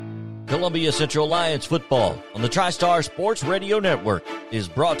Columbia Central Lions football on the TriStar Sports Radio Network is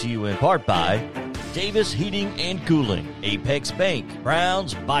brought to you in part by Davis Heating and Cooling, Apex Bank,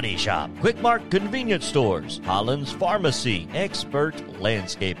 Brown's Body Shop, Quick Mart Convenience Stores, Holland's Pharmacy, Expert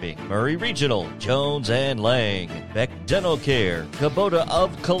Landscaping, Murray Regional, Jones and Lang, Beck Dental Care, Kubota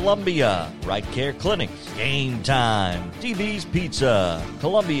of Columbia, Right Care Clinics, Game Time, DB's Pizza,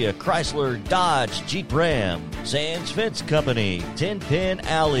 Columbia Chrysler Dodge Jeep Ram, Sands Fence Company, Tin Pin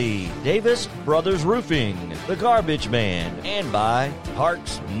Alley, Davis Brothers Roofing, The Garbage Man, and by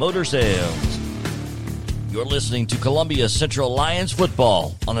Parks Motor Sales. You're listening to Columbia Central Lions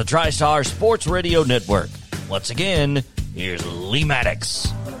football on the TriStar Sports Radio Network. Once again, here's Lee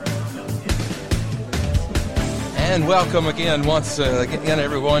Maddox. And welcome again,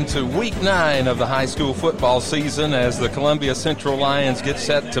 everyone, to Week 9 of the high school football season as the Columbia Central Lions get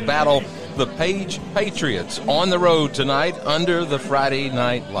set to battle the Page Patriots on the road tonight under the Friday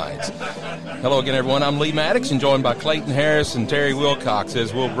night lights. Hello again, everyone. I'm Lee Maddox, and joined by Clayton Harris and Terry Wilcox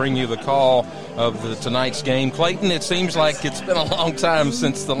as we'll bring you the call of tonight's game. Clayton, it seems like it's been a long time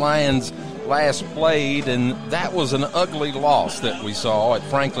since the Lions last played, and that was an ugly loss that we saw at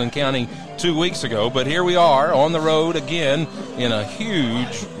Franklin County 2 weeks ago. But here we are on the road again in a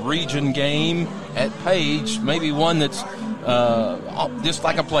huge region game at Page, maybe one that's just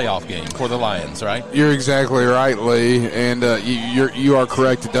like a playoff game for the Lions, right? You're exactly right, Lee, and you are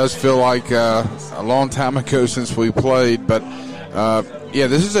correct. It does feel like a long time ago since we played, but yeah,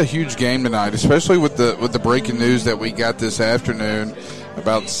 this is a huge game tonight, especially with the breaking news that we got this afternoon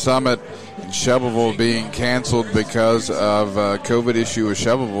about Summit and Shelbyville being canceled because of a COVID issue with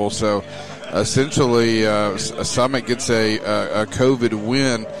Shelbyville. So essentially, Summit gets a COVID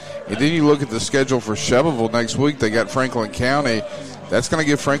win. And then you look at the schedule for Shelbyville next week. They got Franklin County. That's going to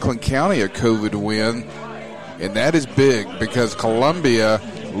give Franklin County a COVID win, and that is big because Columbia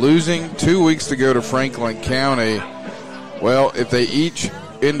losing 2 weeks to go to Franklin County. Well, if they each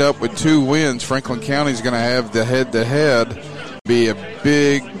end up with 2 wins, Franklin County is going to have the head-to-head be a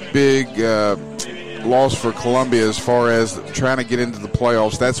big loss for Columbia as far as trying to get into the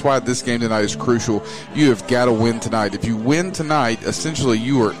playoffs. That's why this game tonight is crucial. You have got to win tonight. If you win tonight, essentially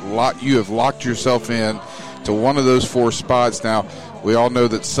you have locked yourself in to one of those 4 spots. Now, we all know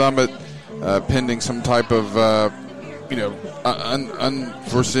that Summit, pending some type of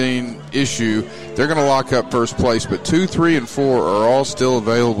unforeseen issue, they're going to lock up first place. But 2, 3, and 4 are all still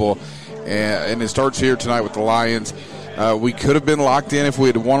available, and it starts here tonight with the Lions. We could have been locked in if we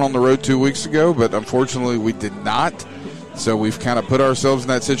had won on the road 2 weeks ago, but unfortunately we did not. So we've kind of put ourselves in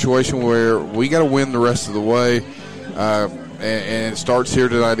that situation where we got to win the rest of the way. And it starts here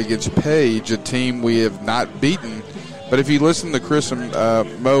tonight against Page, a team we have not beaten. But if you listen to Chris and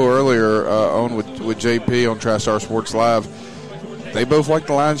Mo earlier on with JP on TriStar Sports Live, they both like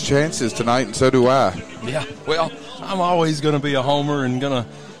the Lions' chances tonight, and so do I. Yeah, well, I'm always going to be a homer and going to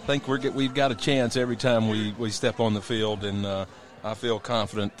think we've got a chance every time we step on the field, and I feel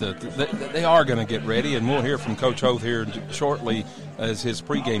confident that they are going to get ready, and we'll hear from Coach Hoth here shortly as his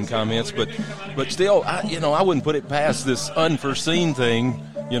pregame comments. But still, I wouldn't put it past this unforeseen thing,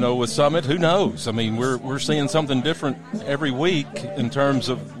 with Summit. Who knows? I mean, we're seeing something different every week in terms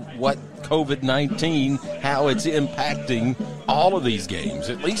of what COVID-19, how it's impacting all of these games.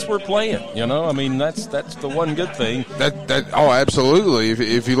 At least we're playing, I mean, that's the one good thing. Oh, absolutely.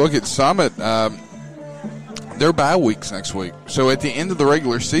 If you look at Summit, they're bye weeks next week. So at the end of the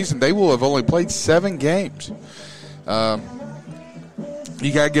regular season, they will have only played 7 games.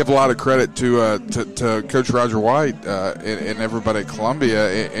 You got to give a lot of credit to Coach Roger White and everybody at Columbia,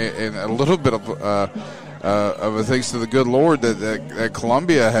 and a little bit of a thanks to the good Lord that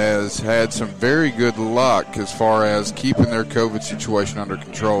Columbia has had some very good luck as far as keeping their COVID situation under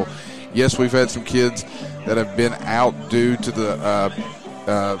control. Yes, we've had some kids that have been out due to the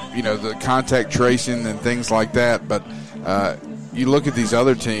contact tracing and things like that, but you look at these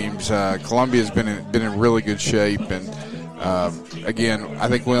other teams. Columbia's been in really good shape, and again, I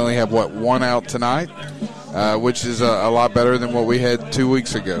think we only have one out tonight, which is a lot better than what we had 2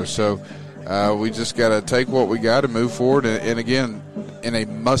 weeks ago. So we just got to take what we got and move forward, and again, in a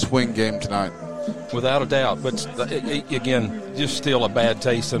must-win game tonight. Without a doubt. But, again, just still a bad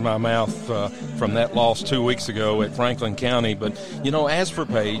taste in my mouth from that loss 2 weeks ago at Franklin County. But, as for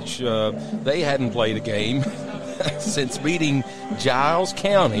Page, they hadn't played a game since beating Giles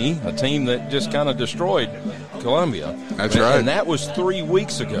County, a team that just kind of destroyed Columbia. That's right. And that was 3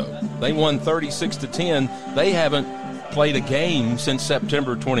 weeks ago. They won 36-10. They haven't played a game since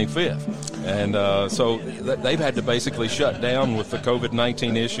September 25th. And so they've had to basically shut down with the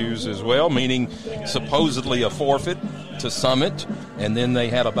COVID-19 issues as well, meaning supposedly a forfeit to Summit, and then they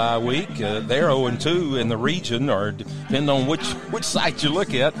had a bye week. They're 0-2 in the region, or depending on which site you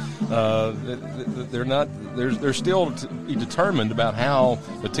look at, they're not. They're still to be determined about how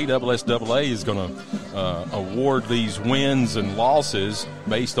the TSSAA is going to award these wins and losses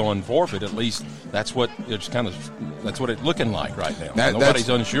based on forfeit. At least that's what it's looking like right now. Nobody's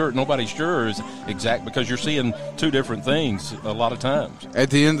unsure. Nobody's sure is exact, because you're seeing two different things a lot of times. At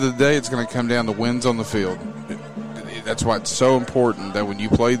the end of the day, it's going to come down to wins on the field. That's why it's so important that when you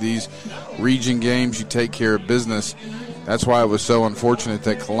play these region games, you take care of business. That's why it was so unfortunate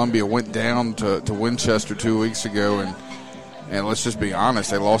that Columbia went down to Winchester 2 weeks ago, and let's just be honest,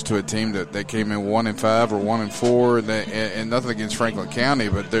 they lost to a team that came in 1-5 or 1-4, and nothing against Franklin County,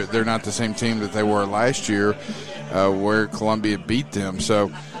 but they're not the same team that they were last year, where Columbia beat them.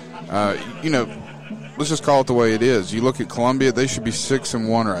 So, let's just call it the way it is. You look at Columbia; they should be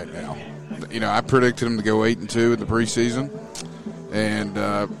 6-1 right now. I predicted them to go 8-2 in the preseason. And,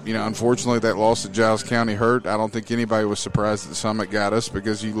 unfortunately, that loss to Giles County hurt. I don't think anybody was surprised that Summit got us,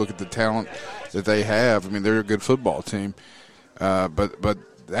 because you look at the talent that they have. I mean, they're a good football team. But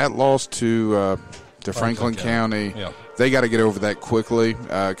that loss to Franklin County, they got to get over that quickly.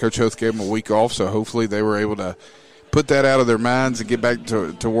 Coach Hoth gave them a week off, so hopefully they were able to put that out of their minds and get back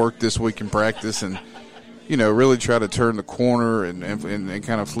to work this week in practice and, really try to turn the corner and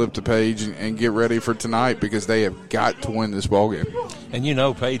kind of flip the page and get ready for tonight, because they have got to win this ballgame.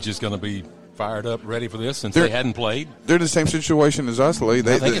 And Page is going to be fired up, ready for this, since they hadn't played. They're in the same situation as us, Lee.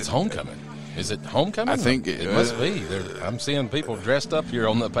 I think it's homecoming. Is it homecoming? I think it must be. I'm seeing people dressed up here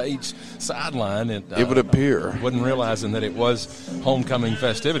on the Page sideline. It would appear. Wasn't realizing that it was homecoming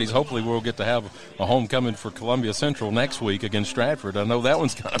festivities. Hopefully we'll get to have a homecoming for Columbia Central next week against Stratford. I know that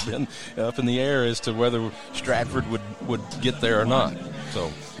one's kind of been up in the air as to whether Stratford would get there or not.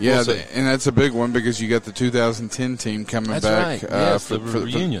 So yeah, and that's a big one, because you got the 2010 team coming back for the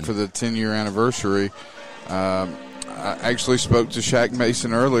reunion for the 10-year anniversary. I actually spoke to Shaq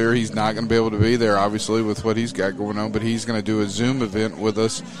Mason earlier. He's not going to be able to be there, obviously, with what he's got going on, but he's going to do a Zoom event with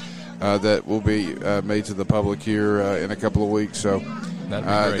us that will be made to the public here in a couple of weeks. So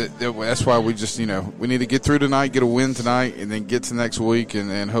that'd be great. That's why we just, we need to get through tonight, get a win tonight, and then get to next week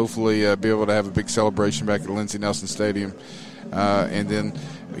and hopefully be able to have a big celebration back at Lindsey Nelson Stadium. And then,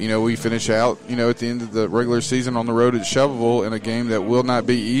 we finish out, at the end of the regular season on the road at Shelbyville in a game that will not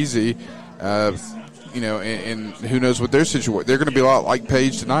be easy. And who knows what their situation. They're going to be a lot like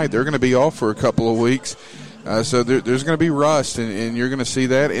Page tonight. They're going to be off for a couple of weeks. So there's going to be rust, and you're going to see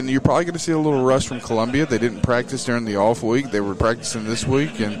that. And you're probably going to see a little rust from Columbia. They didn't practice during the off week. They were practicing this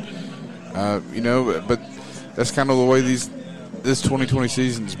week. And, but that's kind of the way this 2020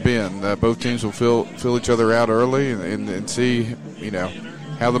 season's been. Both teams will fill each other out early and see,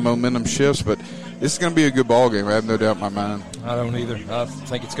 how the momentum shifts. But this is going to be a good ball game. I have no doubt in my mind. I don't either. I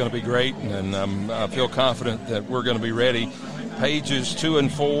think it's going to be great, and I feel confident that we're going to be ready. Page is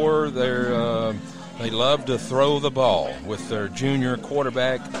 2-4. They love to throw the ball with their junior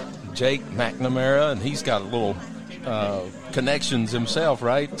quarterback, Jake McNamara, and he's got a little connections himself,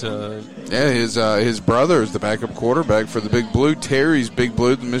 right? His brother is the backup quarterback for the Big Blue. Terry's Big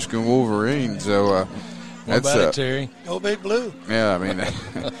Blue, the Michigan Wolverines. So What about it, Terry? Go Big Blue. Yeah, I mean.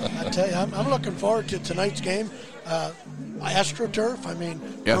 I tell you, I'm looking forward to tonight's game. AstroTurf, I mean,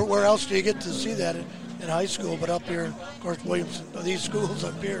 where else do you get to see that in high school but up here, of course, Williamson, these schools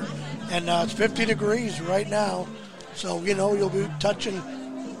up here. And it's 50 degrees right now, so, you'll be touching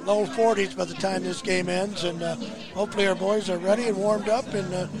low 40s by the time this game ends, and hopefully our boys are ready and warmed up.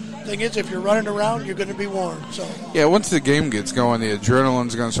 And the thing is, if you're running around, you're going to be warm. So yeah, once the game gets going, the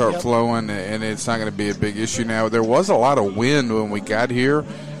adrenaline's going to start flowing, and it's not going to be a big issue. Now, there was a lot of wind when we got here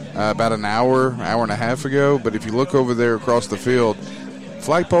about an hour and a half ago, but if you look over there across the field,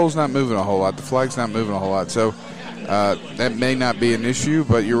 flagpole's not moving a whole lot. The flag's not moving a whole lot. So that may not be an issue,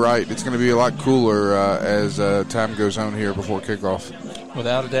 but you're right. It's going to be a lot cooler as time goes on here before kickoff.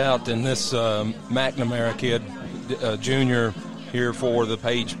 Without a doubt, and this McNamara kid, junior here for the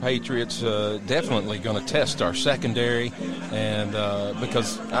Page Patriots, definitely going to test our secondary, and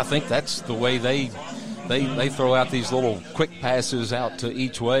because I think that's the way they throw out these little quick passes out to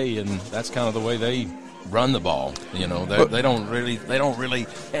each way, and that's kind of the way they run the ball. They don't really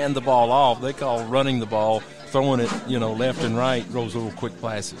hand the ball off. They call running the ball, throwing it, left and right, those little quick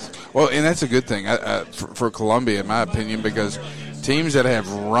passes. Well, and that's a good thing for Columbia, in my opinion, because teams that have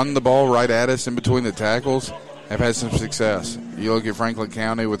run the ball right at us in between the tackles have had some success. You look at Franklin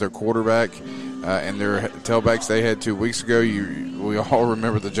County with their quarterback and their tailbacks they had 2 weeks ago. We all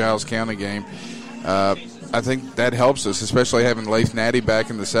remember the Giles County game. I think that helps us, especially having Laith Natty back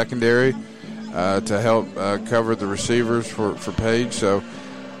in the secondary. to help cover the receivers for Page. So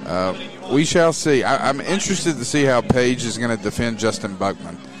we shall see. I'm interested to see how Page is going to defend Justin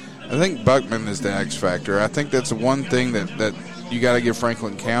Buckman. I think Buckman is the X factor. I think that's one thing that you got to give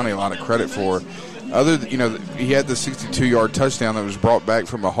Franklin County a lot of credit for. He had the 62-yard touchdown that was brought back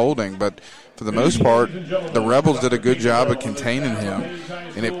from a holding, but for the most part, the Rebels did a good job of containing him,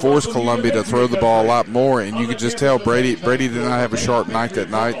 and it forced Columbia to throw the ball a lot more. And you could just tell Brady did not have a sharp night that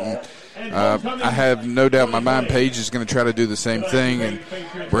night. And I have no doubt in my mind Page is going to try to do the same thing, and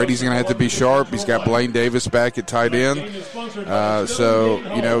Brady's going to have to be sharp. He's got Blaine Davis back at tight end. You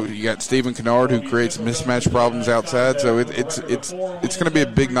got Stephen Kennard, who creates mismatch problems outside. So it's going to be a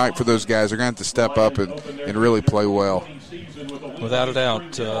big night for those guys. They're going to have to step up and really play well. Without a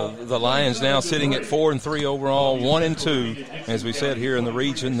doubt, the Lions now sitting at 4-3 overall, 1-2. As we said here in the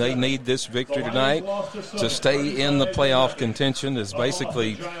region, they need this victory tonight to stay in the playoff contention. As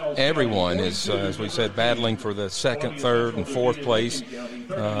basically everyone is, as we said, battling for the second, third, and fourth place.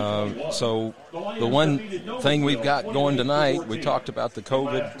 So the one thing we've got going tonight, we talked about the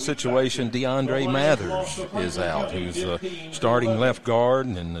COVID situation. DeAndre Mathers is out, who's the starting left guard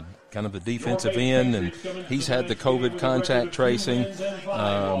and kind of the defensive end, and he's had the COVID contact tracing.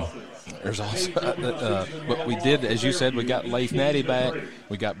 There's also, but we did, as you said, we got Leif Natty back,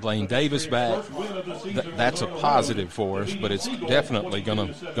 we got Blaine Davis back. That's a positive for us, but it's definitely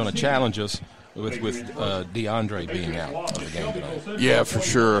going to challenge us with DeAndre being out of the game tonight. Yeah, for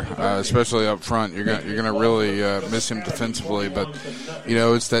sure. Especially up front, you're gonna really miss him defensively. But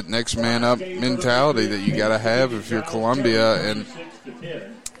it's that next man up mentality that you got to have if you're Columbia, and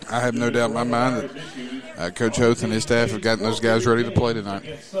I have no doubt in my mind that Coach Hoth and his staff have gotten those guys ready to play tonight.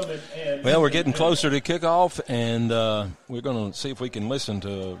 Well, we're getting closer to kickoff, and we're going to see if we can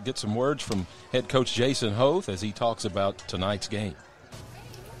get some words from head coach Jason Hoth as he talks about tonight's game.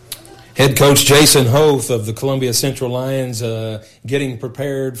 Head coach Jason Hoth of the Columbia Central Lions getting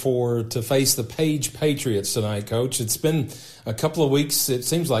prepared to face the Page Patriots tonight, Coach. It's been a couple of weeks, it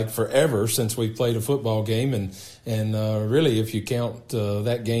seems like forever, since we played a football game, and really, if you count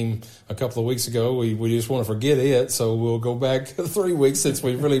that game a couple of weeks ago, we just want to forget it, so we'll go back 3 weeks since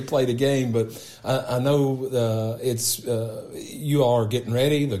we really played a game. But I know you are getting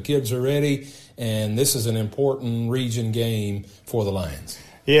ready, the kids are ready, and this is an important region game for the Lions.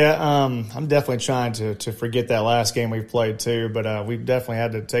 Yeah, I'm definitely trying to forget that last game we've played too, but we've definitely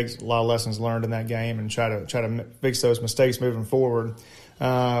had to take a lot of lessons learned in that game and try to fix those mistakes moving forward.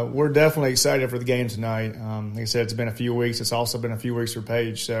 We're definitely excited for the game tonight. Like I said, it's been a few weeks. It's also been a few weeks for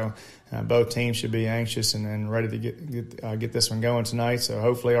Page, so both teams should be anxious and ready to get this one going tonight. So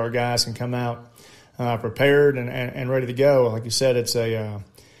hopefully our guys can come out prepared and ready to go. Like you said, it's a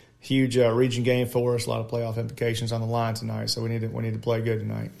huge region game for us. A lot of playoff implications on the line tonight, so we need to play good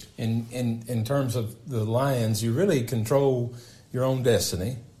tonight. In terms of the Lions, you really control your own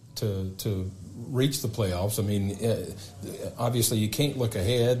destiny to reach the playoffs. I mean, obviously you can't look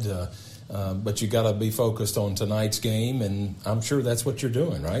ahead, but you got to be focused on tonight's game, and I'm sure that's what you're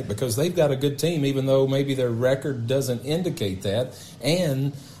doing, right? Because they've got a good team, even though maybe their record doesn't indicate that,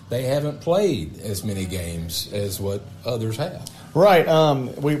 and they haven't played as many games as what others have. Right.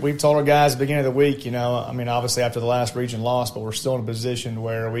 We've told our guys at the beginning of the week, obviously after the last region loss, but we're still in a position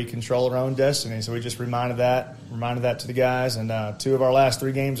where we control our own destiny. So we just reminded that to the guys. And 2 of our last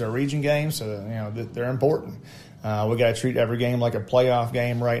 3 games are region games, so they're important. We got to treat every game like a playoff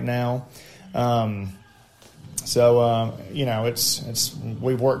game right now. It's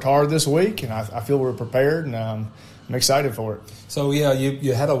we've worked hard this week, and I feel we're prepared, and I'm excited for it. So yeah,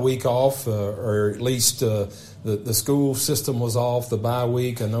 you had a week off, or at least the school system was off, the bye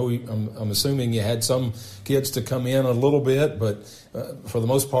week. I know I'm assuming you had some kids to come in a little bit, but for the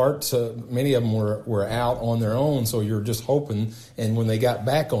most part, many of them were out on their own. So you're just hoping, and when they got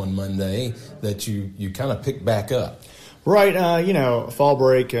back on Monday, that you kind of pick back up. Right. Fall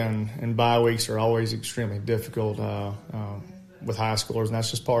break and bye weeks are always extremely difficult with high schoolers, and that's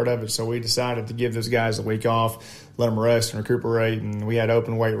just part of it. So we decided to give those guys a week off, let them rest and recuperate, and we had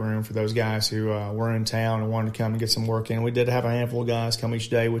open weight room for those guys who were in town and wanted to come and get some work in. We did have a handful of guys come each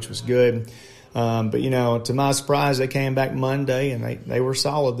day, which was good. But to my surprise, they came back Monday, and they were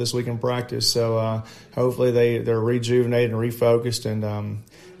solid this week in practice. So hopefully they're rejuvenated and refocused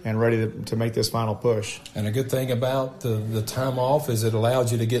and ready to make this final push. And a good thing about the time off is it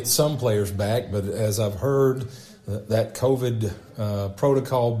allowed you to get some players back, but as I've heard, that COVID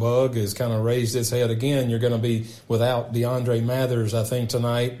protocol bug has kind of raised its head again. You're going to be without DeAndre Mathers, I think,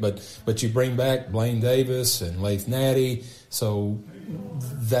 tonight, but you bring back Blaine Davis and Laith Natty, so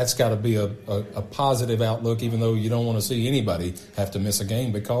that's got to be a positive outlook, even though you don't want to see anybody have to miss a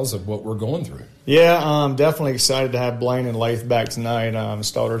game because of what we're going through. Yeah, I'm definitely excited to have Blaine and Laith back tonight.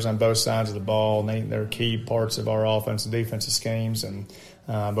 Starters on both sides of the ball. They're key parts of our offense and defensive schemes.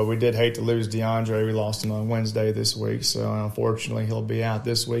 But we did hate to lose DeAndre. We lost him on Wednesday this week, so unfortunately he'll be out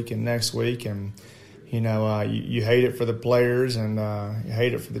this week and next week. And you hate it for the players and you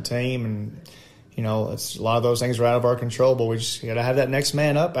hate it for the team, and it's a lot of those things are out of our control. But we just got to have that next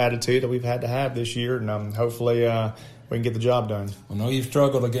man up attitude that we've had to have this year, and hopefully we can get the job done. I know you've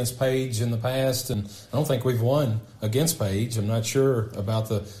struggled against Page in the past, and I don't think we've won against Page. I'm not sure about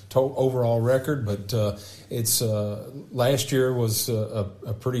the overall record, but it's last year was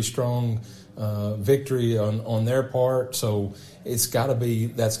a pretty strong victory on their part. So that's got to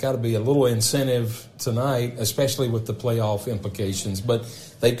be a little incentive tonight, especially with the playoff implications. But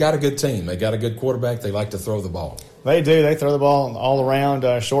they've got a good team. They got a good quarterback. They like to throw the ball. They do. They throw the ball all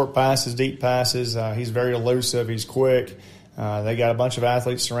around, short passes, deep passes. He's very elusive. He's quick. They got a bunch of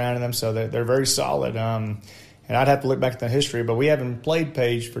athletes surrounding them, so they're very solid. And I'd have to look back at the history, but we haven't played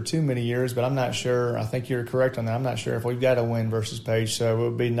Page for too many years, but I'm not sure. I think you're correct on that. I'm not sure if we've got a win versus Page, so it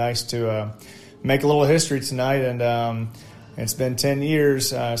would be nice to make a little history tonight. And it's been 10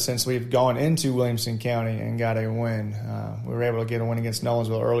 years since we've gone into Williamson County and got a win. We were able to get a win against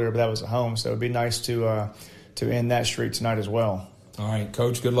Nolensville earlier, but that was at home, so it would be nice to end that streak tonight as well. All right,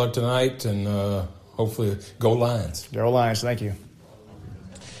 Coach, good luck tonight, and hopefully go Lions. Go Lions, thank you.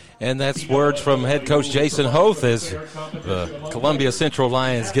 And that's words from head coach Jason Hoth as the Columbia Central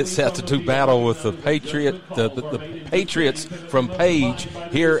Lions get set to do battle with the Patriots from Page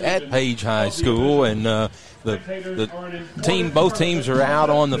here at Page High School. And both teams are out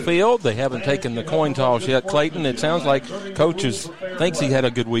on the field. They haven't taken the coin toss yet. Clayton, it sounds like coaches thinks he had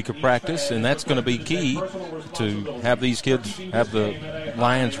a good week of practice, and that's going to be key to have these kids have the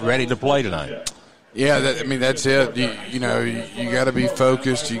Lions ready to play tonight. Yeah, that's it. You got to be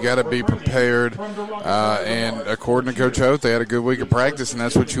focused. You got to be prepared. And according to Coach Hoth, they had a good week of practice, and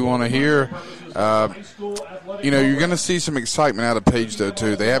that's what you want to hear. You're going to see some excitement out of Page, though,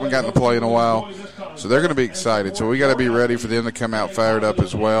 too. They haven't gotten to play in a while, so they're going to be excited. So we got to be ready for them to come out fired up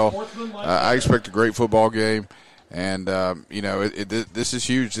as well. I expect a great football game. And, this is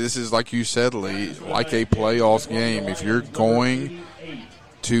huge. This is, like you said, Lee, like a playoff game. If you're going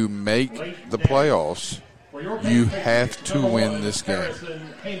to make the playoffs, you have to win this game.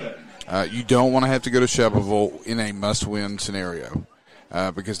 You don't want to have to go to Ftbl in a must-win scenario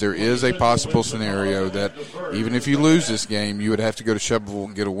because there is a possible scenario that even if you lose this game, you would have to go to Ftbl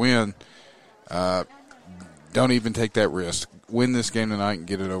and get a win. Don't even take that risk. Win this game tonight and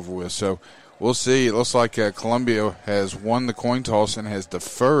get it over with. So we'll see. It looks like Columbia has won the coin toss and has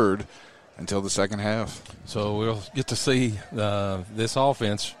deferred until the second half. So we'll get to see this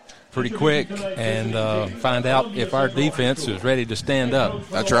offense pretty quick and find out if our defense is ready to stand up.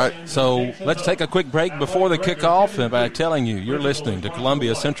 That's right. So let's take a quick break before the kickoff, and by telling you, you're listening to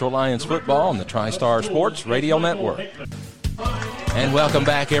Columbia Central Lions football on the TriStar Sports Radio Network. And welcome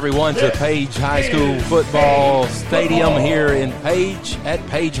back, everyone, to Page High School Football Stadium here in Page at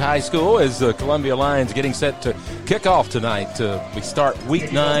Page High School as the Columbia Lions getting set to kick off tonight. We start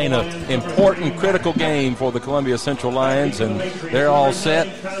Week 9, an important, critical game for the Columbia Central Lions, and they're all set.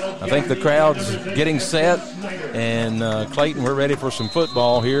 I think the crowd's getting set, and Clayton, we're ready for some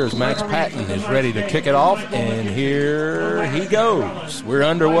football here as Max Patton is ready to kick it off, and here he goes. We're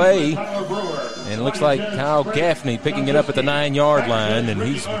underway. And it looks like Kyle Gaffney picking it up at the 9-yard line, and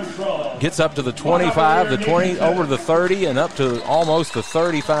he gets up to the 25, the 20, over the 30, and up to almost the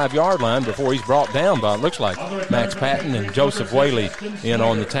 35-yard line before he's brought down by, it looks like, Max Patton and Joseph Whaley in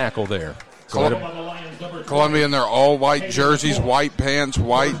on the tackle there. Columbia in their all-white jerseys, white pants,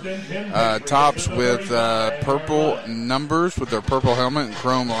 white tops with purple numbers with their purple helmet and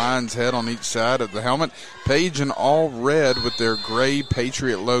chrome lion's head on each side of the helmet. Page in all red with their gray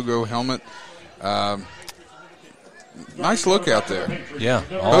Patriot logo helmet. Nice look out there. Yeah.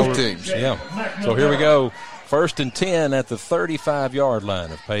 Both teams. Yeah. So here we go. 1st and 10 at the 35-yard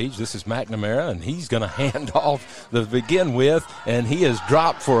line of Page. This is McNamara, and he's going to hand off to begin with, and he is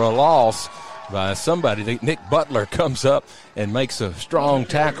dropped for a loss by somebody. Nick Butler comes up and makes a strong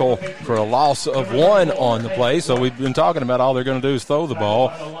tackle for a loss of 1 on the play. So we've been talking about all they're going to do is throw the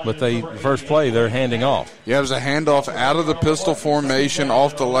ball, but first play they're handing off. Yeah, it was a handoff out of the pistol formation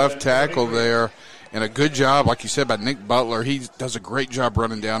off the left tackle there, And a good job, like you said, by Nick Butler. He does a great job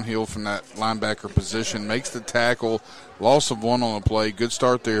running downhill from that linebacker position, makes the tackle, loss of 1 on the play. Good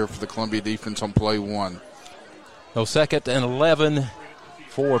start there for the Columbia defense on play 1. So 2nd and 11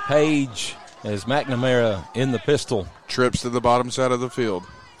 for Page as McNamara in the pistol. Trips to the bottom side of the field.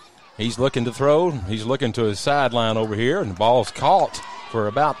 He's looking to throw. He's looking to his sideline over here, and the ball's caught for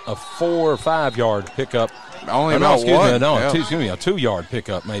about a 4 or 5 yard pickup. Only about one. Excuse me, a 2 yard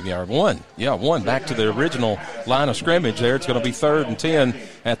pickup maybe, or 1. Yeah, 1 back to the original line of scrimmage there. It's going to be 3rd and 10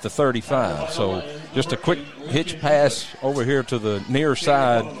 at the 35. So just a quick hitch pass over here to the near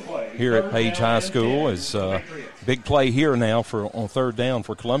side here at Page High School. Is big play here now on 3rd down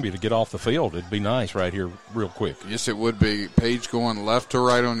for Columbia to get off the field. It'd be nice right here real quick. Yes, it would be. Page going left to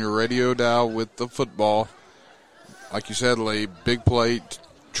right on your radio dial with the football. Like you said, Lee, big play,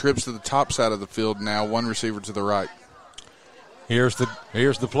 trips to the top side of the field now, 1 receiver to the right. Here's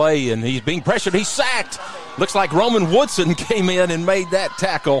the play, and he's being pressured. He's sacked. Looks like Roman Woodson came in and made that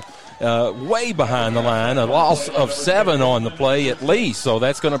tackle way behind the line. A loss of 7 on the play at least, so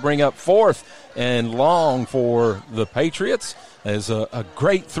that's going to bring up 4th and long for the Patriots. As a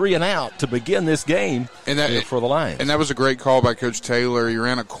great 3 and out to begin this game for the Lions. And that was a great call by Coach Taylor. He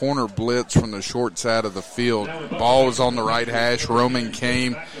ran a corner blitz from the short side of the field. Ball was on the right hash. Roman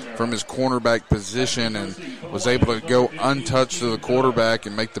came from his cornerback position and was able to go untouched to the quarterback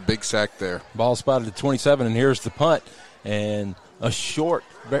and make the big sack there. Ball spotted at 27, and here's the punt. And a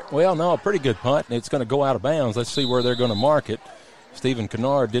pretty good punt. It's going to go out of bounds. Let's see where they're going to mark it. Stephen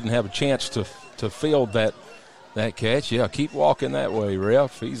Kennard didn't have a chance to field that catch. Yeah, keep walking that way,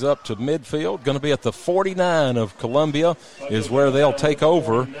 ref. He's up to midfield. Going to be at the 49 of Columbia is where they'll take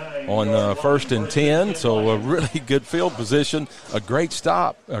over on 1st and 10. So a really good field position. A great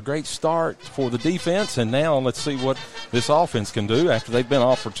start for the defense. And now let's see what this offense can do after they've been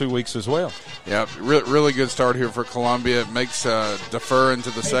off for 2 weeks as well. Yeah, really good start here for Columbia. It makes defer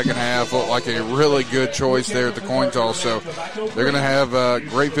into the second half look like a really good choice there at the coin toss. So they're going to have a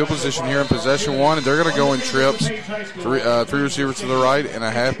great field position here in possession 1, and they're going to go in trips. 3 receivers to the right and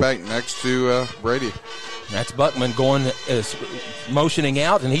a halfback next to Brady. That's Buckman motioning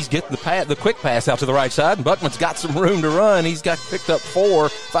out, and he's getting the quick pass out to the right side, and Buckman's got some room to run. He's got picked up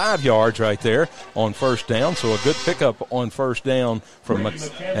 4-5 yards right there on 1st down, so a good pickup on 1st down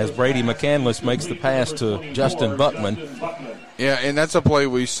as Brady McCandless makes the pass to Justin Buckman. Yeah, and that's a play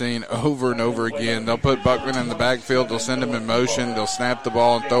we've seen over and over again. They'll put Buckman in the backfield. They'll send him in motion. They'll snap the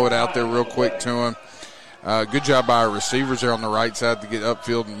ball and throw it out there real quick to him. Good job by our receivers there on the right side to get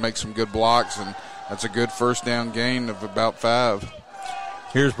upfield and make some good blocks, and that's a good 1st down gain of about 5.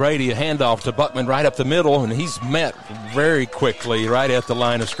 Here's Brady, a handoff to Buckman right up the middle, and he's met very quickly right at the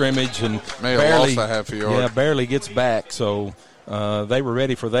line of scrimmage and lost a half a yard. Yeah, barely gets back. So they were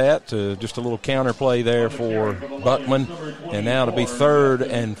ready for that. Just a little counter play there for Buckman. And now to be 3rd,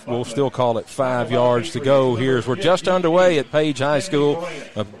 and we'll still call it 5 yards to go. We're just underway at Page High School.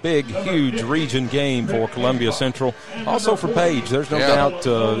 A big, huge region game for Columbia Central. Also for Page. There's no doubt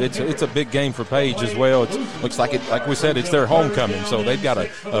it's a big game for Page as well. It looks like we said, it's their homecoming. So they've got a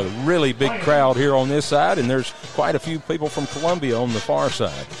really big crowd here on this side, and there's quite a few people from Columbia on the far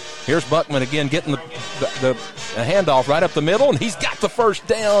side. Here's Buckman again getting the handoff right up the middle, and he's got the 1st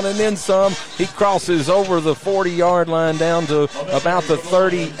down and then some. He crosses over the 40-yard line down to about the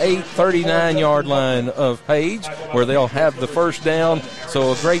 38, 39-yard line of Page, where they'll have the 1st down.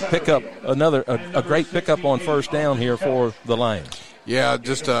 So a great pickup, a great pickup on 1st down here for the Lions. Yeah,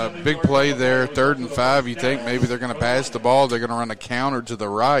 just a big play there. 3rd and 5, you think maybe they're going to pass the ball. They're going to run a counter to the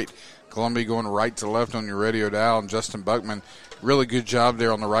right. Columbia going right to left on your radio dial, and Justin Buckman, really good job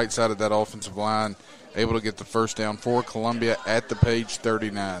there on the right side of that offensive line. Able to get the 1st down for Columbia at the Page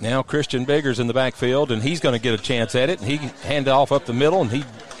 39. Now Christian Biggers in the backfield, and he's going to get a chance at it. And he hand off up the middle, and he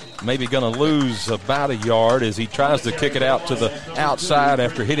maybe going to lose about a yard as he tries to kick it out to the outside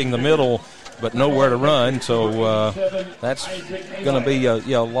after hitting the middle, but nowhere to run. So that's going to be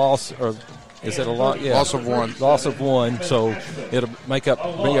a loss, or is it a loss? Yeah. Loss of 1. Loss of 1. So it'll be a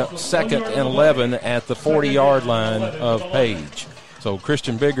 2nd and 11 at the 40-yard line of Page. So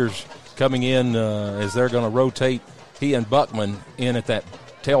Christian Biggers coming in as they're going to rotate he and Buckman in at that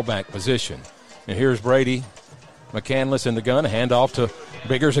tailback position. And here's Brady McCandless in the gun, a handoff to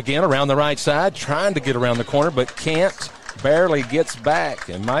Biggers again around the right side, trying to get around the corner, but can't. Barely gets back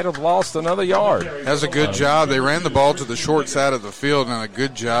and might have lost another yard. That's a good job. They ran the ball to the short side of the field, and a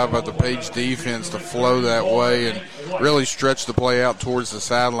good job by the Page defense to flow that way and really stretch the play out towards the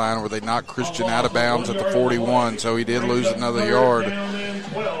sideline where they knocked Christian out of bounds at the 41, so he did lose another yard.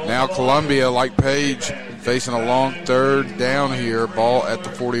 Now Columbia, like Page, facing a long 3rd down here, ball at the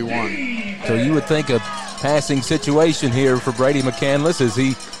 41. So you would think a passing situation here for Brady McCandless as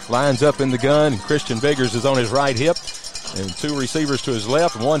he lines up in the gun. Christian Biggers is on his right hip, and two receivers to his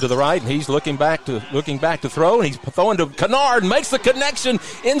left, one to the right, and he's looking back to throw, and he's throwing to Kennard, makes the connection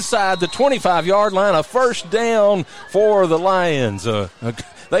inside the 25-yard line, a first down for the Lions.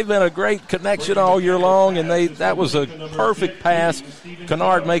 They've been a great connection all year long, and that was a perfect pass.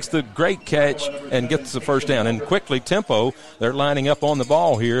 Kennard makes the great catch and gets the first down. And quickly, tempo, they're lining up on the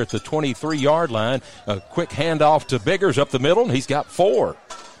ball here at the 23-yard line. A quick handoff to Biggers up the middle, and he's got 4.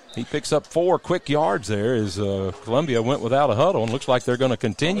 He picks up 4 quick yards there as Columbia went without a huddle, and looks like they're going to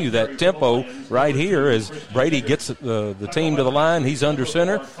continue that tempo right here as Brady gets the team to the line. He's under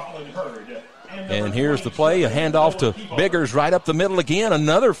center. And here's the play, a handoff to Biggers right up the middle again,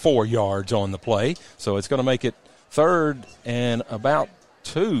 another 4 yards on the play. So it's going to make it 3rd and about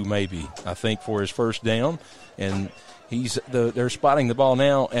 2 maybe, I think, for his first down. And they're spotting the ball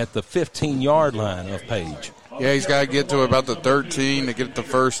now at the 15-yard line of Page. Yeah, he's got to get to about the 13 to get the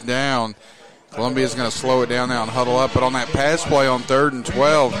first down. Columbia's going to slow it down now and huddle up. But on that pass play on 3rd and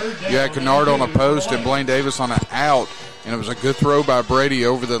 12, you had Kennard on a post and Blaine Davis on an out. And it was a good throw by Brady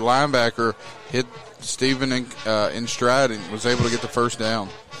over the linebacker, hit Steven in stride and was able to get the first down.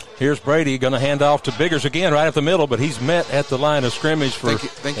 Here's Brady going to hand off to Biggers again right at the middle, but he's met at the line of scrimmage.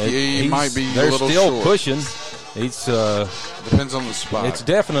 He might be a little still short. Pushing. It's depends on the spot. It's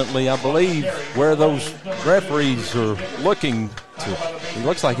definitely, I believe, where those referees are looking to. He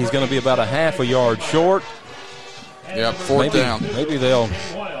looks like he's going to be about a half a yard short. Yeah, 4th down. Maybe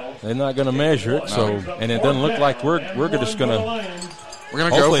they're not going to measure it. No. So, and it doesn't look like we're just going to. We're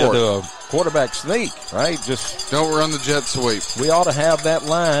going to go for do a quarterback sneak, right? Just don't run the jet sweep. We ought to have that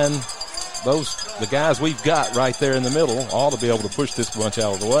line. The guys we've got right there in the middle ought to be able to push this bunch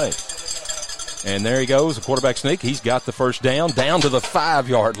out of the way. And there he goes, a quarterback sneak. He's got the first down to the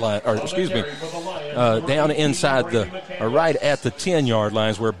 5-yard line, down inside right at the 10-yard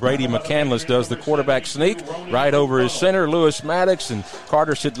lines where Brady McCandless does the quarterback sneak right over his center. Lewis Maddox and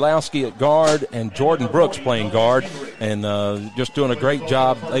Carter Sidlowski at guard, and Jordan Brooks playing guard, and just doing a great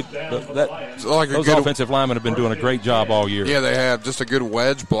job. Those offensive linemen have been doing a great job all year. Yeah, they have. Just a good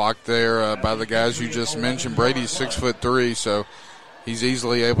wedge block there by the guys you just mentioned. Brady's 6'3", so he's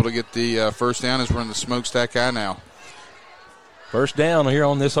easily able to get the first down as we're in the smokestack eye now. First down here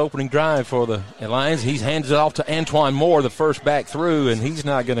on this opening drive for the Lions. He hands it off to Antoine Moore, the first back through, and he's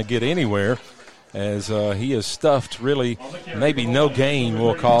not going to get anywhere as he is stuffed really maybe no gain,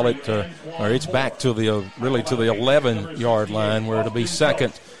 we'll call it, or it's back to the 11-yard line where it'll be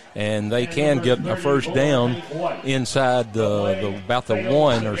second. And they can get a first down inside about the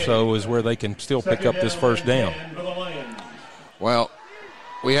 1 or so is where they can still pick up this first down. Well,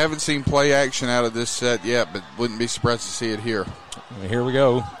 we haven't seen play action out of this set yet, but wouldn't be surprised to see it here. Here we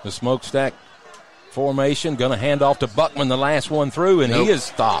go. The smokestack formation. Going to hand off to Buckman, the last one through, and he is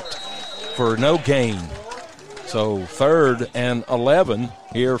stopped for no gain. So 3rd and 11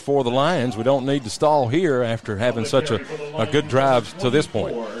 here for the Lions. We don't need to stall here after having such a good drive to this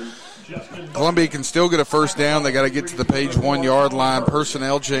point. Columbia can still get a first down. They got to get to the Page 1-yard line.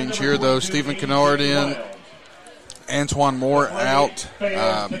 Personnel change here, though. Stephen Kennard in. Antoine Moore out.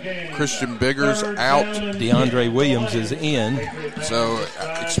 Christian Biggers out. DeAndre Williams is in. So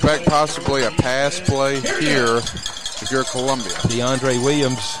expect possibly a pass play here if you're Columbia. DeAndre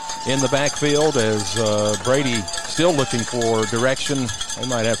Williams in the backfield as Brady still looking for direction. They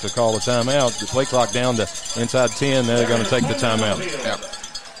might have to call a timeout. The play clock down to inside 10. They're going to take the timeout. Yep.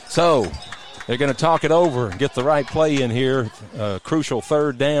 So they're going to talk it over and get the right play in here. Crucial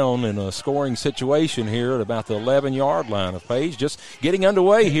 3rd down in a scoring situation here at about the 11-yard line of Page. Just getting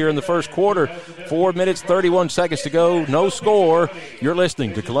underway here in the first quarter. 4 minutes, 31 seconds to go. No score. You're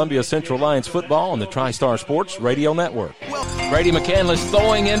listening to Columbia Central Lions football on the TriStar Sports Radio Network. Brady McCandless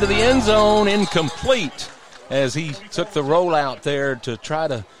throwing into the end zone, incomplete, as he took the rollout there to try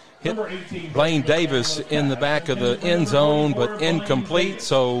to hit Blaine Davis in the back of the end zone, but incomplete.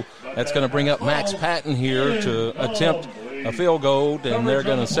 So that's going to bring up Max Patton here to attempt a field goal, and they're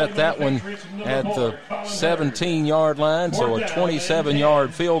going to set that one at the 17-yard line. So a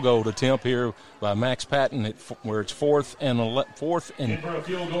 27-yard field goal attempt here by Max Patton, where it's 4th and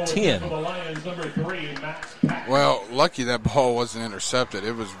 10. Well, lucky that ball wasn't intercepted.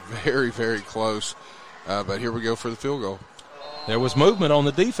 It was very, very close. But here we go for the field goal. There was movement on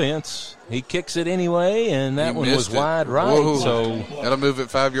the defense. He kicks it anyway, and that one was wide right. Whoa. So that'll move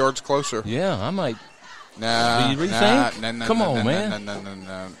it 5 yards closer. Yeah, I might. Nah, do you rethink? Come on, man.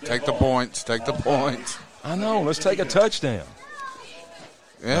 No. Take the points. I know. Let's take a touchdown.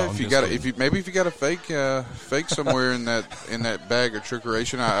 Yeah, No, if you got a fake somewhere in that bag of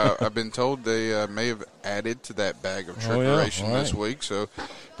trickeration, I've been told they may have added to that bag of trickeration this week, so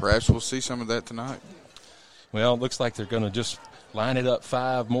perhaps we'll see some of that tonight. Well, it looks like they're going to just line it up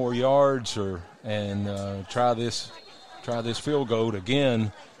 5 more yards and try this field goal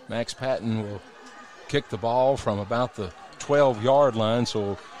again. Max Patton will kick the ball from about the 12-yard line,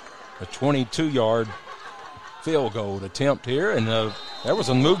 so a 22-yard field goal attempt here, and there was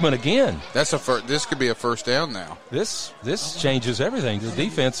a movement again. This could be a first down now. This changes everything. The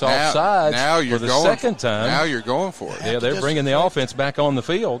defense offsides for the second time. Now you're going for it. Yeah, they're bringing the offense back on the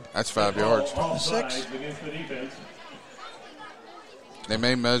field. That's 5 yards. 6. They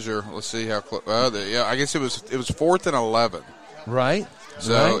may measure. Let's see how close. I guess it was 4th and 11. Right.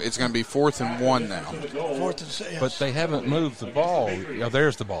 So it's going to be 4th and 1 now. 4th and 6. Yes. But they haven't moved the ball. Oh,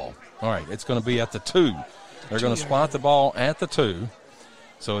 there's the ball. All right, it's going to be at the 2. They're going to spot the ball at the 2.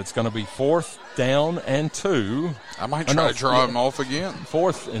 So it's going to be 4th down and 2. I might try to draw him off again.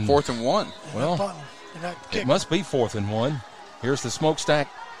 4th and 1. Well, it must be 4th and 1. Here's the smokestack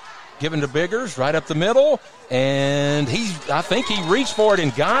given to Biggers right up the middle. And I think he reached for it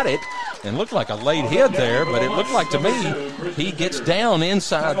and got it. And looked like a late hit there, but it looked like to me he gets down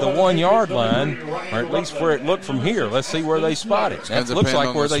inside the 1-yard line, or at least where it looked from here. Let's see where they spot it. That looks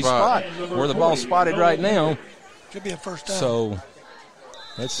like where they spot, where the ball's spotted right now. Should be a first down. So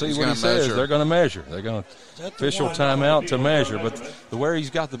let's see what he says. They're going to measure. They're going to official timeout to measure. But where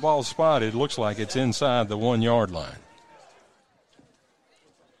he's got the ball spotted looks like it's inside the 1-yard line.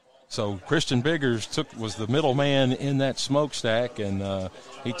 So Christian Biggers was the middleman in that smokestack, and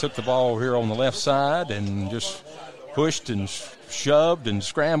he took the ball here on the left side and just pushed and shoved and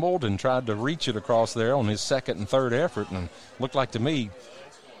scrambled and tried to reach it across there on his second and third effort, and looked like to me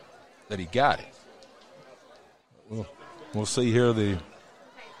that he got it. We'll see here the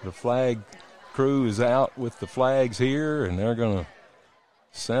flag crew is out with the flags here, and they're going to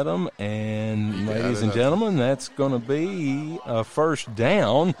set them, and ladies and gentlemen, that's going to be a first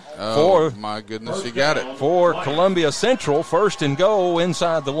down my goodness, you got it. For Columbia Central, 1st and goal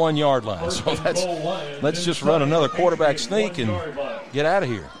inside the 1-yard line. So let's just run another quarterback sneak and get out of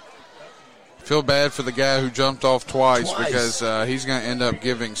here. Feel bad for the guy who jumped off twice. Because he's going to end up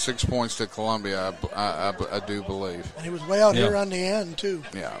giving 6 points to Columbia, I do believe. And he was way out here on the end, too.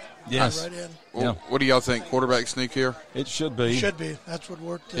 Yeah. Yes. Right in. Well, what do y'all think? Quarterback sneak here? It should be. Should be. That's what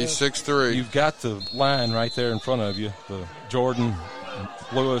worked. He's 6'3". You've got the line right there in front of you. The Jordan,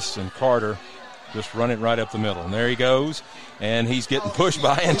 Lewis, and Carter just run it right up the middle. And there he goes. And he's getting pushed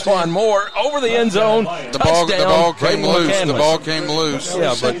by Antoine Moore over the end zone. The ball came loose. The ball came loose.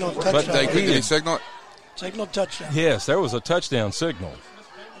 Yeah, but did he signal it? Signal touchdown. Yes, there was a touchdown signal.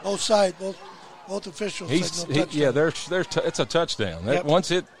 Both sides, both officials signal touchdown. It's a touchdown. Yep.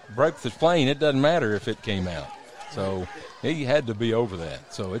 Once it broke the plane, it doesn't matter if it came out. So he had to be over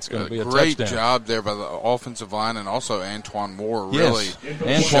that. So it's going to be a touchdown. Great job there by the offensive line, and also Antoine Moore really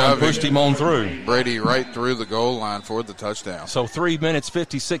Antoine pushed him on through. Brady right through the goal line for the touchdown. So 3 minutes,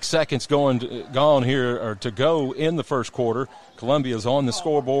 56 seconds gone here or to go in the first quarter. Columbia's on the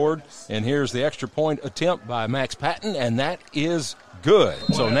scoreboard, and here's the extra point attempt by Max Patton, and that is good.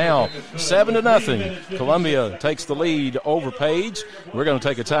 So now 7-0. Columbia takes the lead over Page. We're going to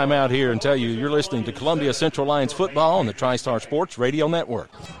take a timeout here and tell you you're listening to Columbia Central Lions football on the TriStar Sports Radio Network.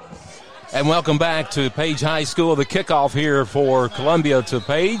 And welcome back to Page High School. The kickoff here for Columbia to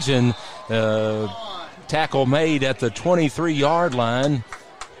Page, and tackle made at the 23-yard line,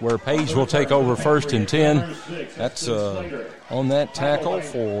 where Page will take over 1st and 10. That's on that tackle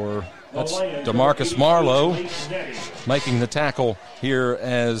that's DeMarcus Marlowe making the tackle here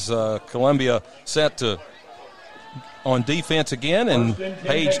as Columbia set to on defense again, and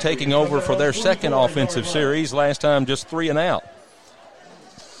Page taking over for their second offensive series. Last time just 3 and out.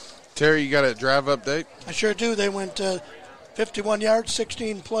 Terry, you got a drive update? I sure do. They went 51 yards,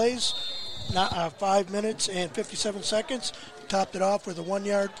 16 plays, 5 minutes and 57 seconds. Topped it off with a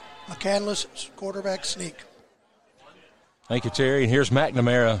 1-yard McCandless quarterback sneak. Thank you, Terry. And here's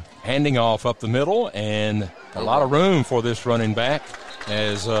McNamara handing off up the middle, and a lot of room for this running back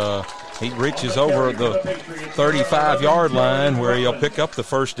as he reaches over the 35-yard line where he'll pick up the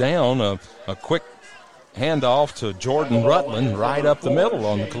first down. A quick handoff to Jordan Rutland right up the middle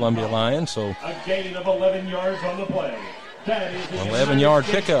on the Columbia line. So a gain of 11 yards on the play. 11-yard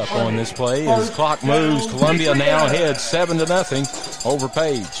pickup on this play as clock moves. Columbia now heads 7-0 over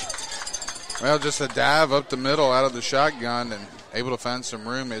Page. Well, just a dive up the middle out of the shotgun and able to find some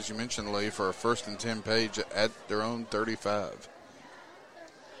room, as you mentioned, Lee, for a 1st and 10 Page at their own 35.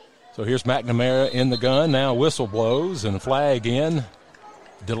 So here's McNamara in the gun. Now whistle blows and a flag in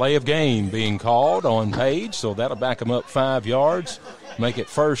delay of game being called on Page, so that'll back them up 5 yards, make it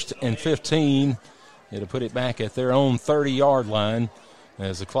 1st and 15. It'll put it back at their own 30-yard line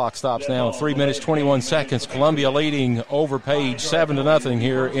as the clock stops now at 3 minutes, 21 seconds. Columbia leading over Page 7-0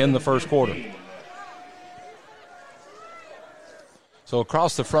 here in the first quarter. So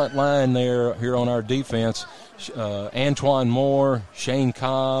across the front line there, here on our defense, Antoine Moore, Shane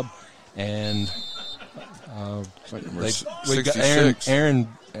Cobb, and we got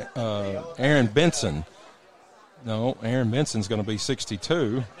Aaron Benson. No, Aaron Benson's going to be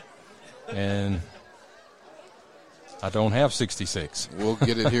 62, and I don't have 66. We'll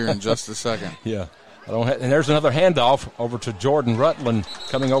get it here in just a second. Yeah. And there's another handoff over to Jordan Rutland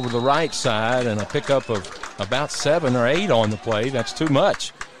coming over the right side, and a pickup of about 7 or 8 on the play. That's too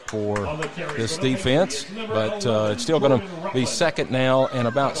much for this defense, but it's still going to be 2nd now and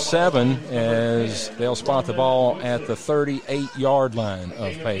about 7 as they'll spot the ball at the 38-yard line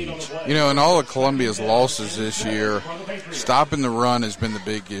of Page. You know, in all of Columbia's losses this year, stopping the run has been the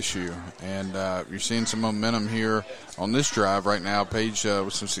big issue, and you're seeing some momentum here on this drive right now. Page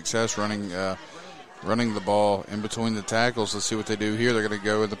with some success running the ball in between the tackles. Let's see what they do here. They're going to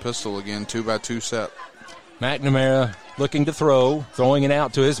go with the pistol again, 2-by-2 set. McNamara looking to throwing it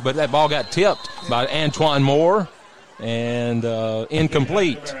out to us, but that ball got tipped by Antoine Moore and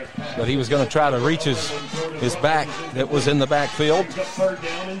incomplete. But he was going to try to reach his back that was in the backfield,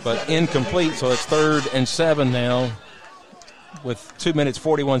 but incomplete. So it's 3rd and 7 now with 2 minutes,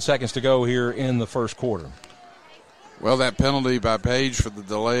 41 seconds to go here in the first quarter. Well, that penalty by Page for the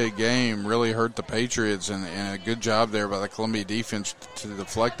delay of game really hurt the Patriots, and a good job there by the Columbia defense to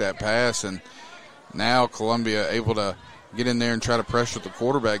deflect that pass. And now Columbia able to get in there and try to pressure the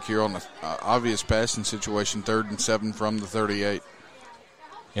quarterback here on the obvious passing situation, 3rd and 7 from the 38.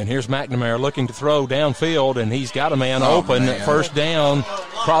 And here's McNamara looking to throw downfield, and he's got a man open. Man. 1st down,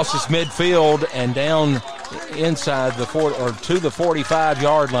 crosses midfield and down inside the to the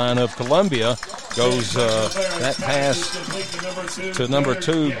 45-yard line of Columbia. Goes that pass to number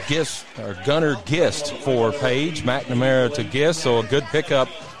 2, Gunnar Gist for Page. McNamara to Gist, so a good pickup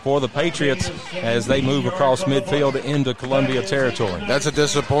for the Patriots as they move across midfield into Columbia territory. That's a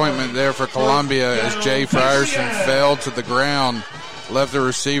disappointment there for Columbia as Jay Frierson fell to the ground, left the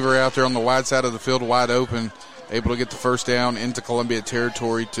receiver out there on the wide side of the field wide open, able to get the 1st down into Columbia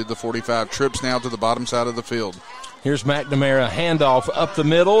territory to the 45. Trips now to the bottom side of the field. Here's McNamara, handoff up the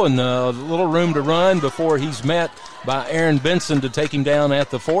middle, and a little room to run before he's met by Aaron Benson to take him down at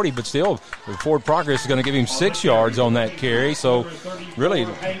the 40. But still, the forward progress is going to give him 6 yards on that carry. So really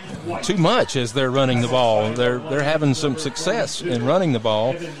too much as they're running the ball. They're having some success in running the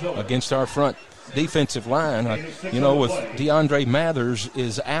ball against our front defensive line. With DeAndre Mathers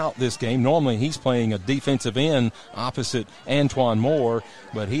is out this game. Normally he's playing a defensive end opposite Antoine Moore,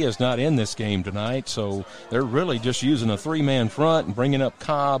 but he is not in this game tonight. So they're really just using a 3-man front and bringing up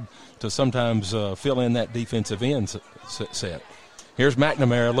Cobb to sometimes fill in that defensive end set. Here's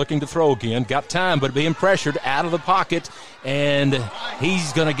McNamara looking to throw again. Got time, but being pressured out of the pocket. And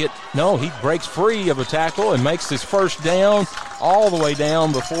he's going to he breaks free of a tackle and makes his 1st down all the way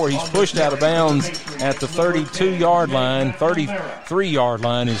down before he's pushed out of bounds at the 32-yard line. 33-yard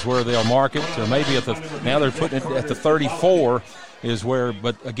line is where they'll mark it. Or maybe now they're putting it at the 34 is where,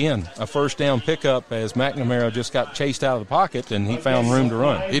 but again, a 1st down pickup as McNamara just got chased out of the pocket and he found room to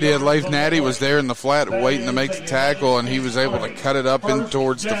run. He did. Leif Natty was there in the flat waiting to make the tackle, and he was able to cut it up in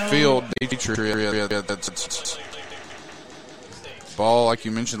towards the field. Ball, like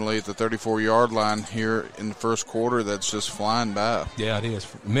you mentioned, Lee, at the 34-yard line here in the first quarter. That's just flying by. Yeah, it is.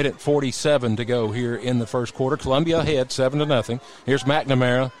 Minute 47 to go here in the first quarter. Columbia ahead 7-0. Here's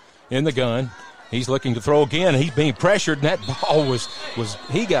McNamara in the gun. He's looking to throw again. He's being pressured, and that ball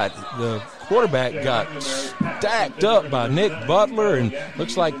the quarterback got stacked up by Nick Butler, and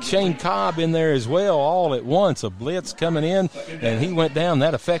looks like Shane Cobb in there as well all at once. A blitz coming in, and he went down.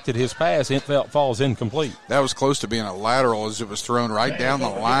 That affected his pass. It falls incomplete. That was close to being a lateral as it was thrown right down the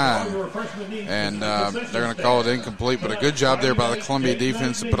line, and they're going to call it incomplete. But a good job there by the Columbia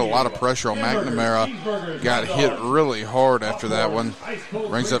defense to put a lot of pressure on McNamara. Got hit really hard after that one.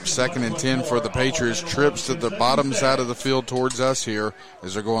 Brings up 2nd and 10 for the Patriots. Trips to the bottom side of the field towards us here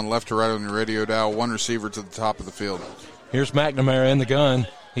as they're going left to right on the radio dial. 1 receiver to the top of the field. Here's McNamara in the gun.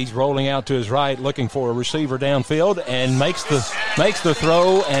 He's rolling out to his right, looking for a receiver downfield, and makes the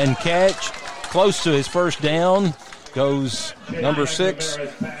throw and catch close to his 1st down. Goes number 6,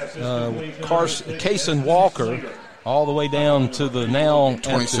 Cason Walker, all the way down to the now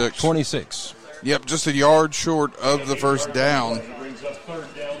 26. 26. Yep, just a yard short of the 1st down.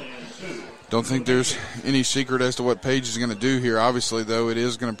 Don't think there's any secret as to what Page is going to do here. Obviously, though, it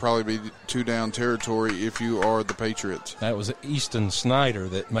is going to probably be 2-down territory if you are the Patriots. That was Easton Snyder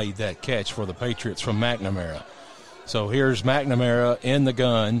that made that catch for the Patriots from McNamara. So here's McNamara in the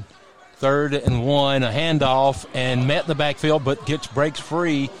gun. 3rd and 1, a handoff, and met in the backfield, but breaks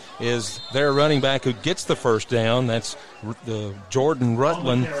free is their running back who gets the first down. That's the Jordan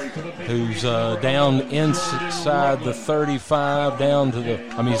Rutland, who's down inside the 35, down to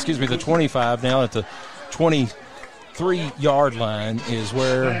the 25, down at the 23-yard line is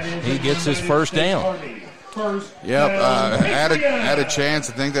where he gets his first down. Yep, had a chance.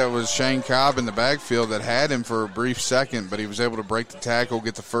 I think that was Shane Cobb in the backfield that had him for a brief second, but he was able to break the tackle,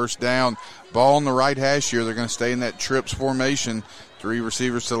 get the first down. Ball on the right hash here. They're going to stay in that trips formation. 3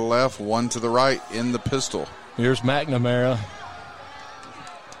 receivers to the left, 1 to the right in the pistol. Here's McNamara.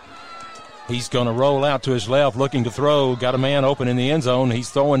 He's going to roll out to his left, looking to throw. Got a man open in the end zone. He's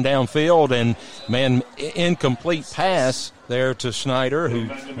throwing downfield, and incomplete pass there to Snyder, who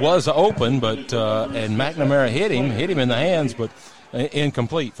was open, but and McNamara hit him in the hands, but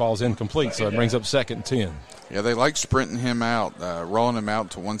incomplete, falls incomplete, so it brings up 2nd and 10. Yeah, they like sprinting him out, rolling him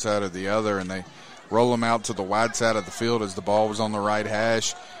out to one side or the other, and they roll him out to the wide side of the field as the ball was on the right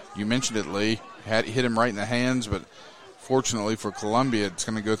hash. You mentioned it, Lee. Hit him right in the hands, but fortunately for Columbia, it's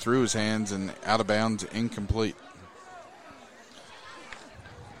going to go through his hands and out of bounds, incomplete.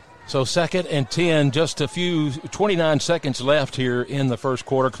 So 2nd and 10, just 29 seconds left here in the first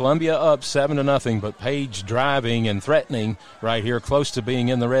quarter. Columbia up 7-0, but Page driving and threatening right here, close to being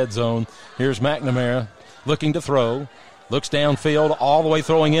in the red zone. Here's McNamara looking to throw. Looks downfield, all the way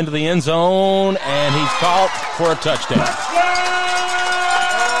throwing into the end zone, and he's caught for a touchdown.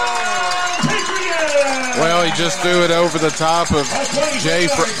 Well, he just threw it over the top of Jay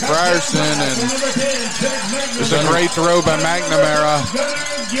Frierson, and it's a great throw by McNamara.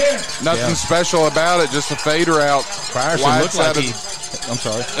 Nothing special about it, just a fade route. Frierson looked like I'm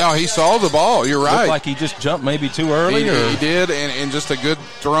sorry. No, he saw the ball. You're right. Looked like he just jumped maybe too early. He did, and just a good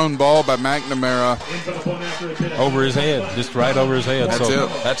thrown ball by McNamara. Over his head, just right over his head.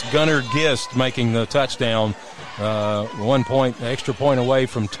 That's That's Gunnar Gist making the touchdown. 1 point, extra point away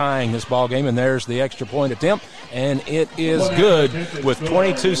from tying this ball game, and there's the extra point attempt, and it is good with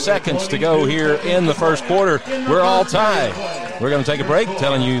 22 seconds to go here in the first quarter. We're all tied. We're going to take a break,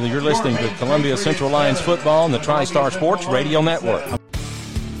 telling you that you're listening to Columbia Central Lions football on the TriStar Sports Radio Network.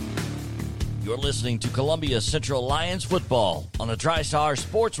 You're listening to Columbia Central Lions football on the TriStar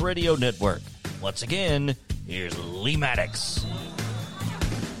Sports Radio Network. Once again, here's Lee Maddox.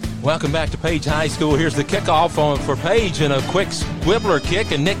 Welcome back to Page High School. Here's the kickoff for Page, and a quick squibbler kick,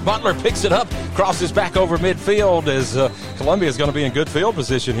 and Nick Butler picks it up, crosses back over midfield as Columbia is going to be in good field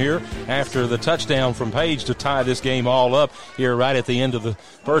position here after the touchdown from Page to tie this game all up here right at the end of the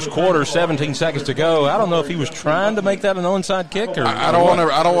first quarter. 17 seconds to go. I don't know if he was trying to make that an onside kick or I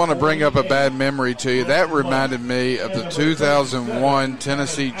don't want to bring up a bad memory to you. That reminded me of the 2001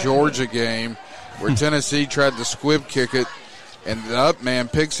 Tennessee-Georgia game where Tennessee tried to squib kick it, and the up man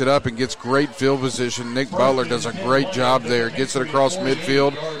picks it up and gets great field position. Nick Butler does a great job there. Gets it across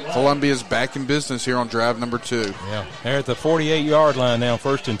midfield. Columbia's back in business here on drive number 2. Yeah, they're at the 48-yard line now,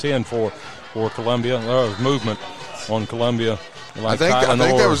 1st and 10 for Columbia. Movement on Columbia. I think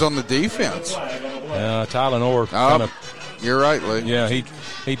that was on the defense. Tylen Orr kind of. You're right, Lee. Yeah, he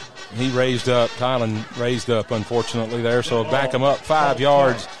raised up. Tylen raised up, unfortunately, there. So back him up 5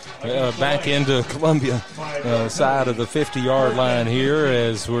 yards. Back into Columbia side of the 50-yard line here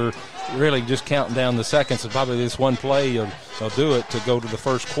as we're really just counting down the seconds. And probably this one play will do it to go to the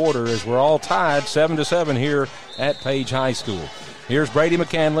first quarter as we're all tied 7-7 here at Page High School. Here's Brady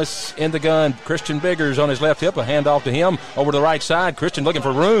McCandless in the gun. Christian Biggers on his left hip. A handoff to him over to the right side. Christian looking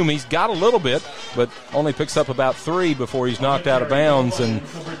for room. He's got a little bit, but only picks up about 3 before he's knocked out of bounds. And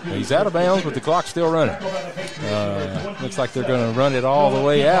he's out of bounds, but the clock's still running. Looks like they're going to run it all the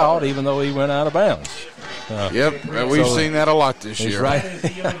way out, even though he went out of bounds. We've seen that a lot this year.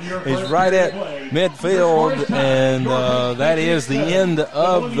 He's right at midfield, and that is the end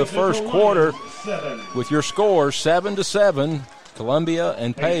of the first quarter with your score 7-7. Columbia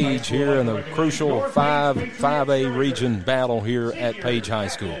and Page here in the crucial 5A region battle here at Page High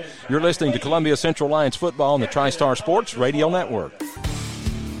School. You're listening to Columbia Central Lions football on the TriStar Sports Radio Network.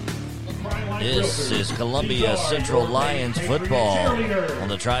 This is Columbia Central Lions football on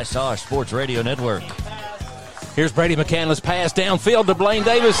the TriStar Sports Radio Network. Here's Brady McCandless pass downfield to Blaine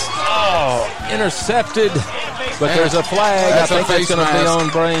Davis. Oh, intercepted, but there's a flag. I think that's going to be on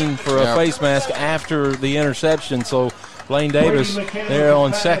Blaine for a face mask after the interception. So Blaine Davis there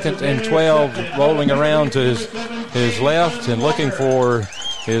on 2nd and 12, rolling around to his left and looking for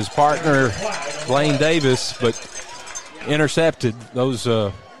his partner, Blaine Davis, but intercepted. Those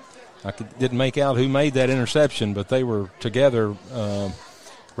didn't make out who made that interception, but they were together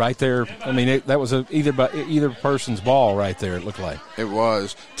right there. I mean, that was either person's ball right there, it looked like. It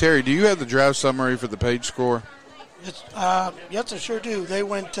was. Terry, do you have the drive summary for the Page score? Yes, I sure do. They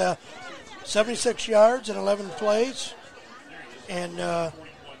went 76 yards in 11 plays and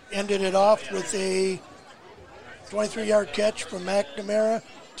ended it off with a 23-yard catch from McNamara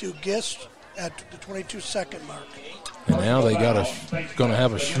to Gist at the 22-second mark. And now they going to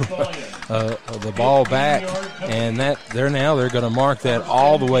have the ball back, and they're going to mark that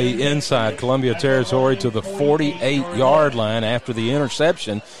all the way inside Columbia territory to the 48-yard line after the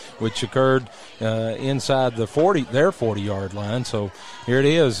interception, which occurred inside their 40-yard line. So here it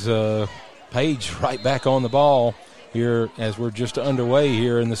is, Page right back on the ball here as we're just underway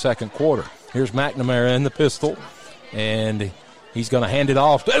here in the second quarter. Here's McNamara in the pistol, and he's going to hand it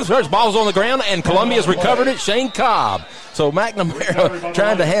off. There's balls on the ground, and Columbia's recovered it. Shane Cobb. So McNamara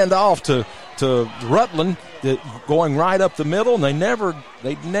trying to hand off to Rutland, going right up the middle, and they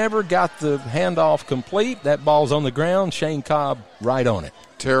never got the handoff complete. That ball's on the ground. Shane Cobb right on it.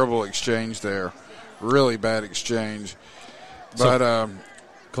 Terrible exchange there. Really bad exchange. But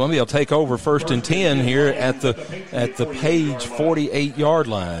Columbia will take over 1st and 10 here at the Page 48-yard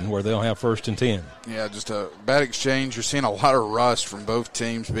line where they'll have 1st and 10. Yeah, just a bad exchange. You're seeing a lot of rust from both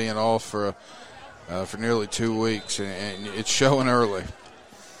teams being off for nearly 2 weeks, and it's showing early.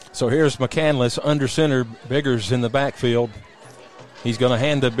 So here's McCandless under center, Biggers in the backfield. He's going to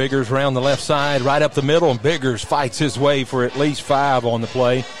hand to Biggers around the left side, right up the middle, and Biggers fights his way for at least 5 on the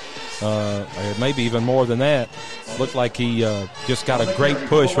play. Maybe even more than that. Looked like he just got a great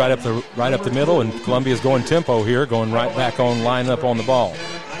push right up the middle, and Columbia's going tempo here, going right back on, line up on the ball.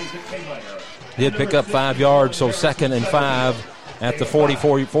 Did pick up 5 yards, so 2nd and 5 at the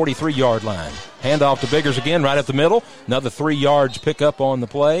 43-yard line. Handoff to Biggers again, right up the middle. Another 3 yards pick up on the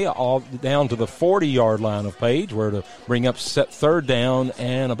play, all down to the 40-yard line of Page, where to bring up 3rd down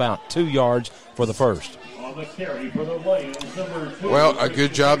and about 2 yards for the first. Well, a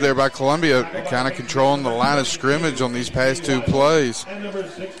good job there by Columbia, kind of controlling the line of scrimmage on these past 2 plays.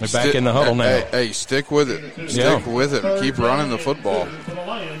 They're back in the huddle now. Hey, stick with it. Stick with it. Keep running the football.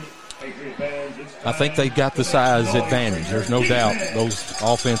 I think they've got the size advantage. There's no doubt, those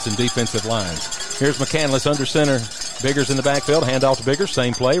offense and defensive lines. Here's McCandless under center. Biggers in the backfield. Handoff to Biggers.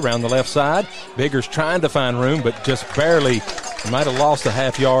 Same play around the left side. Biggers trying to find room, but just barely. He might have lost a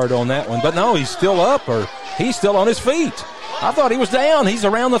half yard on that one. But no, he's still up, or he's still on his feet. I thought he was down. He's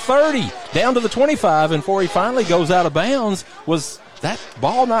around the 30, down to the 25, and before he finally goes out of bounds, was that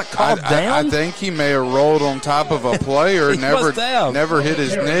ball not called down? I think he may have rolled on top of a player, never hit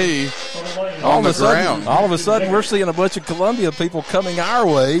his knee on the ground. All of a sudden, we're seeing a bunch of Columbia people coming our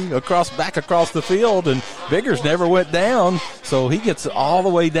way back across the field, and Biggers never went down, so he gets all the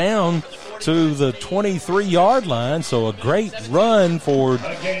way down to the 23-yard line. So a great run for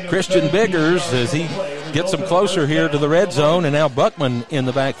Christian Biggers as he gets him closer here to the red zone, and now Buckman in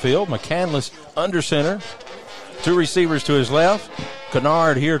the backfield. McCandless under center. 2 receivers to his left.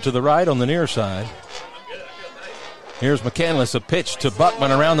 Kennard here to the right on the near side. Here's McCandless, a pitch to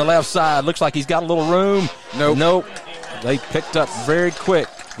Buckman around the left side. Looks like he's got a little room. Nope. They picked up very quick,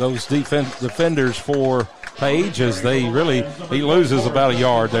 those defenders for Page, as he loses about a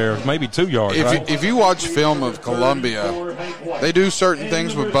yard there, maybe 2 yards. If you watch film of Columbia, they do certain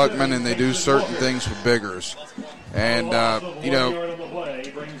things with Buckman and they do certain things with Biggers. And, I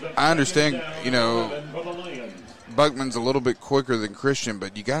understand, Buckman's a little bit quicker than Christian,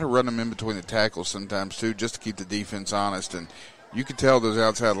 but you got to run him in between the tackles sometimes too, just to keep the defense honest. And you can tell those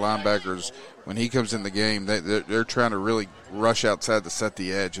outside linebackers, when he comes in the game, they're trying to really rush outside to set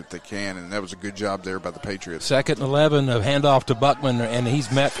the edge if they can, and that was a good job there by the Patriots. 2nd and 11, a handoff to Buckman, and he's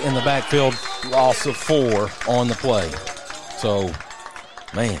met in the backfield, loss of 4 on the play. So,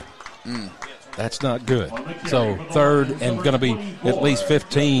 man. That's not good. So 3rd and going to be at least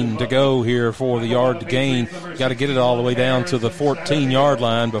 15 to go here for the yard to gain. Got to get it all the way down to the 14-yard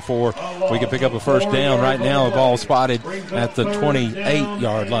line before we can pick up a 1st down. Right now, the ball spotted at the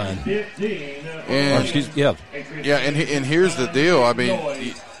 28-yard line. And here's the deal. I mean,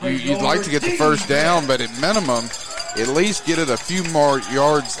 you'd like to get the 1st down, but at minimum, at least get it a few more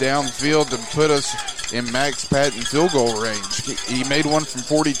yards downfield to put us in Max Patton field goal range. He made one from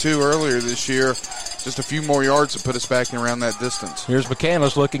 42 earlier this year. Just a few more yards to put us back around that distance. Here's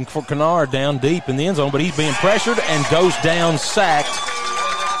McCandless looking for Kennard down deep in the end zone, but he's being pressured and goes down sacked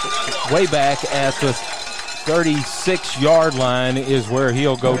way back at the 36-yard line is where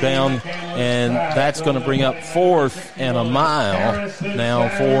he'll go down, and that's going to bring up 4th and a mile now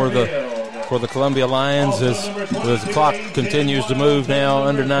for the Columbia Lions as the clock continues to move now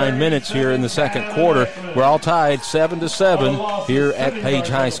under 9 minutes here in the second quarter. We're all tied 7-7 here at Page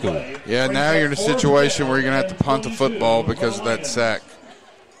High School. Yeah, now you're in a situation where you're going to have to punt the football because of that sack.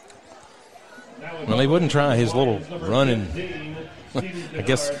 Well, he wouldn't try his little running. I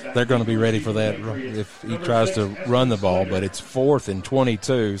guess they're going to be ready for that if he tries to run the ball, but it's 4th and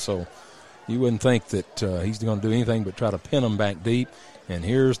 22, so you wouldn't think that he's going to do anything but try to pin them back deep. And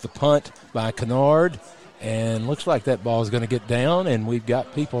here's the punt by Kennard, and looks like that ball is going to get down, and we've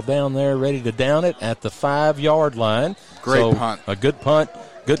got people down there ready to down it at the 5-yard line. Great punt. A good punt,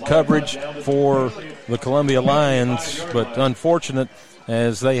 good coverage for the Columbia Lions, but unfortunate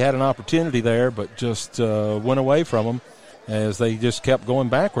as they had an opportunity there, but just went away from them as they just kept going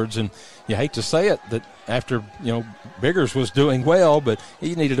backwards. And you hate to say it that after, Biggers was doing well, but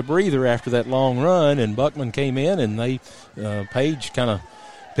he needed a breather after that long run, and Buckman came in, and Page kind of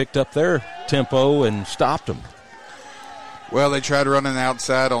picked up their tempo and stopped them. Well, they tried running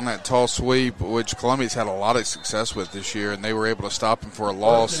outside on that tall sweep, which Columbia's had a lot of success with this year, and they were able to stop him for a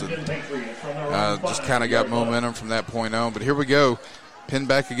loss and just kind of got momentum from that point on. But here we go. Pinned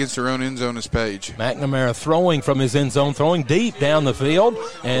back against their own end zone is Page. McNamara throwing from his end zone, throwing deep down the field,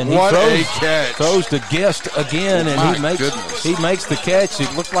 and he throws to Gist again, and he makes the catch.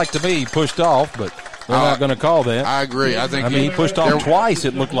 It looked like to me he pushed off, but we're not going to call that. I agree. He pushed off twice,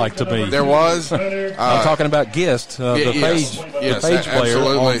 it looked like to me. There was. I'm talking about Gist, the Page player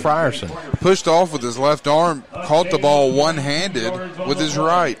on Frierson. Pushed off with his left arm, caught the ball one-handed with his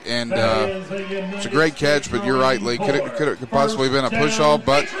right, and it's a great catch, but you're right, Lee. Could have possibly been a push-off,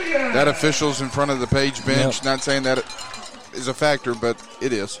 but that official's in front of the Page bench. Yep. Not saying that it is a factor, but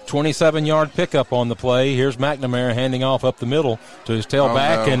it is. 27-yard pickup on the play. Here's McNamara handing off up the middle to his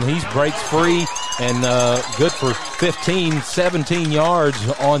tailback, and he breaks free and good for 15, 17 yards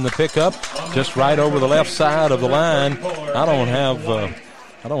on the pickup, just right over the left side of the line. I don't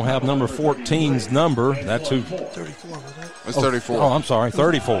have number 14's number. That's who. 34, was it? It's 34. Oh, I'm sorry,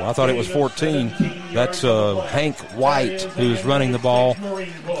 34. I thought it was 14. That's Hank White, who's running the ball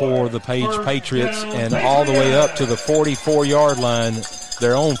for the Page Patriots, and all the way up to the 44-yard line,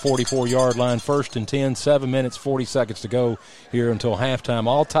 their own 44-yard line, 1st and 10, 7 minutes, 40 seconds to go here until halftime.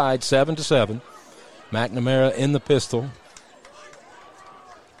 All tied 7-7. McNamara in the pistol.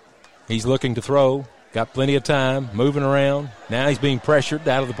 He's looking to throw. Got plenty of time, moving around. Now he's being pressured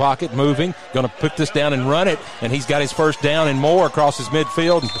out of the pocket, moving. Going to put this down and run it, and he's got his first down and more across his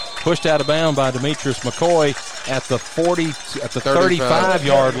midfield, and pushed out of bounds by Demetrius McCoy at the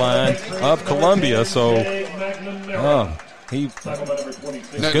 35-yard line of Columbia. So,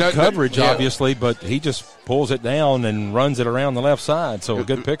 good coverage, obviously, but he just pulls it down and runs it around the left side. So a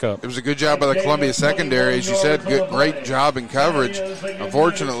good pickup. It was a good job by the Columbia secondary. As you said, great job in coverage.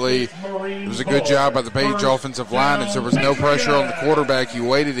 Unfortunately, it was a good job by the Page offensive line, as there was no pressure on the quarterback. He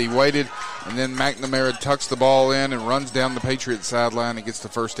waited, and then McNamara tucks the ball in and runs down the Patriots sideline and gets the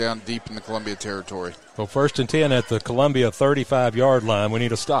first down deep in the Columbia territory. Well, 1st and 10 at the Columbia 35-yard line. We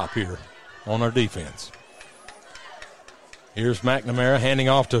need a stop here on our defense. Here's McNamara handing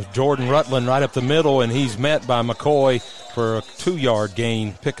off to Jordan Rutland right up the middle, and he's met by McCoy for a 2-yard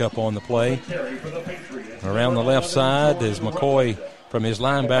gain pickup on the play. Around the left side is McCoy from his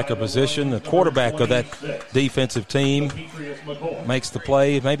linebacker position. The quarterback of that defensive team makes the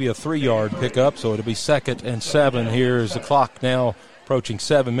play, maybe a 3-yard pickup, so it'll be 2nd and 7. Here is the clock now approaching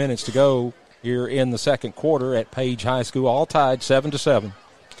 7 minutes to go here in the second quarter at Page High School. All tied 7-7.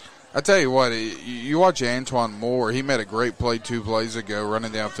 I tell you what, you watch Antoine Moore. He made a great play 2 plays ago,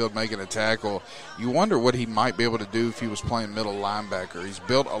 running downfield, making a tackle. You wonder what he might be able to do if he was playing middle linebacker. He's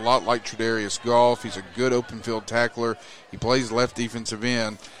built a lot like Tredarius Goff. He's a good open field tackler. He plays left defensive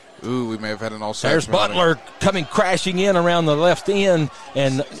end. Ooh, we may have had an all-sack. There's Butler coming crashing in around the left end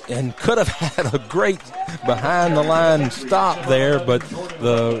and could have had a great behind-the-line stop there, but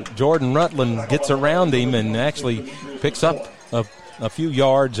the Jordan Rutland gets around him and actually picks up a few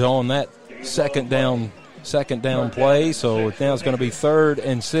yards on that second down play. So now it's going to be 3rd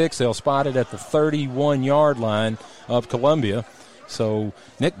and 6. They'll spot it at the 31-yard line of Columbia. So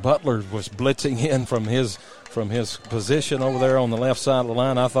Nick Butler was blitzing in from his position over there on the left side of the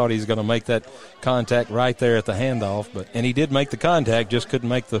line. I thought he was going to make that contact right there at the handoff, and he did make the contact, just couldn't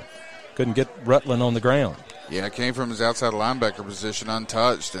get Rutland on the ground. Yeah, it came from his outside linebacker position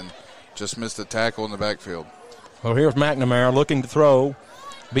untouched and just missed the tackle in the backfield. Well, here's McNamara looking to throw,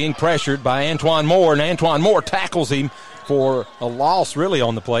 being pressured by Antoine Moore, and Antoine Moore tackles him for a loss really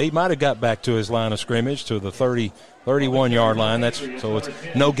on the play. He might have got back to his line of scrimmage to the 31-yard line. So it's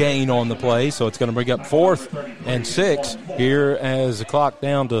no gain on the play. So it's going to bring up 4th and 6 here as the clock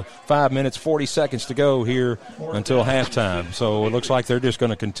down to 5 minutes, 40 seconds to go here until halftime. So it looks like they're just going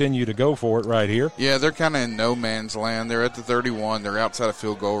to continue to go for it right here. Yeah, they're kind of in no man's land. They're at the 31. They're outside of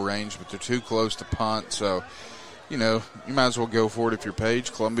field goal range, but they're too close to punt. So, you might as well go for it if you're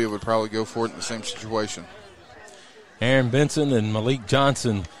Page. Columbia would probably go for it in the same situation. Aaron Benson and Malik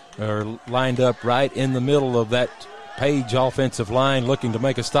Johnson are lined up right in the middle of that Page offensive line looking to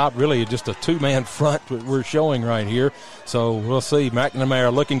make a stop. Really just a two-man front we're showing right here. So we'll see.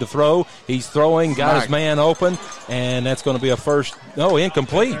 McNamara looking to throw. He's throwing, got his man open, and that's going to be a first. No,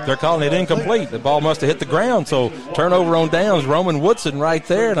 incomplete. They're calling it incomplete. The ball must have hit the ground. So turnover on downs. Roman Woodson right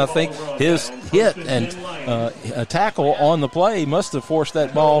there, and I think his hit and a tackle on the play must have forced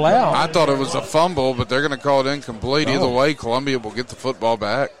that ball out. I thought it was a fumble, but they're going to call it incomplete. Either way, Columbia will get the football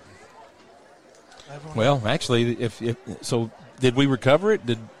back. Well, actually, if so, did we recover it?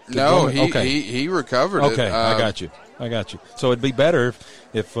 No, he recovered it. Okay, I got you. So it'd be better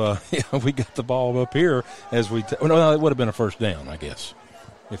if we got the ball up here as we. No, it would have been a first down, I guess,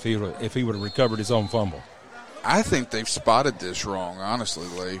 if he would have recovered his own fumble. I think they've spotted this wrong, honestly,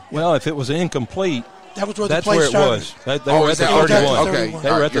 Lee. Well, if it was incomplete. That was where that's the play where started. It was. They were at the 31. Okay.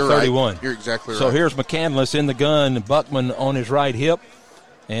 They were at the 31. Right. You're exactly right. So here's McCandless in the gun, Buckman on his right hip,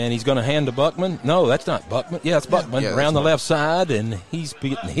 and he's going to hand to Buckman. No, that's not Buckman. Yeah, it's Buckman around the left side, and he's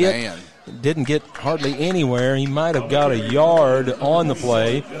getting hit. Man. Didn't get hardly anywhere. He might have got a yard on the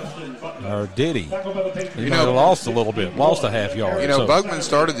play, or did he? He might have lost a little bit, lost a half yard. Buckman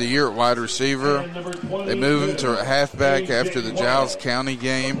started the year at wide receiver. They moved him to a halfback after the Giles County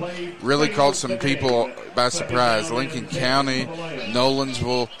game. Really caught some people by surprise. Lincoln County,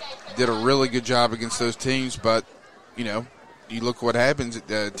 Nolensville did a really good job against those teams, but, you look what happens.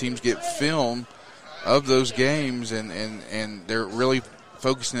 Teams get film of those games, and they're really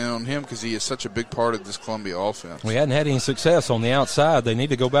focusing in on him because he is such a big part of this Columbia offense. We hadn't had any success on the outside. They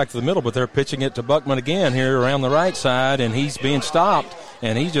need to go back to the middle, but they're pitching it to Buckman again here around the right side, and he's being stopped,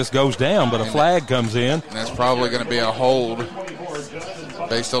 and he just goes down, but a flag comes in. And that's probably going to be a hold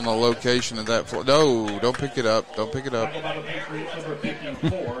based on the location of that. No, don't pick it up. Don't pick it up.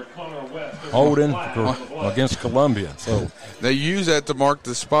 Holding against Columbia. So they use that to mark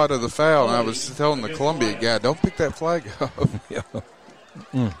the spot of the foul, and I was telling the Columbia guy, don't pick that flag up. Yeah.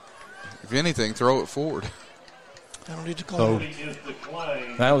 If anything, throw it forward. I don't need to call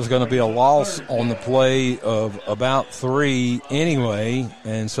it. That was going to be a loss on the play of about 3 anyway,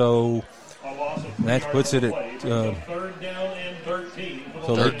 and so that puts it at third down and 13.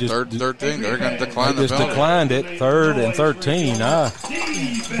 So third 13. They're going to decline the penalty. They just declined it. 3rd and 13.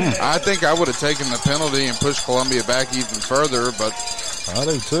 I think I would have taken the penalty and pushed Columbia back even further, but I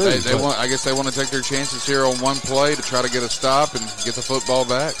do too. I guess they want to take their chances here on one play to try to get a stop and get the football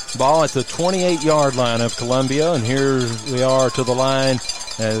back. Ball at the 28-yard line of Columbia, and here we are to the line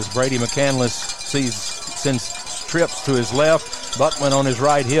as Brady McCandless sends trips to his left. Buckman on his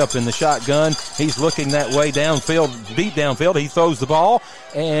right hip in the shotgun. He's looking that way downfield, deep downfield. He throws the ball,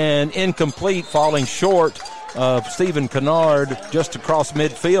 and incomplete, falling short of Stephen Kennard. Just across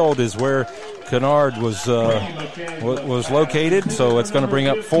midfield is where Kennard was located. So it's going to bring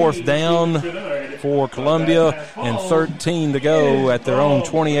up 4th down for Columbia and 13 to go at their own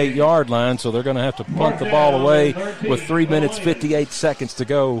 28-yard line. So they're going to have to punt the ball away with 3 minutes, 58 seconds to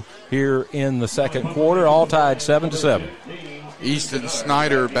go here in the second quarter. All tied 7-7. Easton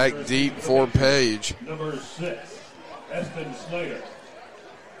Snyder back deep for Page. Number 6, Easton Snyder.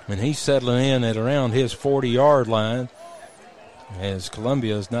 And he's settling in at around his 40-yard line as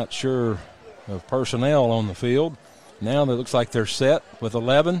Columbia is not sure of personnel on the field. Now it looks like they're set with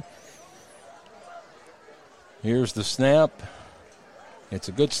 11. Here's the snap. It's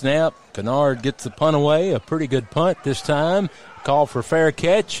a good snap. Kennard gets the punt away. A pretty good punt this time. Call for fair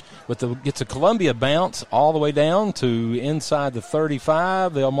catch, but gets a Columbia bounce all the way down to inside the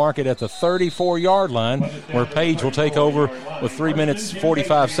 35. They'll mark it at the 34-yard line, where Page will take over with 3 minutes,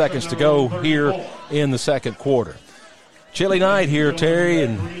 45 seconds to go here in the second quarter. Chilly night here, Terry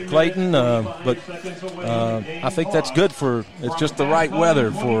and Clayton, but I think that's good it's just the right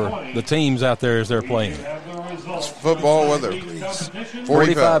weather for the teams out there as they're playing. It's football weather.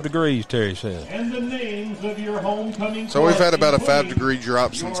 45 degrees, Terry said. So we've had about a 5-degree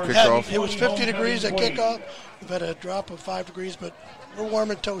drop since kickoff. It was 50 degrees at kickoff. We've had a drop of 5 degrees, but we're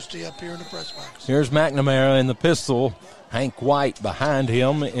warm and toasty up here in the press box. Here's McNamara in the pistol. Hank White behind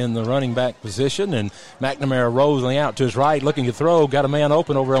him in the running back position, and McNamara rolling out to his right, looking to throw. Got a man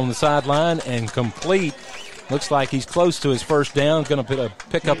open over on the sideline and complete. Looks like he's close to his first down. Going to put a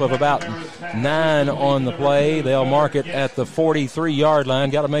pickup of about 9 on the play. They'll mark it at the 43-yard line.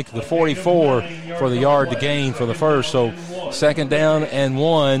 Got to make the 44 for the yard to gain for the first. So 2nd down and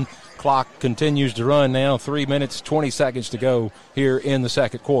 1. Clock continues to run now. 3 minutes, 20 seconds to go here in the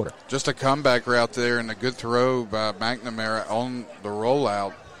second quarter. Just a comeback route there and a good throw by McNamara on the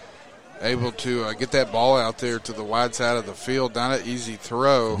rollout. Able to get that ball out there to the wide side of the field. Not an easy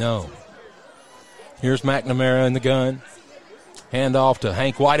throw. No. Here's McNamara in the gun. Hand off to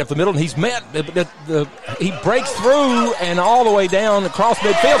Hank White up the middle, and he's met. He breaks through and all the way down across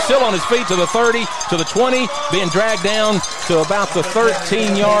midfield, still on his feet to the 30, to the 20, being dragged down to about the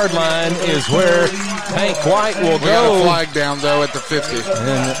 13-yard line is where Hank White will go. We got a flag down, though, at the 50.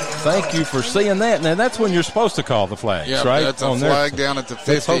 And thank you for seeing that. Now, that's when you're supposed to call the flags, yeah, right? That's a flag down at the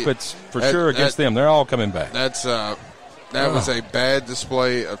 50. Let's hope it's for sure against them. They're all coming back. That was a bad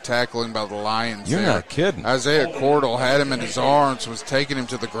display of tackling by the Lions. You're there. Not kidding. Isaiah Cordell had him in his arms, was taking him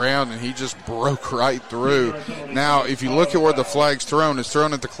to the ground, and he just broke right through. Now, if you look at where the flag's thrown, it's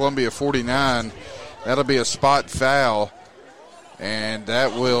thrown at the Columbia 49. That'll be a spot foul, and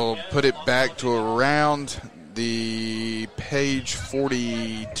that will put it back to around the page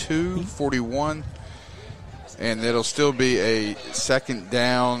 42, 41, and it'll still be a 2nd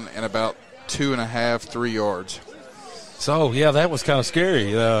down and about 2.5, 3 yards. So, yeah, that was kind of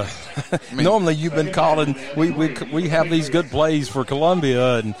scary. Normally you've been calling, we have these good plays for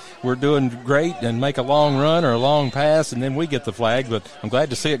Columbia, and we're doing great and make a long run or a long pass, and then we get the flag. But I'm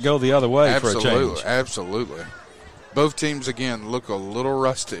glad to see it go the other way for a change. Absolutely. Both teams, again, look a little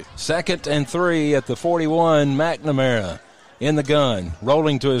rusty. 2nd and 3 at the 41. McNamara in the gun,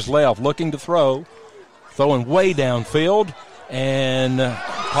 rolling to his left, looking to throw, throwing way downfield, and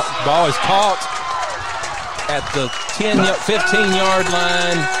ball is caught at the 15-yard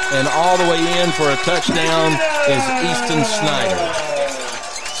line, and all the way in for a touchdown is Easton Snyder.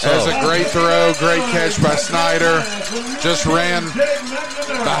 That's a great throw, great catch by Snyder. Just ran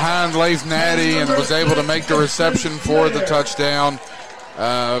behind Leif Natty and was able to make the reception for the touchdown.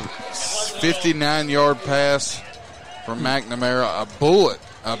 59-yard pass from McNamara. A bullet.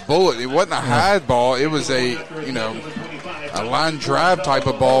 It wasn't a high ball. It was a line drive type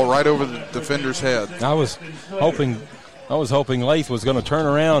of ball right over the defender's head. I was hoping Leif was going to turn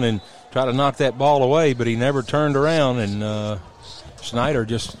around and try to knock that ball away, but he never turned around, and Snyder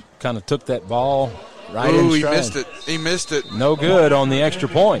just kind of took that ball right in stride. He missed it. No good on the extra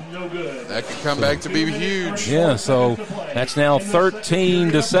point. That could come back to be huge. Yeah, so that's now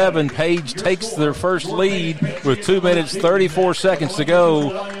 13-7. Page takes their first lead with 2 minutes, 34 seconds to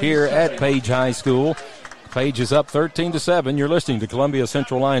go here at Page High School. Page is up 13-7. You're listening to Columbia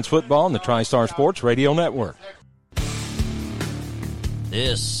Central Lions football on the TriStar Sports Radio Network.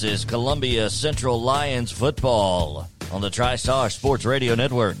 This is Columbia Central Lions football on the TriStar Sports Radio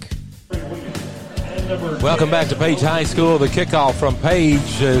Network. Welcome back to Page High School. The kickoff from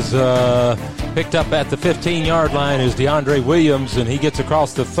Page is picked up at the 15-yard line is DeAndre Williams, and he gets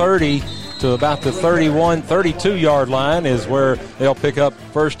across the 30 to about the 32-yard line is where they'll pick up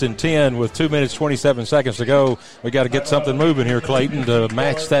 1st and 10 with 2 minutes, 27 seconds to go. We got to get something moving here, Clayton, to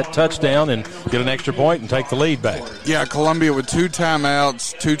match that touchdown and get an extra point and take the lead back. Yeah, Columbia with 2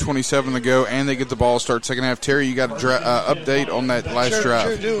 timeouts, 2:27 to go, and they get the ball start second half. Terry, you got an update on that last drive?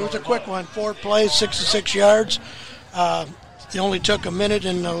 Sure do. It was a quick one. 4 plays, 66 yards. It only took a minute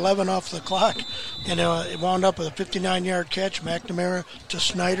and 11 off the clock, and it wound up with a 59-yard catch. McNamara to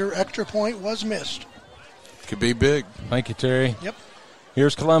Snyder. Extra point was missed. Could be big. Thank you, Terry. Yep.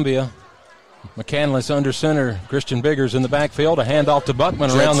 Here's Columbia. McCandless under center. Christian Biggers in the backfield. A handoff to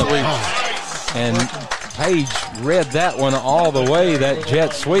Buckman around the lead. And Page read that one all the way, that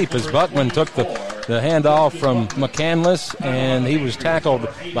jet sweep, as Buckman took the handoff from McCandless, and he was tackled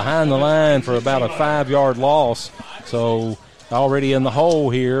behind the line for about a 5-yard loss. So already in the hole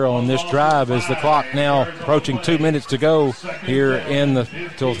here on this drive as the clock now approaching 2 minutes to go here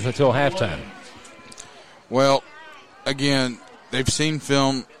till halftime. Well, again, they've seen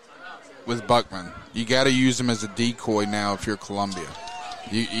film with Buckman. You got to use him as a decoy now if you're Columbia.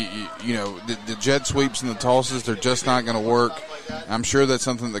 You know, the jet sweeps and the tosses, they're just not going to work. I'm sure that's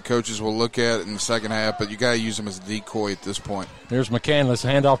something that coaches will look at in the second half, but you got to use them as a decoy at this point. There's McCandless,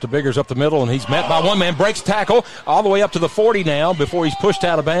 handoff to Biggers up the middle, and he's met by one man, breaks tackle all the way up to the 40 now before he's pushed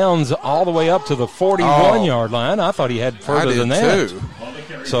out of bounds all the way up to the 41-yard line. I thought he had further than that. Too.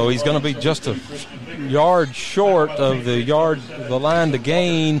 So he's going to be just a yard short of the line to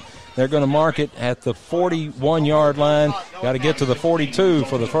gain. They're going to mark it at the 41-yard line. Got to get to the 42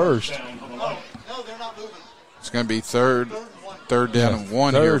 for the first. It's going to be third third down and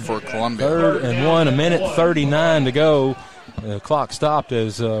one here for Columbia. Third and 1, a minute 39 to go. The clock stopped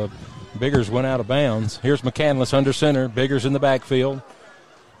as Biggers went out of bounds. Here's McCandless under center. Biggers in the backfield.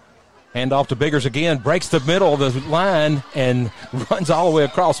 Hand off to Biggers again. Breaks the middle of the line and runs all the way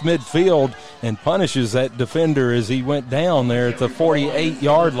across midfield and punishes that defender as he went down there at the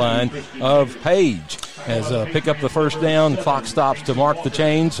 48-yard line of Page. As pick up the first down, the clock stops to mark the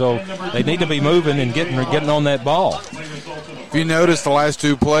chain, so they need to be moving and getting on that ball. If you notice the last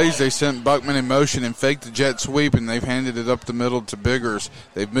two plays, they sent Buckman in motion and faked the jet sweep, and they've handed it up the middle to Biggers.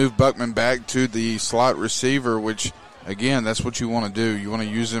 They've moved Buckman back to the slot receiver, which, again, that's what you want to do. You want to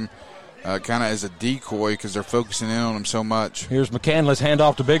use him kind of as a decoy because they're focusing in on him so much. Here's McCandless, hand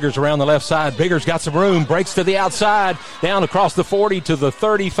off to Biggers around the left side. Biggers got some room, breaks to the outside, down across the 40 to the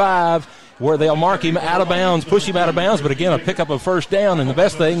 35, where they'll mark him out of bounds, push him out of bounds, but again, a pickup of first down, and the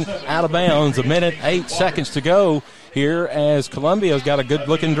best thing, out of bounds, a minute, 8 seconds to go here as Columbia's got a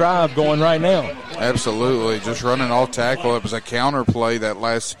good-looking drive going right now. Absolutely, just running off tackle. It was a counter play that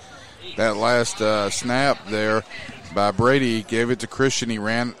last snap there by Brady. He gave it to Christian. He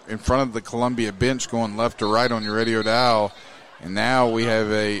ran in front of the Columbia bench going left to right on your radio dial. And now we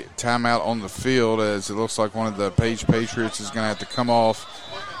have a timeout on the field as it looks like one of the Page Patriots is going to have to come off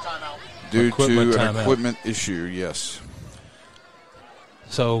due to an equipment issue, yes.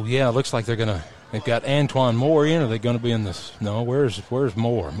 So, yeah, it looks like they've got Antoine Moore in. Are they going to be in this? No, where's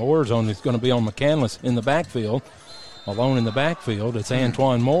Moore? Moore's going to be on McCandless in the backfield. Alone in the backfield, it's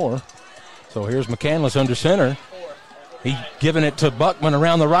Antoine Moore. So here's McCandless under center. He's giving it to Buckman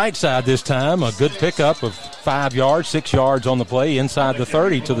around the right side this time. A good pickup of 5 yards, 6 yards on the play inside the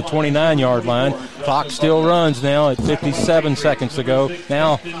 30 to the 29-yard line. Clock still runs now at 57 seconds to go.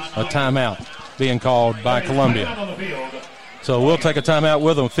 Now a timeout being called by Columbia. So we'll take a timeout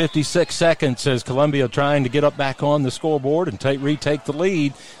with them. 56 seconds as Columbia trying to get up back on the scoreboard and retake the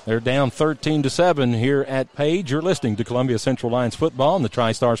lead. They're down 13-7 here at Page. You're listening to Columbia Central Lions football on the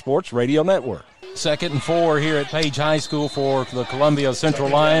TriStar Sports Radio Network. 2nd and 4 here at Page High School for the Columbia Central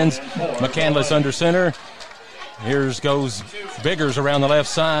Lions. McCandless under center. Here's goes Biggers around the left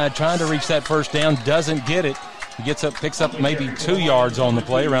side, trying to reach that first down. Doesn't get it. He picks up maybe 2 yards on the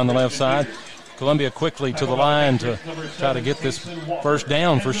play around the left side. Columbia quickly to the line to try to get this first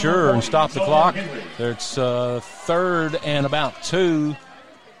down for sure and stop the clock. It's 3rd and about 2.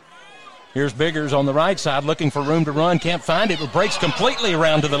 Here's Biggers on the right side looking for room to run. Can't find it, but breaks completely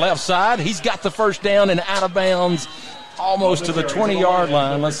around to the left side. He's got the first down and out of bounds almost to the 20-yard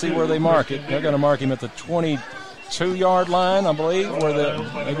line. Let's see where they mark it. They're going to mark him at the 22-yard line, I believe, or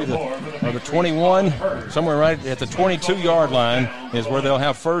the 21. Somewhere right at the 22-yard line is where they'll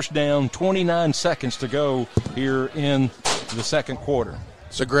have first down. 29 seconds to go here in the second quarter.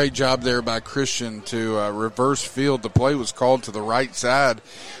 It's a great job there by Christian to reverse field. The play was called to the right side.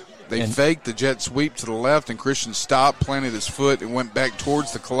 They faked the jet sweep to the left, and Christian stopped, planted his foot, and went back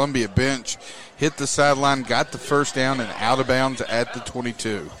towards the Columbia bench, hit the sideline, got the first down, and out of bounds at the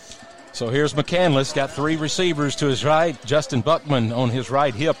 22. So here's McCandless, got 3 receivers to his right. Justin Buckman on his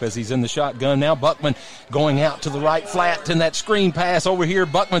right hip as he's in the shotgun. Now Buckman going out to the right flat in that screen pass over here.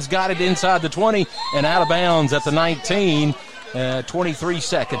 Buckman's got it inside the 20 and out of bounds at the 19. 23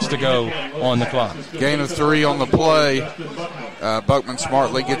 seconds to go on the clock. Gain of 3 on the play. Buckman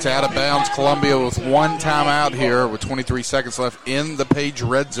smartly gets out of bounds. Columbia with 1 timeout here with 23 seconds left in the Page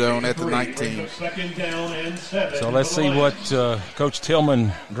red zone at the 19. So let's see what Coach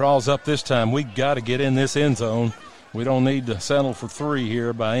Tillman draws up this time. We've got to get in this end zone. We don't need to settle for 3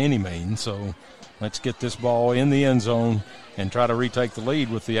 here by any means. So let's get this ball in the end zone and try to retake the lead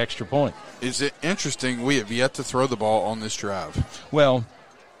with the extra point. Is it interesting? We have yet to throw the ball on this drive. Well,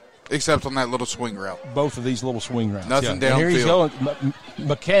 except on that little swing route. Both of these little swing routes. Nothing downfield. And here he's going.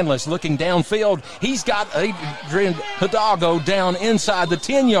 McCandless looking downfield. He's got Adrian Hidalgo down inside the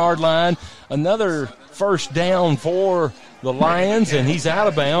 10-yard line. Another first down for the Lions, and he's out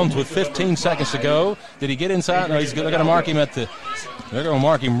of bounds with 15 seconds to go. Did he get inside? No, they're going to mark him at the. They're going to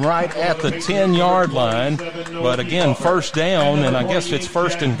mark him right at the 10-yard line. But, again, first down, and I guess it's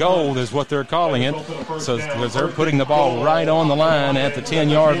first and goal is what they're calling it. So they're putting the ball right on the line at the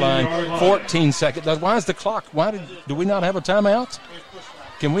 10-yard line. 14 seconds. Why is the clock? Do we not have a timeout?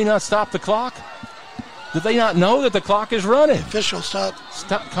 Can we not stop the clock? Did they not know that the clock is running? Official stop.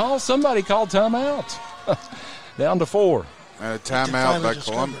 Somebody called timeout. Down to 4. Timeout by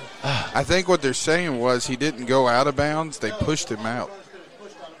Columbia. I think what they're saying was he didn't go out of bounds. They pushed him out.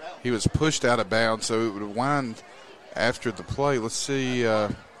 He was pushed out of bounds, so it would wind after the play. Let's see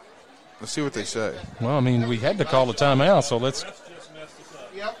what they say. Well, I mean, we had to call a timeout, so let's.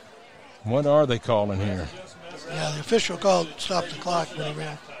 What are they calling here? Yeah, the official called stop the clock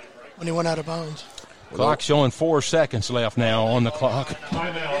when he went out of bounds. Clock showing 4 seconds left now on the clock.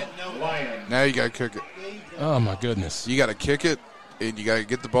 Timeout, Lions. Now you got to kick it. Oh, my goodness. You got to kick it, and you got to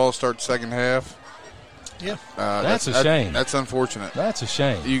get the ball start second half. Yeah. That's a shame. That's unfortunate. That's a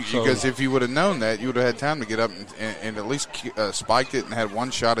shame. Because if you would have known that, you would have had time to get up and at least spiked it and had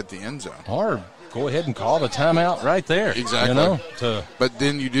one shot at the end zone. Or go ahead and call the timeout right there. Exactly. But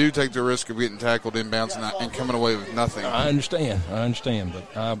then you do take the risk of getting tackled inbounds and coming away with nothing. I understand.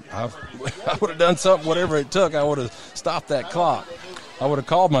 But I would have done something, whatever it took. I would have stopped that clock. I would have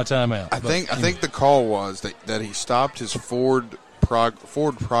called my timeout. I think the call was that he stopped his forward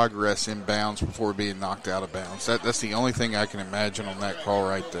progress in bounds before being knocked out of bounds. That's the only thing I can imagine on that call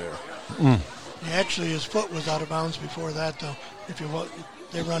right there. Yeah, actually, his foot was out of bounds before that, though. If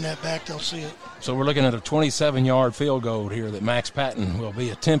they run that back, they'll see it. So we're looking at a 27-yard field goal here that Max Patton will be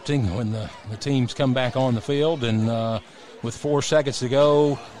attempting when the teams come back on the field. And with 4 seconds to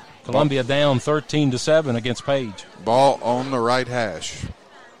go, Columbia down 13-7 against Page. Ball on the right hash.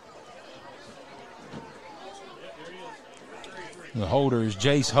 The holder is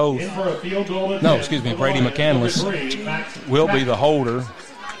Jace Hoth. Brady McCandless McCandless will be the holder.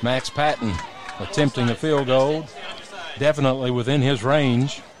 Max Patton attempting a field goal. Definitely within his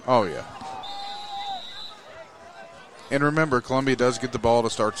range. Oh, yeah. And remember, Columbia does get the ball to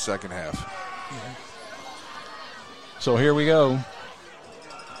start the second half. So here we go.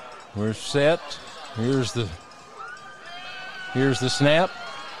 We're set. Here's the snap,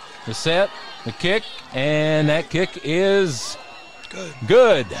 the set, the kick, and that kick is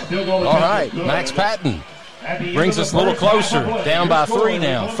good. All right, Max Patton brings us a little closer, down by 3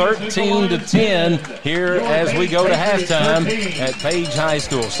 now, 13-10 here as we go to halftime at Page High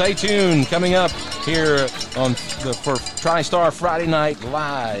School. Stay tuned, coming up here for TriStar Friday Night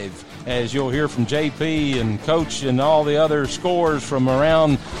Live, as you'll hear from JP and Coach and all the other scores from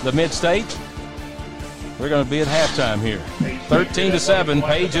around the Mid-State. We're going to be at halftime here. 13-7,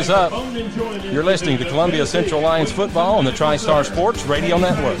 Page is up. You're listening to Columbia Central Lions football on the TriStar Sports Radio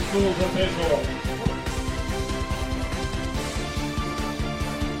Network.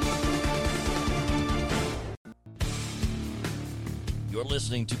 You're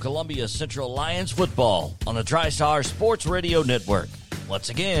listening to Columbia Central Lions football on the TriStar Sports Radio Network. Once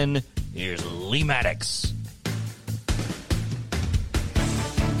again, here's Lee Maddox.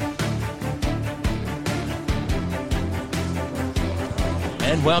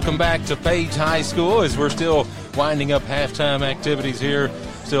 And welcome back to Page High School as we're still winding up halftime activities here.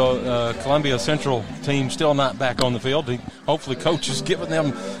 Still, Columbia Central team still not back on the field. Hopefully, Coach is giving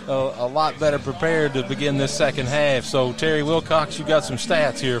them a lot better prepared to begin this second half. So, Terry Wilcox, you got some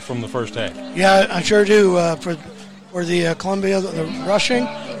stats here from the first half. Yeah, I sure do. For the Columbia, the rushing,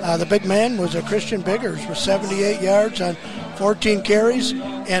 the big man was a Christian Biggers with 78 yards on 14 carries,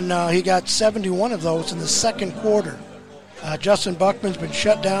 and he got 71 of those in the second quarter. Justin Buckman's been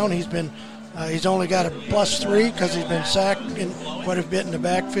shut down. He's only got a +3 because he's been sacked quite a bit in the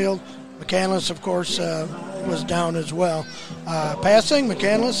backfield. McCandless, of course, was down as well. Passing,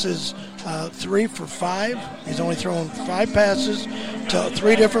 McCandless is 3 for 5. He's only thrown 5 passes to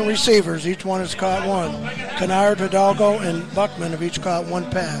 3 different receivers. Each one has caught one. Kennard, Hidalgo, and Buckman have each caught 1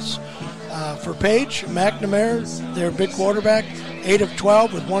 pass. For Page, McNamara, their big quarterback, 8 of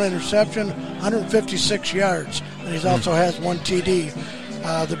 12 with 1 interception, 156 yards, and he also has 1 TD.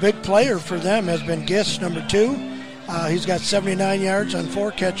 The big player for them has been Gist, number 2. He's got 79 yards on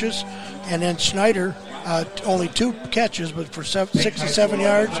 4 catches, and then Schneider, only 2 catches, but for 67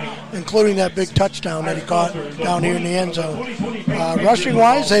 yards, including that big touchdown that he caught down here in the end zone. Rushing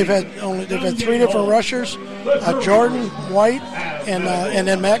wise, they've had 3 different rushers, Jordan, White, and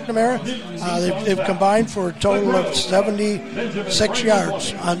then McNamara. They've combined for a total of 76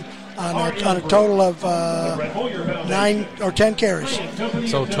 yards on a total of 9 or 10 carries.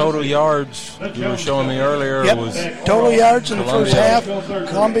 So total yards, you were showing me earlier, was total yards in the first Columbia. half.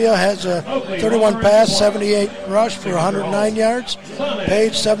 Columbia has a 31 pass, 78 rush for 109 yards.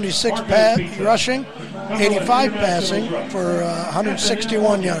 Page 76 rushing, 85 passing for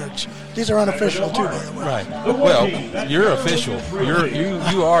 161 yards. These are unofficial too, by the way. Right. Well, you're official.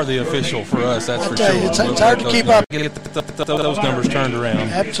 You are the official for us. That's for sure. It's hard to keep up. Get those numbers turned around.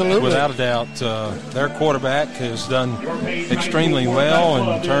 Absolutely. Without a doubt, their quarterback has done extremely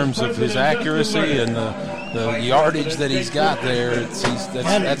well in terms of his accuracy and the yardage that he's got there.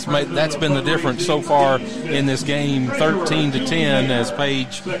 That's been the difference so far in this game, 13-10 as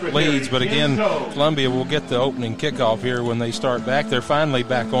Page leads. But again, Columbia will get the opening kickoff here when they start back. They're finally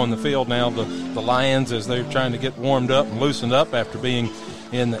back on the field now, the Lions, as they're trying to get warmed up and loosened up after being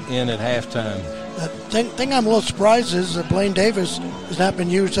in at halftime. The thing I'm a little surprised is that Blaine Davis has not been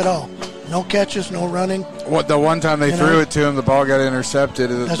used at all. No catches, no running. What the one time they threw it to him, the ball got intercepted.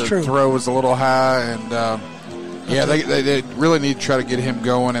 That's the true. Throw was a little high, and they really need to try to get him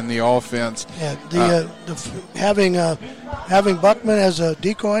going in the offense. Yeah, having Buckman as a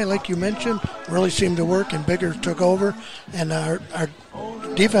decoy, like you mentioned, really seemed to work, and Bigger took over. And our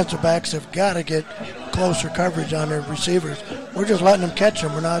defensive backs have got to get closer coverage on their receivers. We're just letting them catch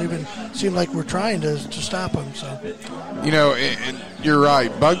them. We're not even seem like we're trying to stop them. So, and you're right.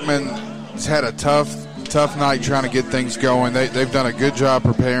 Buckman's had a tough night trying to get things going. They've done a good job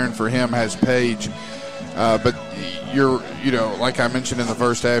preparing for him. Has Page, but like I mentioned in the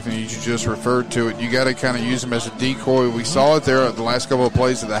first half, and you just referred to it, you got to kind of use him as a decoy. We saw it there at the last couple of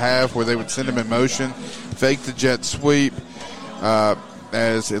plays of the half where they would send him in motion, fake the jet sweep,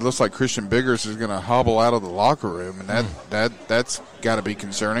 as it looks like Christian Biggers is going to hobble out of the locker room, and that's got to be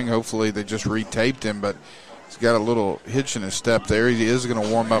concerning. Hopefully they just retaped him, but he's got a little hitch in his step there. He is going to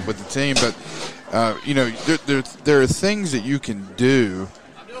warm up with the team, but there are things that you can do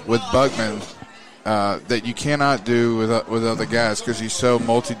with Buckman that you cannot do with other guys because he's so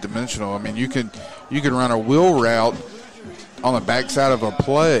multidimensional. I mean, you can run a wheel route on the backside of a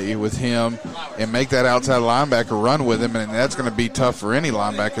play with him and make that outside linebacker run with him, and that's going to be tough for any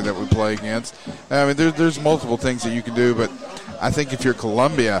linebacker that we play against. I mean, there's multiple things that you can do, but I think if you're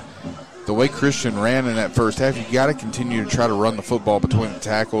Columbia, the way Christian ran in that first half, you got to continue to try to run the football between the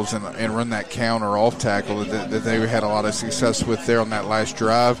tackles and run that counter off tackle that they had a lot of success with there on that last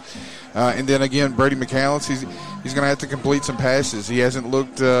drive. And then again, Brady McCandless, he's going to have to complete some passes. He hasn't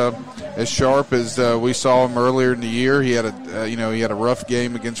looked as sharp as we saw him earlier in the year. He had a rough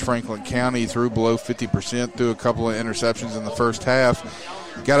game against Franklin County. He threw below 50%, threw a couple of interceptions in the first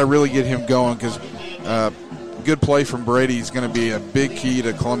half. Got to really get him going because good play from Brady is going to be a big key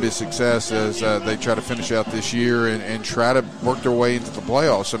to Columbia's success as they try to finish out this year and try to work their way into the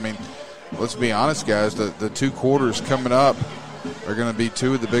playoffs. I mean, let's be honest, guys. The two quarters coming up are going to be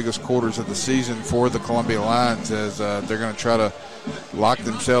two of the biggest quarters of the season for the Columbia Lions as they're going to try to lock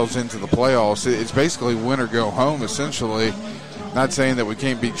themselves into the playoffs. It's basically win or go home, essentially. Not saying that we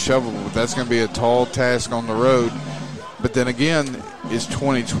can't beat Shovelville, but that's going to be a tall task on the road. But then again, it's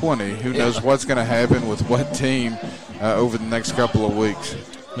 2020. Who knows what's going to happen with what team over the next couple of weeks.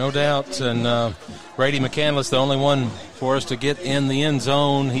 No doubt. And Brady McCandless, the only one for us to get in the end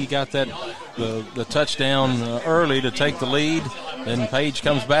zone. He got that the touchdown early to take the lead. Then Page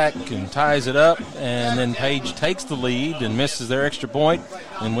comes back and ties it up, and then Page takes the lead and misses their extra point,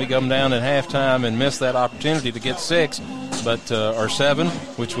 and we come down at halftime and miss that opportunity to get 6, or 7,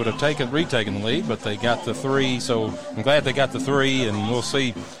 which would have retaken the lead, but they got the 3. So I'm glad they got the 3, and we'll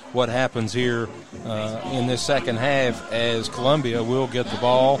see what happens here in this second half as Columbia will get the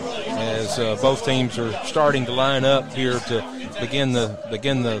ball as both teams are starting to line up here to begin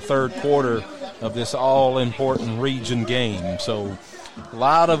the third quarter of this all-important region game. So a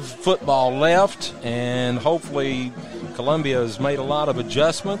lot of football left, and hopefully Columbia has made a lot of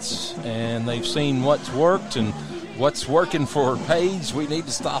adjustments, and they've seen what's worked and what's working for Page. We need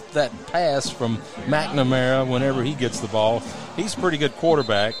to stop that pass from McNamara whenever he gets the ball. He's a pretty good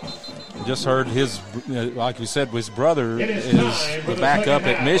quarterback. Just heard like we said, his brother is the backup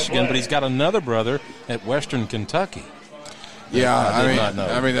at Michigan, but he's got another brother at Western Kentucky. Yeah,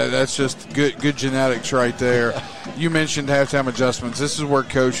 I mean that's just good genetics right there. You mentioned halftime adjustments. This is where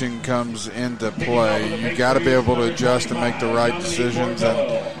coaching comes into play. You got to be able to adjust and make the right decisions,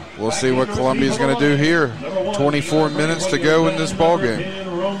 and we'll see what Columbia's going to do here. 24 minutes to go in this ball game.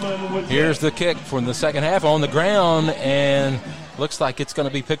 Here's the kick from the second half on the ground, and looks like it's going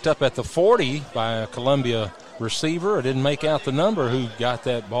to be picked up at the 40 by a Columbia receiver. I didn't make out the number who got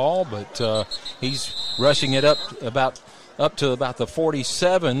that ball, but he's rushing it up to about the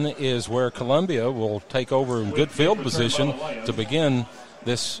 47 is where Columbia will take over in good field position to begin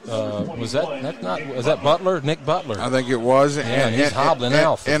this. Was that Butler? Nick Butler? I think it was. Yeah, and he's hobbling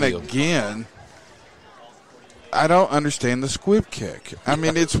out. And again, I don't understand the squib kick. I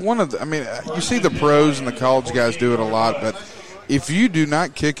mean, it's one of the. I mean, you see the pros and the college guys do it a lot, but if you do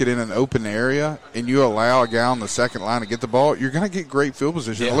not kick it in an open area and you allow a guy on the second line to get the ball, you're going to get great field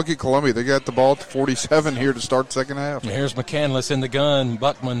position. Yeah. Look at Columbia. They got the ball at the 47 here to start the second half. Here's McCandless in the gun.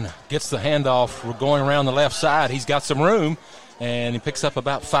 Buckman gets the handoff. We're going around the left side. He's got some room, and he picks up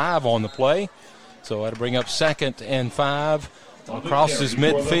about 5 on the play. So that'll bring up 2nd and 5 crosses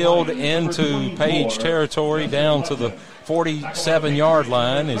midfield into Page territory down to the 47-yard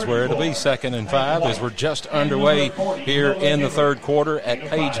line is where it'll be 2nd and 5 as we're just underway here in the third quarter at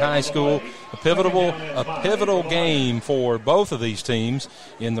Page High School. A pivotal game for both of these teams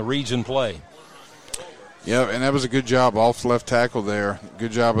in the region play. Yeah, and that was a good job off left tackle there.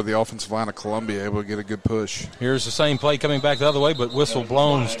 Good job of the offensive line of Columbia, able to get a good push. Here's the same play coming back the other way, but whistle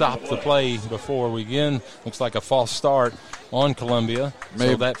blown stopped the play before we begin. Looks like a false start on Columbia.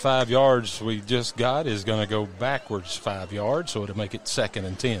 So that 5 yards we just got is going to go backwards 5 yards, so it'll make it 2nd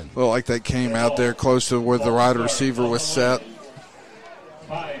and 10. Well, like that came out there close to where the wide receiver was set.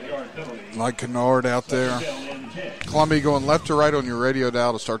 Like Kennard out there. Columbia going left to right on your radio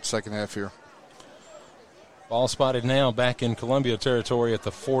dial to start the second half here. Ball spotted now back in Columbia territory at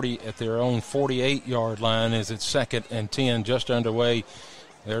their own 48-yard line as it's 2nd and 10, just underway.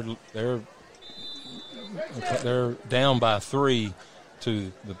 They're down by 3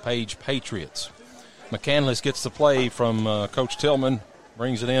 to the Page Patriots. McCandless gets the play from Coach Tillman,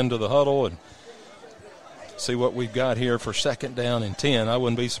 brings it into the huddle, and see what we've got here for 2nd down and 10. I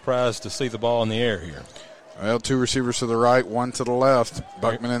wouldn't be surprised to see the ball in the air here. Well, 2 receivers to the right, 1 to the left.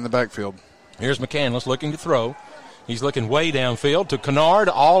 Buckman in the backfield. Here's McCandless looking to throw. He's looking way downfield to Kennard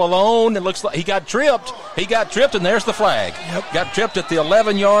all alone. It looks like he got tripped. And there's the flag. Yep. Got tripped at the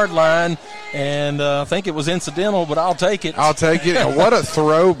 11-yard line, and I think it was incidental, but I'll take it. And what a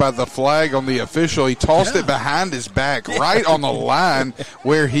throw by the flag on the official. He tossed it behind his back right on the line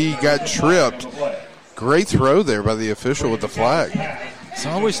where he got tripped. Great throw there by the official with the flag. So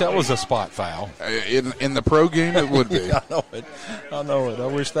I wish that was a spot foul. In the pro game, it would be. I know it. I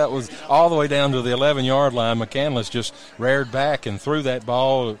wish that was all the way down to the 11-yard line. McCandless just reared back and threw that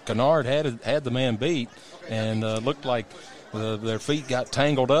ball. Kennard had the man beat, and looked like their feet got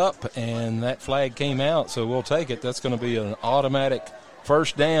tangled up, and that flag came out. So we'll take it. That's going to be an automatic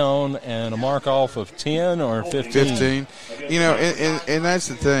first down and a mark off of 10 or 15. 15. And that's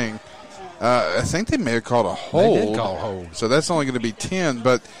the thing. I think they may have called a hold. They did call a hold. So that's only going to be 10,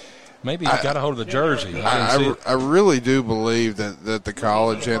 but maybe he got a hold of the jersey. I really do believe that the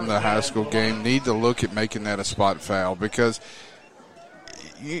college and the high school game need to look at making that a spot foul, because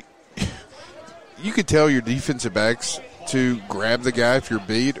you could tell your defensive backs to grab the guy if you're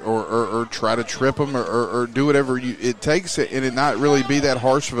beat or try to trip him or do whatever it takes and it not really be that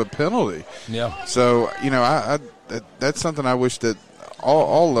harsh of a penalty. Yeah. So, that's something I wish that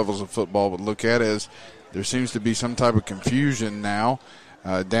all levels of football would look at, as there seems to be some type of confusion now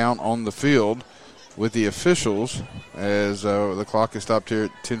down on the field with the officials as the clock is stopped here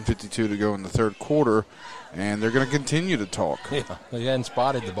at 10:52 to go in the third quarter, and they're going to continue to talk. Yeah, they hadn't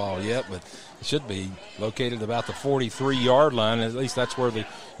spotted the ball yet, but it should be located about the 43-yard line. At least that's where the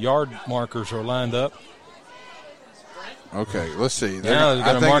yard markers are lined up. Okay, let's see. Now they're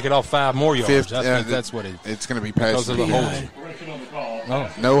going to mark it off 5 more yards. That's what it's going to be pass. Because of the holding.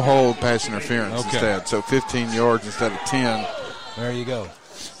 Oh. No hold, pass interference instead. So 15 yards instead of 10. There you go.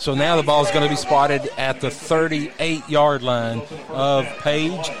 So now the ball is going to be spotted at the 38-yard line of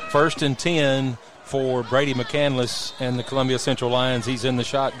Page. 1st and 10 for Brady McCandless and the Columbia Central Lions. He's in the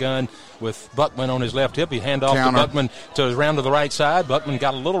shotgun with Buckman on his left hip. He hand off to Buckman around to the right side. Buckman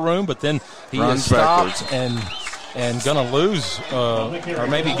got a little room, but then he is stopped and going to lose, or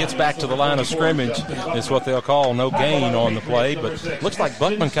maybe gets back to the line of scrimmage is what they'll call no gain on the play. But looks like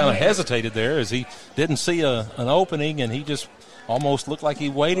Buckman kind of hesitated there as he didn't see an opening, and he just almost looked like he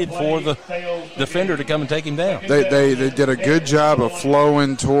waited for the defender to come and take him down. They did a good job of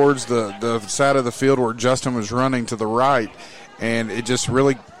flowing towards the side of the field where Justin was running to the right, and it just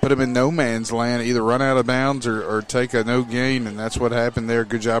really put him in no man's land, either run out of bounds or take a no gain, and that's what happened there.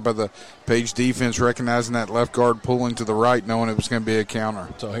 Good job by the Page defense recognizing that left guard pulling to the right, knowing it was going to be a counter.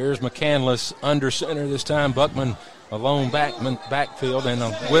 So here's McCandless under center this time. Buckman alone backfield, and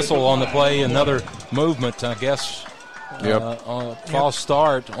a whistle on the play. Another movement, I guess. A false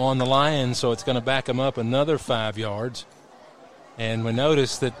start on the Lions, so it's going to back him up another 5 yards. And we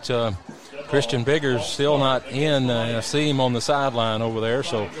notice that Christian Bigger's still not in. I see him on the sideline over there,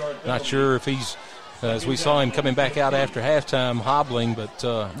 so not sure if he's, as we saw him coming back out after halftime, hobbling, but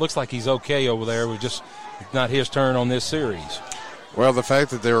looks like he's okay over there. It's not his turn on this series. Well, the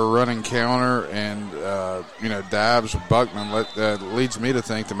fact that they were running counter and, dives with Buckman leads me to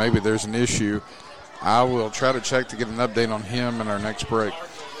think that maybe there's an issue. I will try to check to get an update on him in our next break.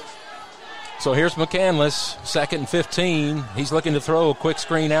 So here's McCandless, 2nd and 15. He's looking to throw a quick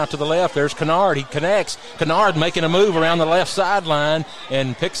screen out to the left. There's Kennard. He connects. Kennard making a move around the left sideline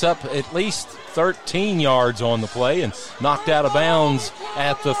and picks up at least 13 yards on the play and knocked out of bounds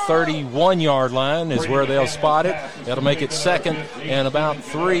at the 31-yard line is where they'll spot it. That'll make it third and about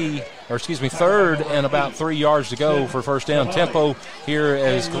 3 yards to go for first down. Tempo here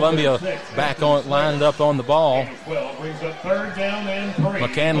as Columbia back on, lined up on the ball.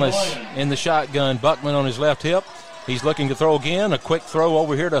 McCandless in the shotgun, Buckman on his left hip. He's looking to throw again, a quick throw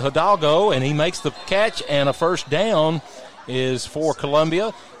over here to Hidalgo, and he makes the catch, and a first down is for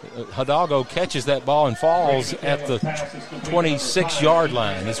Columbia. Hidalgo catches that ball and falls at the 26-yard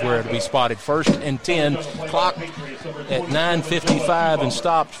line is where it'll be spotted. 1st and 10. Clock at 9:55 and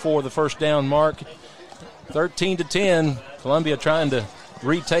stopped for the first down mark. 13-10. Columbia trying to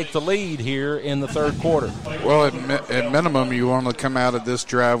retake the lead here in the third quarter. Well, at minimum, you want to come out of this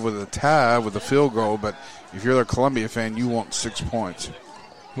drive with a tie, with a field goal, but if you're a Columbia fan, you want 6 points.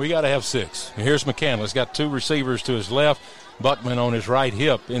 We got to have 6. Here's McCandless. Got 2 receivers to his left. Buckman on his right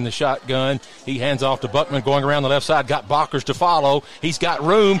hip in the shotgun. He hands off to Buckman going around the left side. Got Bockers to follow. He's got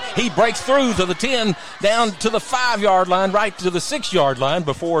room. He breaks through to the 10, down to the 5-yard line, right to the 6-yard line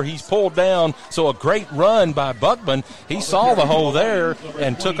before he's pulled down. So a great run by Buckman. He saw the hole there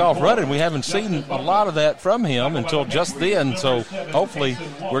and took off running. We haven't seen a lot of that from him until just then. So hopefully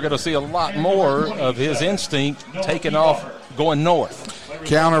we're going to see a lot more of his instinct taking off going north.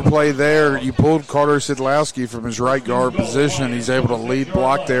 Counterplay there. You pulled Carter Sidlowski from his right guard position. He's able to lead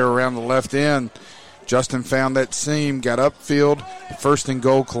block there around the left end. Justin found that seam, got upfield. 1st and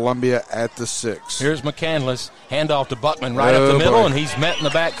goal, Columbia at the 6. Here's McCandless. Handoff to Buckman right up the middle, and he's met in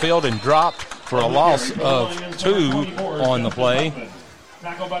the backfield and dropped for a loss of 2 on the play.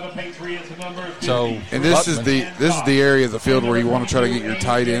 So, and this is the area of the field where you want to try to get your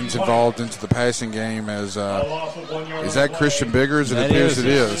tight ends involved into the passing game. Is that Christian Biggers? It appears it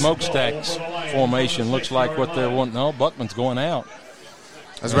is. Smokestacks formation looks like what they're wanting. No, Buckman's going out.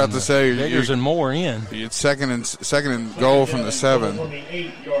 I was about to say Biggers and Moore in. It's second and goal from the 7.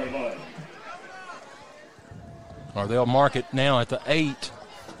 Or they'll mark it now at the 8.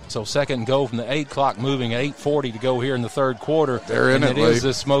 So 2nd and goal from the 8 clock, moving at 8:40 to go here in the third quarter. They're in it. It is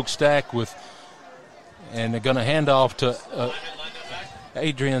a smokestack and they're going to hand off to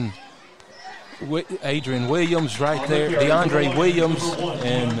Adrian Williams right there, DeAndre Williams,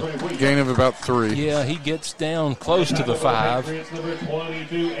 and gain of about 3. Yeah, he gets down close to the 5.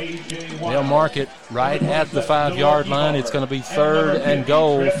 They'll mark it right at the 5-yard line. It's going to be 3rd and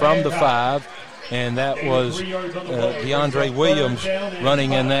goal from the 5. And that was DeAndre Williams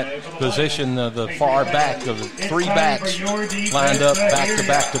running in that position, the far back of the 3 backs lined up back to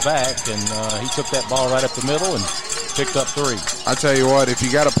back to back. And he took that ball right up the middle and picked up 3. I tell you what, if you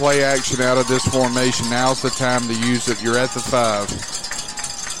got to play action out of this formation, now's the time to use it. You're at the 5.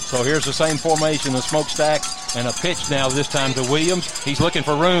 So here's the same formation, the smokestack, and a pitch now this time to Williams. He's looking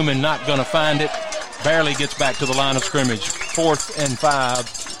for room and not going to find it. Barely gets back to the line of scrimmage. 4th and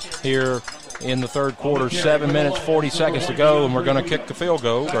 5 here in the third quarter. 7 minutes, 40 seconds to go, and we're going to kick the field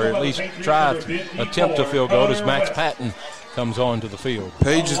goal, or at least try to attempt a field goal as Max Patton comes onto the field.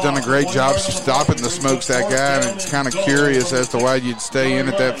 Page has done a great job stopping the smokestack guy, and it's kind of curious as to why you'd stay in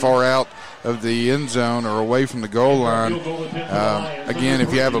it that far out of the end zone or away from the goal line. Again,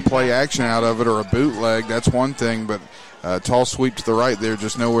 if you have a play action out of it or a bootleg, that's one thing, but tall sweep to the right there,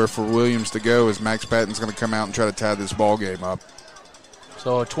 just nowhere for Williams to go as Max Patton's going to come out and try to tie this ball game up.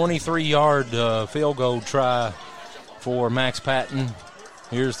 So a 23-yard field goal try for Max Patton.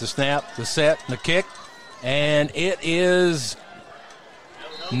 Here's the snap, the set, and the kick. And it is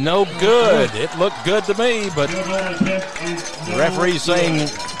no good. It looked good to me, but the referee's saying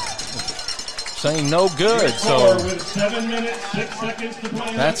no good. So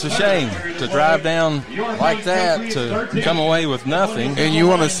that's a shame to drive down like that to come away with nothing. And you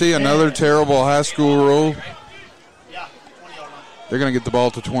want to see another terrible high school rule? They're going to get the ball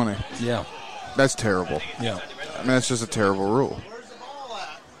to 20. Yeah. That's terrible. Yeah. I mean, that's just a terrible rule.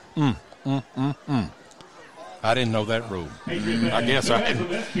 I didn't know that rule. I guess I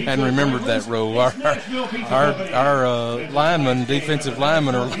hadn't remembered that rule. Our linemen, defensive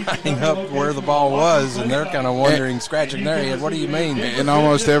linemen, are lining up where the ball was, and they're kind of wondering, scratching their head, what do you mean? In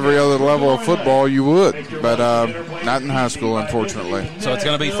almost every other level of football, you would, but not in high school, unfortunately. So it's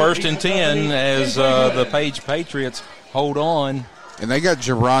going to be 1st and 10 as the Page Patriots hold on. And they got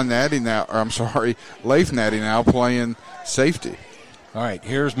Leif Natty now playing safety. All right,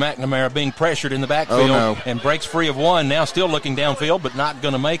 here's McNamara being pressured in the backfield and breaks free of one. Now still looking downfield, but not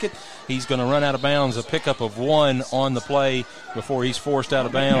going to make it. He's going to run out of bounds, a pickup of one on the play before he's forced out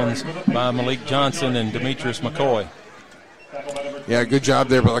of bounds by Malik Johnson and Demetrius McCoy. Yeah, good job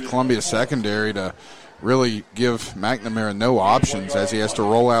there by the Columbia secondary to really give McNamara no options as he has to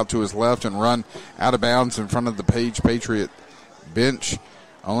roll out to his left and run out of bounds in front of the Page Patriot bench.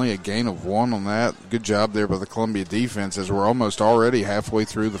 Only a gain of one on that. Good job there by the Columbia defense as we're almost already halfway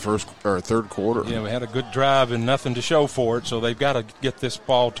through the third quarter. Yeah, we had a good drive and nothing to show for it, so they've got to get this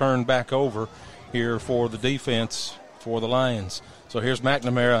ball turned back over here for the defense for the Lions. So here's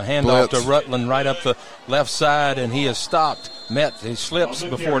McNamara, handoff to Rutland right up the left side, and he is stopped. He slips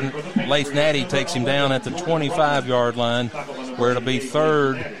before Lath Natty takes him down at the 25-yard line, where it'll be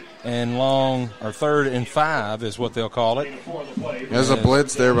third and 5 is what they'll call it. There's a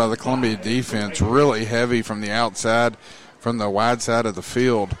blitz there by the Columbia defense, really heavy from the outside, from the wide side of the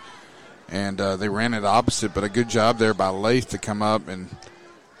field, and they ran it opposite, but a good job there by Lath to come up and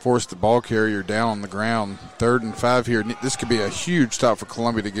force the ball carrier down on the ground. 3rd and 5 here. This could be a huge stop for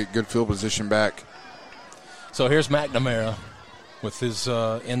Columbia to get good field position back. So here's McNamara with his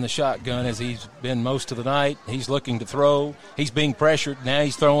in the shotgun as he's been most of the night. He's looking to throw. He's being pressured. Now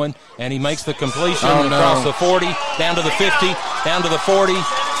he's throwing, and he makes the completion across the 40, down to the 50, down to the 40,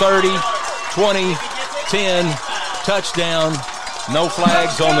 30, 20, 10, touchdown. No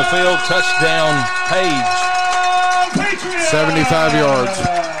flags on the field. Touchdown, Page. 75 yards.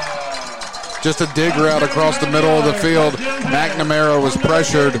 Just a dig route across the middle of the field. McNamara was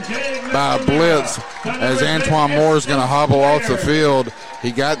pressured by a blitz as Antoine Moore is going to hobble off the field.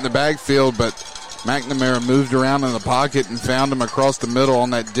 He got in the backfield, but McNamara moved around in the pocket and found him across the middle on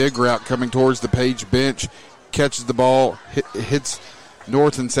that dig route coming towards the Page bench. Catches the ball, hits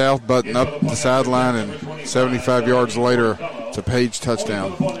north and south button up the sideline, and 75 yards later, it's a Page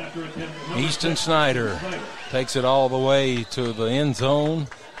touchdown. Easton Snyder takes it all the way to the end zone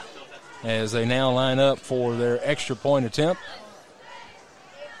as they now line up for their extra point attempt.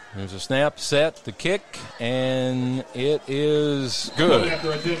 There's a snap, set, the kick, and it is good.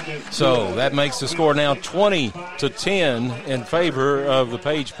 So that makes the score now 20-10 in favor of the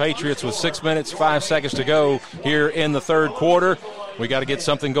Page Patriots with 6 minutes, 5 seconds to go here in the third quarter. We got to get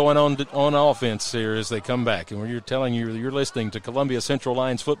something going on offense here as they come back. And you're listening to Columbia Central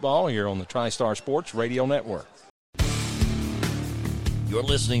Lions football here on the TriStar Sports Radio Network. You're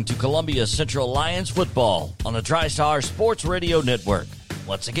listening to Columbia Central Lions football on the TriStar Sports Radio Network.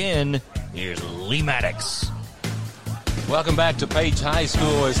 Once again, here's Lee Maddox. Welcome back to Page High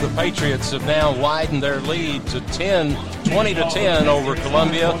School as the Patriots have now widened their lead to 20-10 over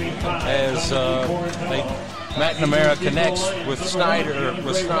Columbia as McNamara connects with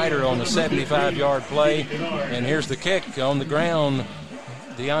Snyder on the 75-yard play. And here's the kick on the ground.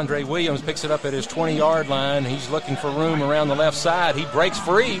 DeAndre Williams picks it up at his 20-yard line. He's looking for room around the left side. He breaks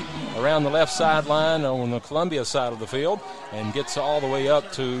free around the left sideline on the Columbia side of the field and gets all the way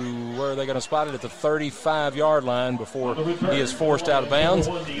up to where they're going to spot it at the 35-yard line before he is forced out of bounds.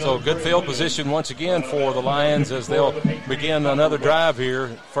 So good field position once again for the Lions as they'll begin another drive here,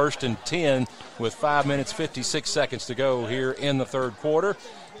 1st and 10 with 5 minutes, 56 seconds to go here in the third quarter,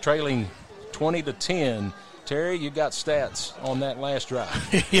 trailing 20-10. Terry, you got stats on that last drive.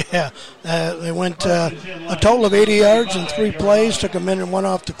 Yeah, they went a total of 80 yards in 3 plays, took a minute and 1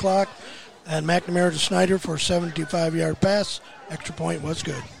 off the clock, and McNamara to Snyder for a 75-yard pass. Extra point was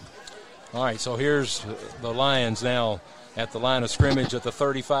good. All right, so here's the Lions now at the line of scrimmage at the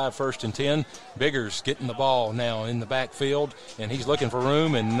 35, 1st and 10. Biggers getting the ball now in the backfield, and he's looking for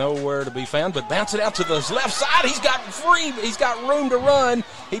room and nowhere to be found, but bounce it out to the left side. He's got room to run.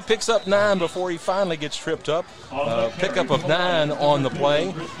 He picks up 9 before he finally gets tripped up. Pickup of 9 on the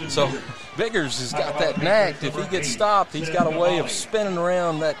play. So Biggers has got that knack. If he gets stopped, he's got a way of spinning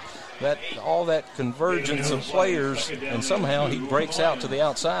around all that convergence of players, and somehow he breaks out to the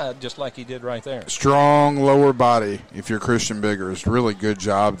outside just like he did right there. Strong lower body if you're Christian Biggers. Really good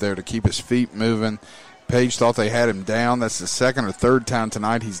job there to keep his feet moving. Page thought they had him down. That's the 2nd or 3rd time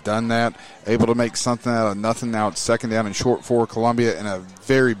tonight he's done that. Able to make something out of nothing. Now it's 2nd down and short for Columbia, and a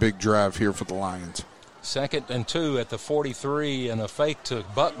very big drive here for the Lions. 2nd and 2 at the 43, and a fake to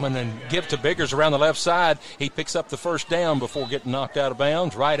Buckman and give to Biggers around the left side. He picks up the 1st down before getting knocked out of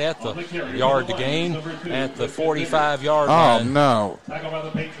bounds right at the yard to gain at the 45-yard line. Oh, no.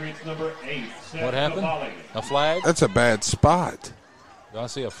 What happened? A flag? That's a bad spot. Do I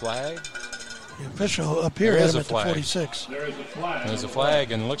see a flag? The official up here has him at the 46. There's a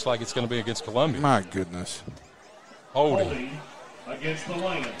flag, and it looks like it's going to be against Columbia. My goodness. Holding against the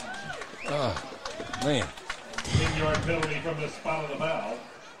Lions. Man, 10-yard penalty from the spot of the foul.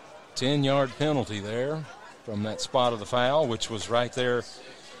 10-yard penalty there from that spot of the foul, which was right there,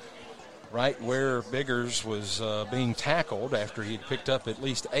 right where Biggers was being tackled after he'd picked up at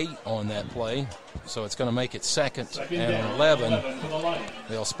least 8 on that play. So it's going to make it second and 11.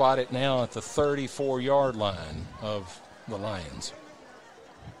 They'll spot it now at the 34-yard line of the Lions.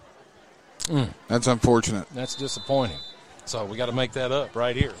 That's unfortunate. That's disappointing. So we got to make that up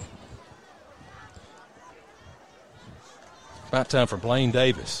right here. About time for Blaine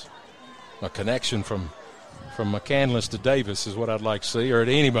Davis. A connection from McCandless to Davis is what I'd like to see, or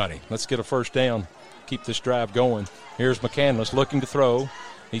to anybody. Let's get a first down, keep this drive going. Here's McCandless looking to throw.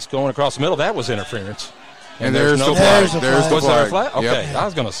 He's going across the middle. That was interference. And there's no flag. Was there a flag? Okay, Yep. I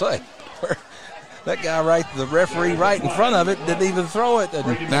was going to say. That guy the referee right in front of it, didn't even throw it.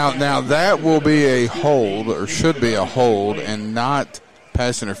 Now that will be a hold, or should be a hold, and not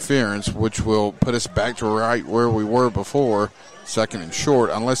pass interference, which will put us back to right where we were before, second and short,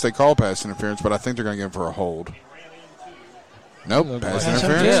 unless they call pass interference, but I think they're going to give him for a hold. Nope, pass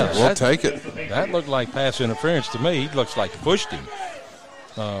interference. Yeah, we'll take it. That looked like pass interference to me. He looks like he pushed him.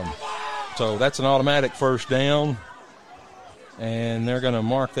 So that's an automatic first down. And they're going to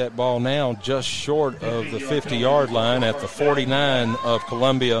mark that ball now just short of the 50-yard line at the 49 of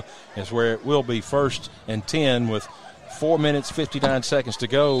Columbia is where it will be first and 10 with 4 minutes, 59 seconds to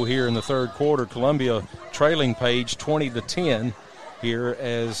go here in the third quarter. Columbia trailing Page 20-10 here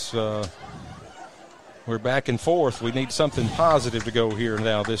as we're back and forth. We need something positive to go here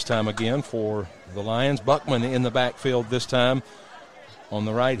now this time again for the Lions. Buckman in the backfield this time on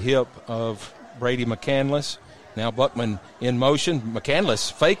the right hip of Brady McCandless. Now Buckman in motion.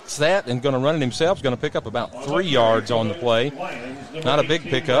 McCandless fakes that and going to run it himself. He's going to pick up about 3 yards on the play. Not a big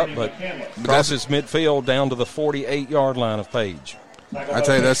pickup, but crosses midfield down to the 48-yard line of Page. I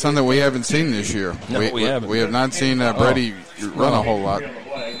tell you, that's something we haven't seen this year. No, we haven't. We have not seen Brady run a whole lot.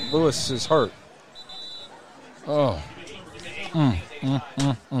 Lewis is hurt. Oh.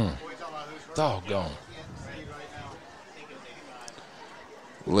 Doggone.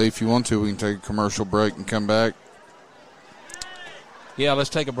 Lee, if you want to, we can take a commercial break and come back. Yeah, let's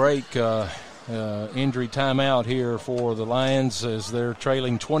take a break. Injury timeout here for the Lions as they're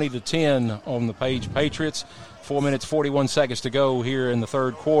trailing 20-10 on the Page Patriots. 4 minutes, 41 seconds to go here in the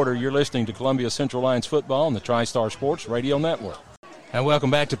third quarter. You're listening to Columbia Central Lions football on the TriStar Sports Radio Network. And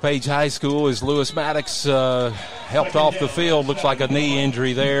welcome back to Page High School as Lewis Maddox helped off the field. Looks like a knee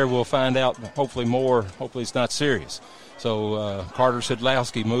injury there. We'll find out hopefully more. Hopefully it's not serious. So Carter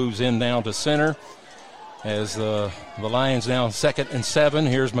Sidlowski moves in down to center as the Lions now 2nd and 7.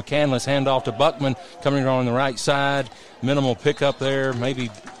 Here's McCandless, handoff to Buckman coming on the right side. Minimal pickup there, maybe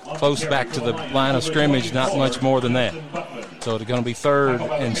close back to the line of scrimmage, not much more than that. So it's going to be 3rd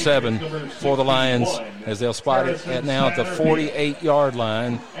and 7 for the Lions as they'll spot it now at the 48-yard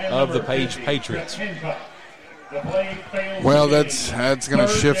line of the Page Patriots. Well, that's going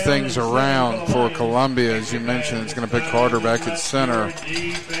to shift things around for Columbia. As you mentioned, it's going to put Carter back at center.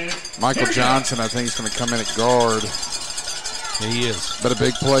 Michael Johnson, I think, is going to come in at guard. He is. But a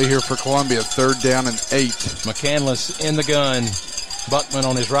big play here for Columbia, 3rd down and 8. McCandless in the gun. Buckman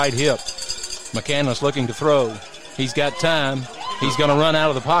on his right hip. McCandless looking to throw. He's got time. He's going to run out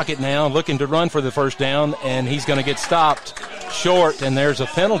of the pocket now, looking to run for the first down, and he's going to get stopped short, and there's a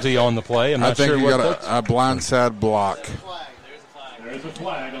penalty on the play. I think you got a blindside block. There's a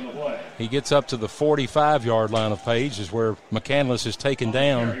flag on the play. He gets up to the 45-yard line of Page, is where McCandless is taken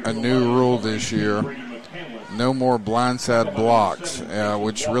down. A new rule this year. No more blindside blocks,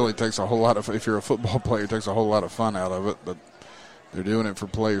 which really takes a whole lot of, if you're a football player, it takes a whole lot of fun out of it, but they're doing it for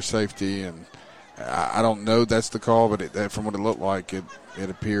player safety, and I don't know that's the call, but from what it looked like, it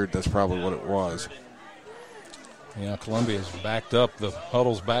appeared that's probably what it was. Yeah, Columbia's backed up. The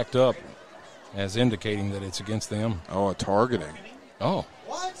huddle's backed up as indicating that it's against them. Oh, a targeting. Oh.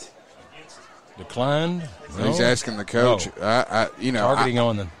 What? Declined? No. He's asking the coach. Oh. Targeting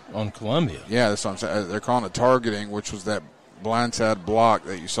on Columbia. Yeah, that's what I'm saying. They're calling it targeting, which was that blindside block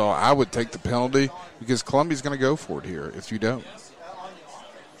that you saw. I would take the penalty because Columbia's going to go for it here if you don't.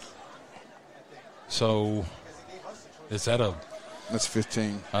 So, is that That's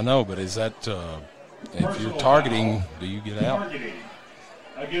 15. I know, but is that if you're targeting, do you get out? Targeting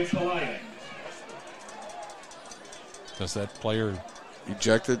against the Lions. Does that player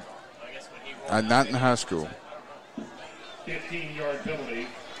ejected? Not in high school. 15-yard penalty.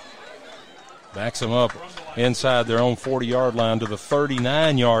 Backs them up inside their own 40-yard line to the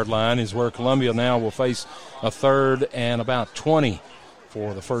 39-yard line is where Columbia now will face a 3rd and about 20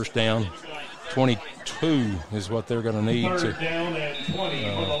 for the first down. 22 is what they're going to need to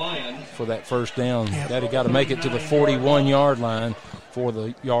for that first down. Daddy got to make it to the 41-yard line for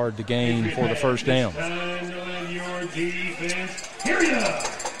the yard to gain for the first down.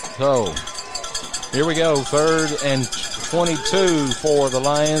 So here we go, 3rd and 22 for the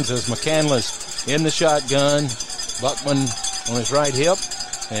Lions as McCandless in the shotgun. Buckman on his right hip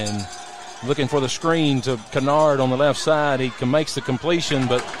and looking for the screen to Kennard on the left side. He makes the completion,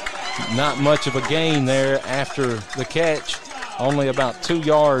 but not much of a gain there after the catch. Only about 2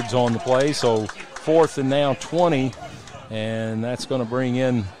 yards on the play, so 4th and now 20. And that's going to bring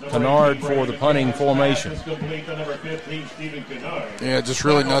in Kennard for the punting formation. Yeah, just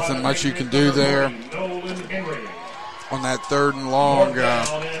really nothing much you can do there on that 3rd and long.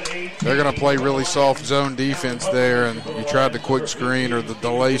 They're going to play really soft zone defense there, and you tried the quick screen or the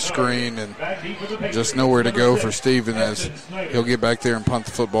delay screen, and just nowhere to go for Steven as he'll get back there and punt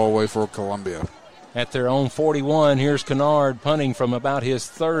the football away for Columbia. At their own 41, here's Kennard punting from about his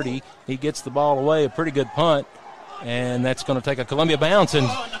 30. He gets the ball away, a pretty good punt. And that's going to take a Columbia bounce, and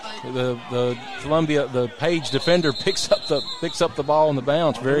the Page defender picks up the ball on the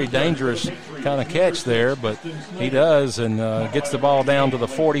bounce. Very dangerous kind of catch there, but he does, and gets the ball down to the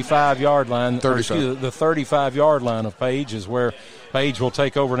 45-yard line. The 35-yard line of Page is where Page will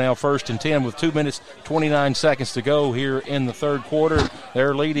take over now, 1st and 10 with 2 minutes 29 seconds to go here in the 3rd quarter.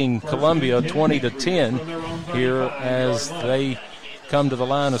 They're leading Columbia 20-10 here as they come to the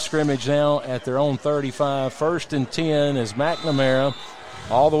line of scrimmage now at their own 35. 1st and 10 is McNamara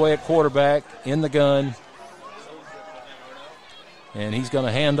all the way at quarterback in the gun. And he's going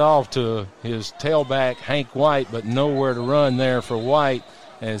to hand off to his tailback, Hank White, but nowhere to run there for White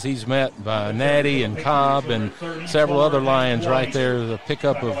as he's met by Natty and Cobb and several other Lions right there. The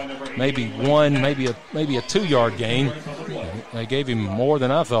pickup of maybe a 2-yard gain. They gave him more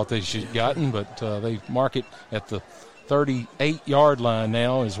than I thought they should have gotten, but they mark it at the 38-yard line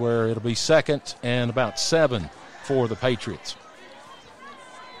now is where it'll be 2nd and about 7 for the Patriots.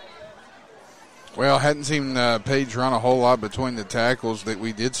 Well, hadn't seen Page run a whole lot between the tackles. That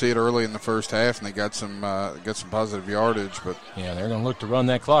we did see it early in the first half, and they got some positive yardage. But yeah, they're going to look to run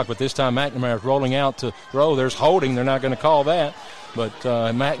that clock. But this time McNamara's rolling out to throw. There's holding. They're not going to call that. But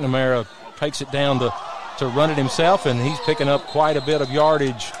McNamara takes it down to run it himself, and he's picking up quite a bit of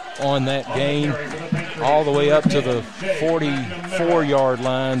yardage on that gain, all the way up to the 44-yard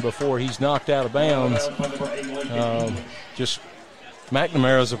line before he's knocked out of bounds.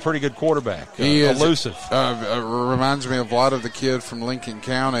 McNamara is a pretty good quarterback. He is elusive. Reminds me of a lot of the kid from Lincoln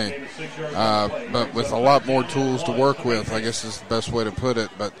County, but with a lot more tools to work with, I guess is the best way to put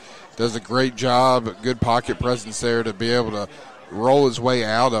it. But does a great job, good pocket presence there to be able to roll his way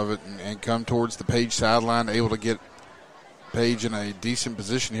out of it and come towards the Page sideline, able to get Page in a decent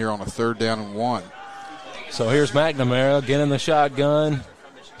position here on a 3rd down and 1. So here's McNamara again in the shotgun.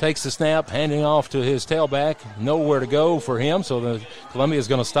 Takes the snap, handing off to his tailback. Nowhere to go for him, so the Columbia is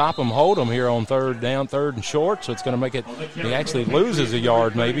going to stop him, hold him here on 3rd down, 3rd and short, so it's going to make it, he actually loses a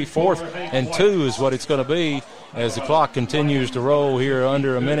yard maybe. 4th and 2 is what it's going to be as the clock continues to roll here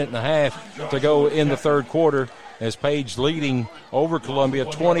under a minute and a half to go in the 3rd quarter as Page leading over Columbia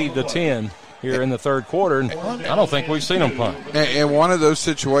 20-10. Here in the 3rd quarter, and I don't think we've seen them punt. And one of those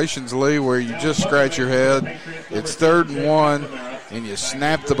situations, Lee, where you just scratch your head, it's 3rd and 1, and you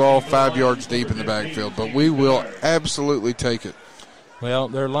snap the ball 5 yards deep in the backfield. But we will absolutely take it. Well,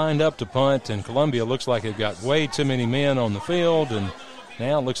 they're lined up to punt, and Columbia looks like they've got way too many men on the field, and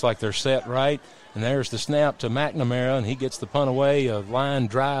now it looks like they're set right. And there's the snap to McNamara, and he gets the punt away, a line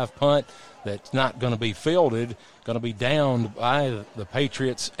drive punt that's not going to be fielded, going to be downed by the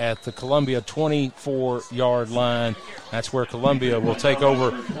Patriots at the Columbia 24-yard line. That's where Columbia will take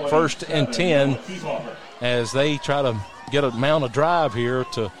over 1st and 10 as they try to mount a drive here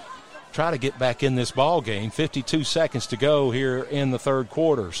to try to get back in this ball game. 52 seconds to go here in the 3rd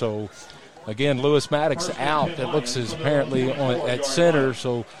quarter. So, again, Lewis Maddox out. It looks as apparently at center.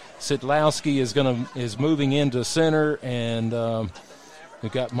 So Sidlowski is moving into center, and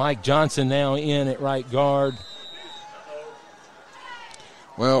we've got Mike Johnson now in at right guard.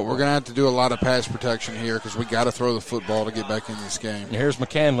 Well, we're going to have to do a lot of pass protection here because we got to throw the football to get back in this game. And here's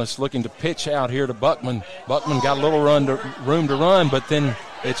McCandless looking to pitch out here to Buckman. Buckman got a little room to run, but then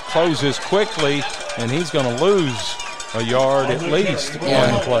it closes quickly, and he's going to lose a yard at least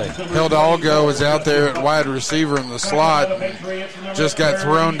on the play. Hidalgo is out there at wide receiver in the slot. Just got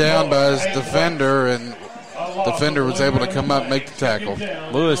thrown down by his defender, and defender was able to come up and make the tackle.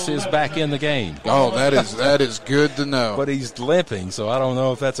 Lewis is back in the game. Oh, that is good to know. But he's limping, so I don't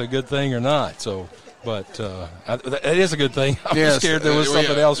know if that's a good thing or not. So But that is a good thing. I'm scared there was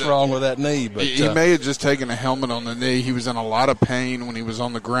something else wrong with that knee. But he may have just taken a helmet on the knee. He was in a lot of pain when he was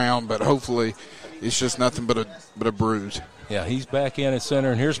on the ground, but hopefully it's just nothing but a bruise. Yeah, he's back in at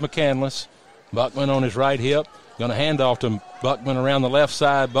center, and here's McCandless. Buckman on his right hip. Going to hand off to Buckman around the left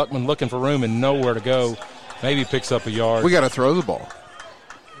side. Buckman looking for room and nowhere to go. Maybe picks up a yard. We got to throw the ball.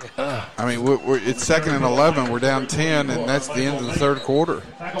 I mean, it's 2nd and 11. We're down 10, and that's the end of the third quarter.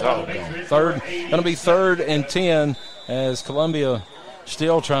 Going to be 3rd and 10 as Columbia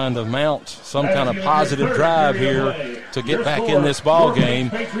still trying to mount some kind of positive drive here to get back in this ball game.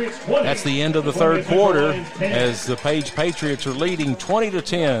 That's the end of the third quarter as the Page Patriots are leading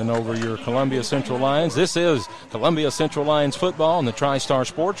 20-10 over your Columbia Central Lions. This is Columbia Central Lions football on the TriStar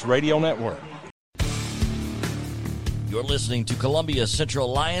Sports Radio Network. You're listening to Columbia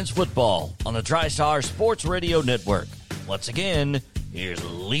Central Lions football on the TriStar Sports Radio Network. Once again, here's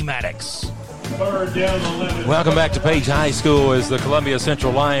Lee Maddox. Welcome back to Page High School as the Columbia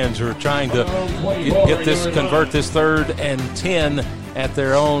Central Lions are trying to convert this 3rd and 10 at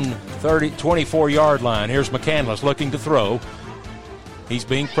their own 24-yard line. Here's McCandless looking to throw. He's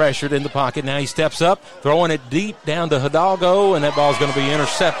being pressured in the pocket. Now he steps up, throwing it deep down to Hidalgo, and that ball's going to be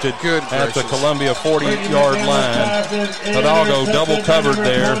intercepted at the Columbia 40-yard line. Hidalgo double covered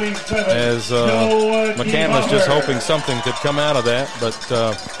there as McCandless just hoping something could come out of that,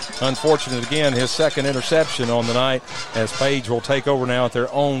 but unfortunate again, his second interception on the night as Page will take over now at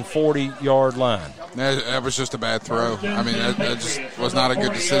their own 40-yard line. That was just a bad throw. I mean, that just was not a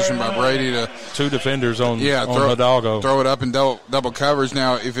good decision by Brady to two defenders on Hidalgo. Throw it up and double covers.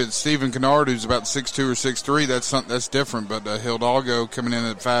 Now, if it's Stephen Kennard, who's about 6'2" or 6'3", that's different. But Hidalgo coming in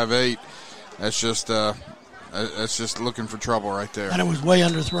at 5'8", that's just looking for trouble right there. And it was way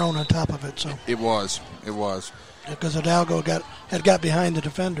underthrown on top of it. So it was. Because Hidalgo had got behind the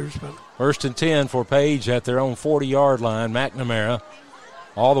defenders. But 1st and 10 for Page at their own 40-yard line. McNamara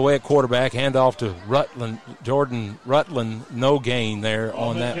all the way at quarterback, handoff to Jordan Rutland, no gain there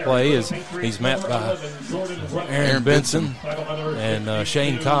on that play as he's met by Aaron Benson and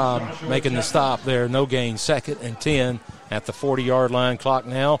Shane Cobb making the stop there, no gain, 2nd and 10 at the 40-yard line. Clock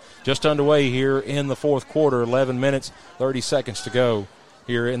now just underway here in the fourth quarter, 11 minutes, 30 seconds to go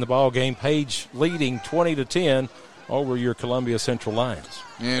here in the ball game. Page leading 20-10 over your Columbia Central Lions.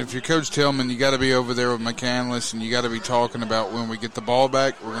 And if you're Coach Tillman, you got to be over there with McCandless, and you got to be talking about when we get the ball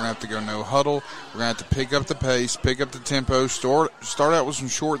back, we're going to have to go no huddle. We're going to have to pick up the pace, pick up the tempo, start out with some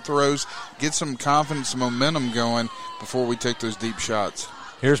short throws, get some confidence, some momentum going before we take those deep shots.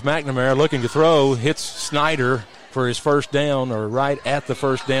 Here's McNamara looking to throw, hits Snyder for his first down, or right at the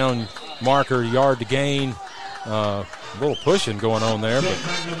first down marker, yard to gain. A little pushing going on there, but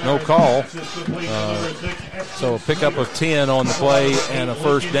no call. So a pickup of 10 on the play and a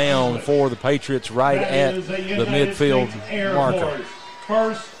first down for the Patriots right at the midfield marker.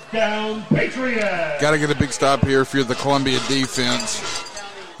 First down, Patriots. Got to get a big stop here if you're the Columbia defense.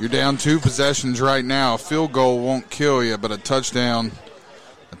 You're down 2 possessions right now. A field goal won't kill you, but a touchdown's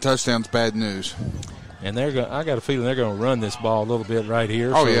bad news. And I got a feeling they're going to run this ball a little bit right here.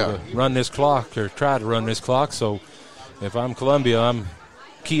 Run this clock, or try to run this clock. So if I'm Columbia, I'm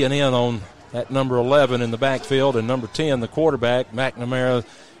keying in on that number 11 in the backfield and number 10, the quarterback. McNamara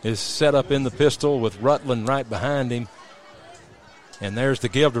is set up in the pistol with Rutland right behind him. And there's the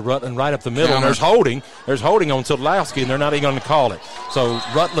give to Rutland right up the middle. And there's holding. There's holding on Sidlowski, and they're not even going to call it. So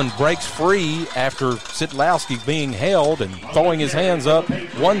Rutland breaks free after Sidlowski being held and throwing his hands up,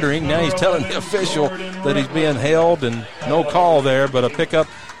 wondering. Now he's telling the official that he's being held, and no call there, but a pickup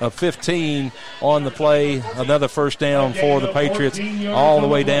of 15 on the play. Another first down for the Patriots all the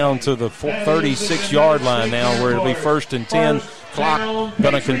way down to the 36-yard line now, where it'll be 1st and 10. Clock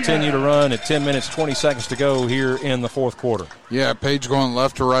going to continue to run at 10 minutes, 20 seconds to go here in the fourth quarter. Yeah, Page going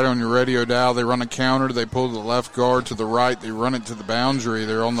left to right on your radio dial. They run a counter. They pull the left guard to the right. They run it to the boundary.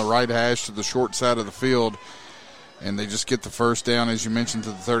 They're on the right hash to the short side of the field. And they just get the first down, as you mentioned,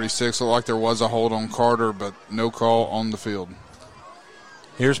 to the 36. Looked like there was a hold on Carter, but no call on the field.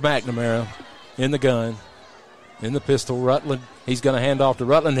 Here's McNamara in the gun, in the pistol. Rutland, he's going to hand off to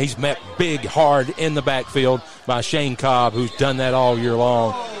Rutland. He's met big, hard in the backfield by Shane Cobb, who's done that all year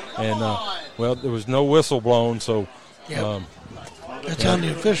long. And, there was no whistle blown, so. That's on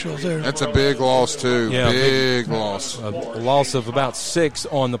the officials there. That's a big loss, too. Yeah, big loss. A loss of about 6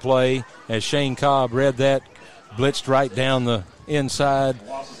 on the play as Shane Cobb read that, blitzed right down the inside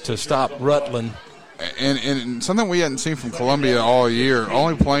to stop Rutland. And something we hadn't seen from Columbia all year,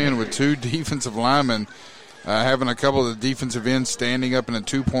 only playing with 2 defensive linemen, having a couple of the defensive ends standing up in a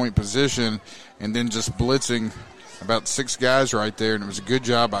 2-point position and then just blitzing about 6 guys right there, and it was a good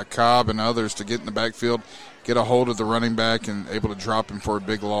job by Cobb and others to get in the backfield, get a hold of the running back, and able to drop him for a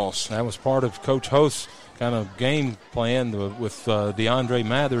big loss. That was part of Coach Host's kind of game plan with DeAndre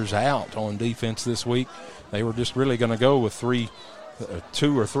Mathers out on defense this week. They were just really going to go with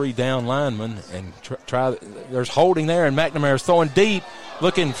 2 or 3 down linemen and try. There's holding there, and McNamara's throwing deep,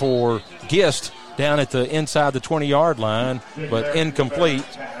 looking for Gist down at the inside the 20-yard line, but incomplete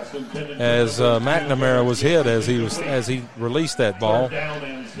as McNamara was hit as he released that ball.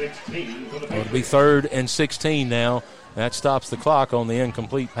 It'll be 3rd and 16 now. That stops the clock on the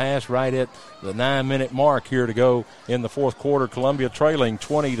incomplete pass right at the 9-minute mark here to go in the fourth quarter. Columbia trailing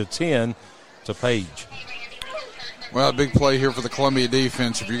 20-10 to Page. Well, a big play here for the Columbia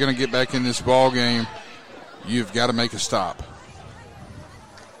defense. If you're going to get back in this ball game, you've got to make a stop.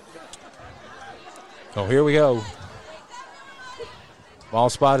 So here we go. Ball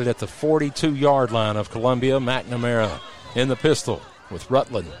spotted at the 42-yard line of Columbia. McNamara in the pistol with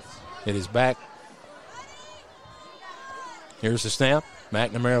Rutland at his back. Here's the snap.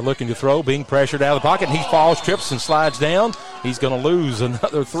 McNamara looking to throw, being pressured out of the pocket. He falls, trips, and slides down. He's going to lose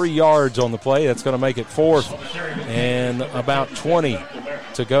another 3 yards on the play. That's going to make it 4th and about 20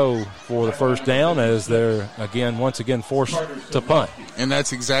 to go for the first down as they're, once again, forced to punt. And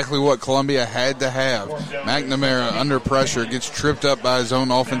that's exactly what Columbia had to have. McNamara, under pressure, gets tripped up by his own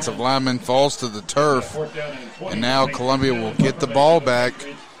offensive lineman, falls to the turf, and now Columbia will get the ball back.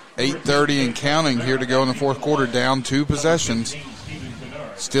 8:30 and counting here to go in the fourth quarter, down 2 possessions.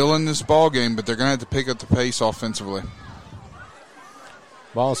 Still in this ball game, but they're going to have to pick up the pace offensively.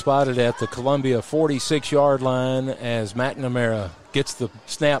 Ball spotted at the Columbia 46-yard line as McNamara gets the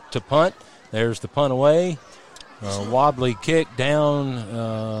snap to punt. There's the punt away. Wobbly kick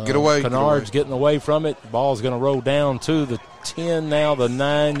down. Get away. Kennard's getting away from it. Ball's going to roll down to the 10, now the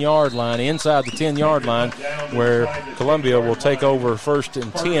 9-yard line, inside the 10-yard line, where Columbia will take over 1st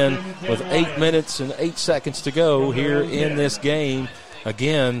and 10 with 8 minutes and 8 seconds to go here in this game.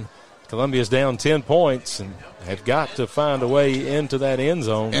 Again, Columbia's down 10 points and have got to find a way into that end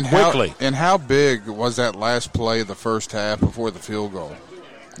zone quickly. How big was that last play of the first half before the field goal?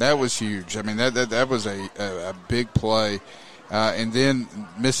 That was huge. I mean, that was a big play. And then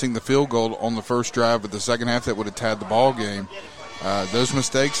missing the field goal on the first drive of the second half that would have tied the ball game. Those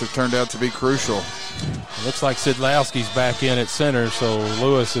mistakes have turned out to be crucial. It looks like Sidlowski's back in at center, so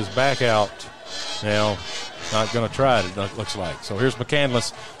Lewis is back out now. Not going to try it looks like. So here's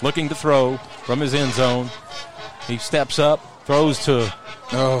McCandless looking to throw from his end zone. He steps up, throws to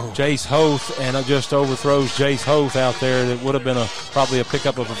Jace Hoth, and just overthrows Jace Hoth out there. That would have been probably a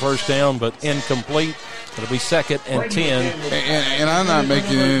pickup of a first down, but incomplete. It'll be 2nd and 10. And I'm not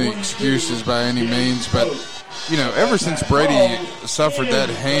making any excuses by any means, but, ever since Brady suffered that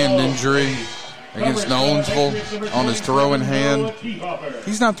hand injury against Nolensville on his throwing hand,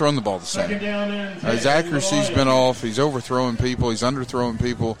 he's not throwing the ball the same. His accuracy's been off. He's overthrowing people. He's underthrowing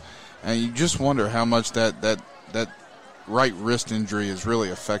people. And you just wonder how much that right wrist injury has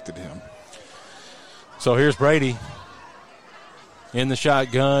really affected him. So here's Brady in the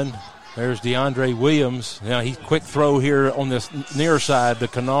shotgun. There's DeAndre Williams. Now, he quick throw here on this near side to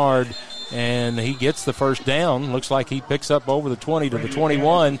Kennard, and he gets the first down. Looks like he picks up over the 20 to the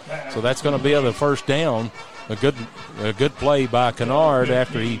 21, so that's going to be the first down. A good play by Kennard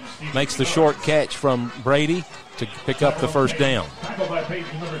after he makes the short catch from Brady to pick up the first down. Well,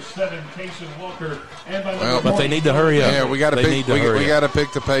 but they need to hurry up. Yeah, we got to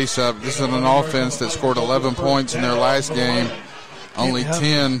pick the pace up. This is an offense that scored 11 points in their last game. Only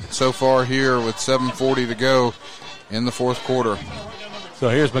 10 so far here with 7:40 to go in the fourth quarter. So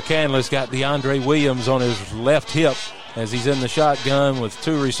here's McCandless, got DeAndre Williams on his left hip as he's in the shotgun with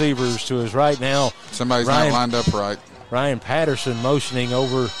 2 receivers to his right now. Somebody's not lined up right. Ryan Patterson motioning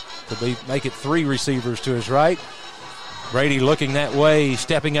over to make it 3 receivers to his right. Brady looking that way,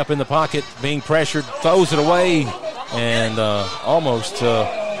 stepping up in the pocket, being pressured, throws it away, and almost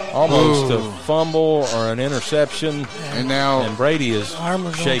a fumble or an interception. And Brady is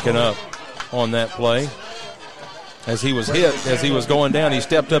shaken up on that play. As he was hit, as he was going down, he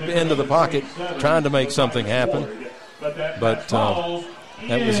stepped up into the pocket trying to make something happen. But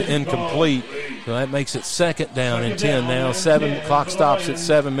that was incomplete. So that makes it 2nd down and 10 now. Clock stops at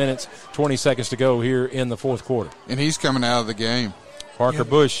 7 minutes, 20 seconds to go here in the fourth quarter. And he's coming out of the game. Parker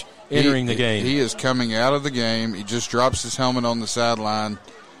Bush entering the game. He is coming out of the game. He just drops his helmet on the sideline.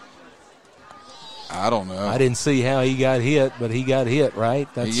 I don't know. I didn't see how he got hit, but he got hit, right?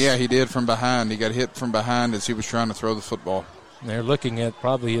 Yeah, he did from behind. He got hit from behind as he was trying to throw the football. They're looking at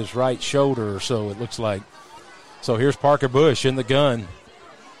probably his right shoulder or so, it looks like. So here's Parker Bush in the gun.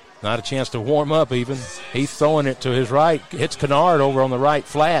 Not a chance to warm up even. He's throwing it to his right. Hits Kennard over on the right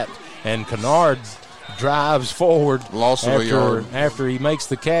flat. And Kennard drives forward loss of a yard after he makes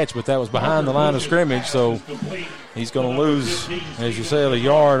the catch, but that was behind the line of scrimmage, so he's going to lose, as you said, a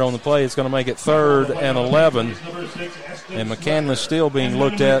yard on the play. It's going to make it 3rd and 11. And McCandless still being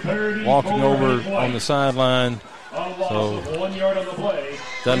looked at, walking over on the sideline. So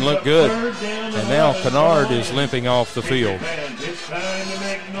doesn't look good. And now Kennard is limping off the field.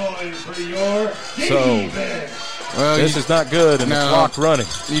 So this is not good, and the clock running.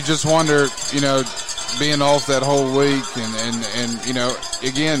 You just wonder, being off that whole week, and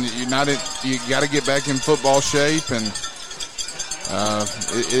again, you got to get back in football shape, and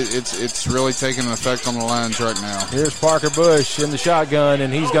it's really taking an effect on the Lions right now. Here's Parker Bush in the shotgun,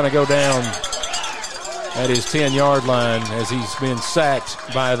 and he's going to go down at his 10-yard line as he's been sacked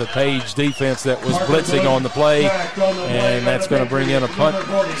by the Page defense that was blitzing on the play, and that's going to bring in a punt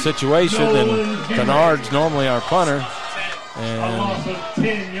situation, and Kennard's normally our punter,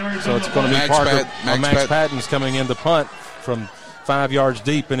 and so it's going to be Parker. Max Patton's coming in to punt from 5 yards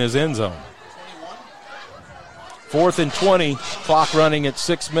deep in his end zone. 4th and 20, clock running at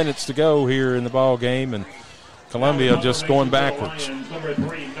 6 minutes to go here in the ball game, and Columbia just going backwards.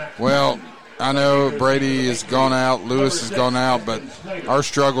 Well, I know Brady has gone out, Lewis has gone out, but our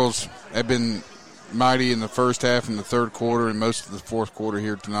struggles have been mighty in the first half and the third quarter and most of the fourth quarter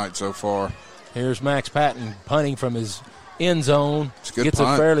here tonight so far. Here's Max Patton punting from his end zone. Gets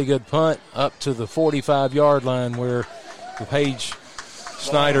punt. A fairly good punt up to the 45-yard line where the Page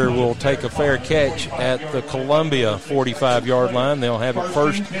Snyder will take a fair catch at the Columbia 45-yard line. They'll have it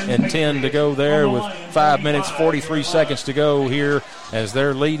 1st and 10 to go there with 5 minutes, 43 seconds to go here as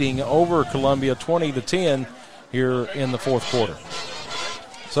they're leading over Columbia 20-10 here in the fourth quarter.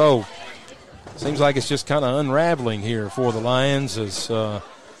 So, seems like it's just kind of unraveling here for the Lions as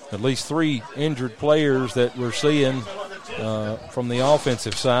at least 3 injured players that we're seeing from the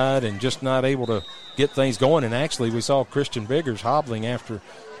offensive side and just not able to get things going. And actually we saw Christian Biggers hobbling after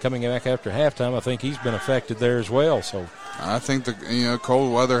coming back after halftime. I think he's been affected there as well. So I think the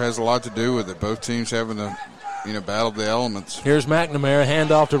cold weather has a lot to do with it. Both teams having to battle the elements. Here's McNamara,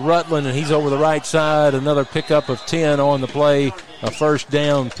 handoff to Rutland, and he's over the right side. Another pickup of 10 on the play. A first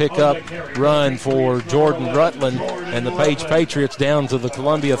down pickup run for Jordan Rutland, and the Page Patriots down to the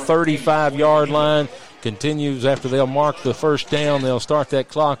Columbia 35-yard line. Continues after they'll mark the first down. They'll start that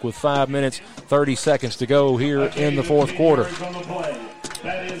clock with 5 minutes, 30 seconds to go here in the fourth quarter.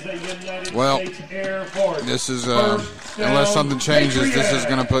 Well, this is, unless something changes, this is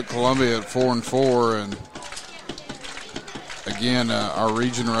going to put Columbia at 4-4, and again, our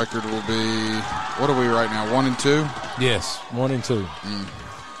region record will be, what are we right now, 1-2? Yes, 1-2.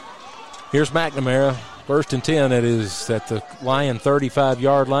 Here's McNamara. 1st and 10, it is at the Lion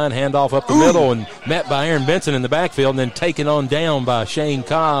 35-yard line. Handoff up the middle and met by Aaron Benson in the backfield and then taken on down by Shane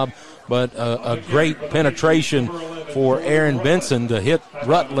Cobb. But a great penetration for Aaron Benson to hit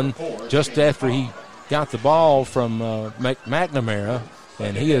Rutland just after he got the ball from McNamara.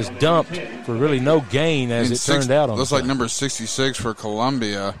 And he is dumped for really no gain as it turned out on looks like number 66 for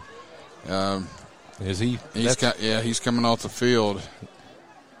Columbia. Is he? He's coming off the field.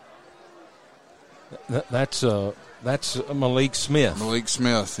 That's Malik Smith. Malik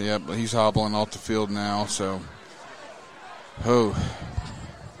Smith, yeah, but he's hobbling off the field now. So, All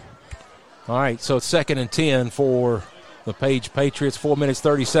right, so it's 2nd and 10 for the Page Patriots. 4 minutes,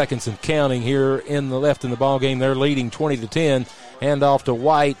 30 seconds and counting here in the ball game. They're leading 20-10. Handoff to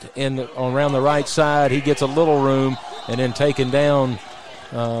White around the right side. He gets a little room and then taken down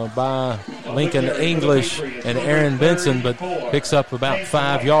by Lincoln English and Aaron Benson, but picks up about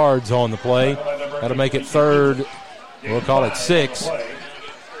 5 yards on the play. That'll make it 3rd, we'll call it 6,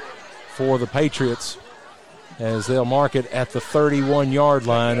 for the Patriots as they'll mark it at the 31-yard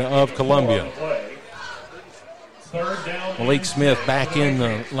line of Columbia. Malik Smith back in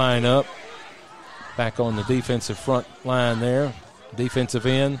the lineup, back on the defensive front line there, defensive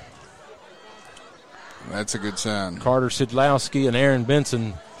end. That's a good sign. Carter Sidlowski and Aaron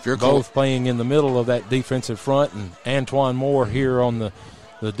Benson both playing in the middle of that defensive front, and Antoine Moore here on the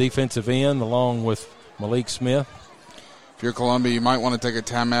defensive end along with Malik Smith. If you're Columbia, you might want to take a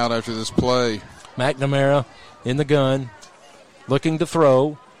timeout after this play. McNamara in the gun, looking to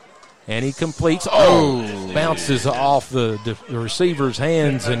throw, and he completes. Bounces off the receiver's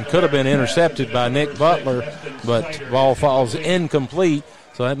hands and could have been intercepted by Nick Butler, but ball falls incomplete.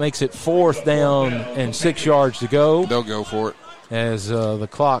 So that makes it 4th down and 6 yards to go. They'll go for it. As the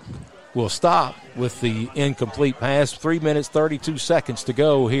clock will stop with the incomplete pass. 3 minutes, 32 seconds to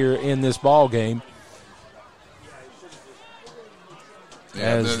go here in this ball game.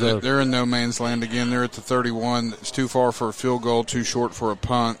 Yeah, they're in no man's land again. They're at the 31. It's too far for a field goal, too short for a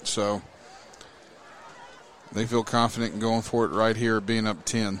punt, so they feel confident in going for it right here, being up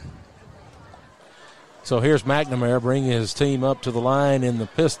 10. So here's McNamara bringing his team up to the line in the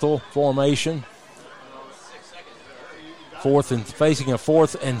pistol formation. Facing a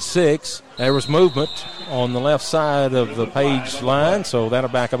 4th and 6. There was movement on the left side of the Page line, so that'll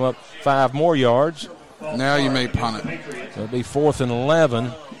back them up 5 more yards. Now you may punt it. It'll be 4th and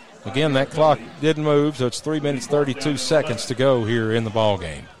 11. Again, that clock didn't move, so it's 3 minutes, 32 seconds to go here in the ball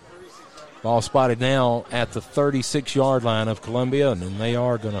game. Ball spotted now at the 36-yard line of Columbia, and then they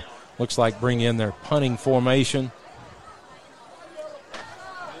are going to, looks like, bring in their punting formation.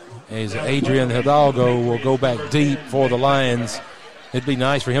 As Adrian Hidalgo will go back deep for the Lions. It'd be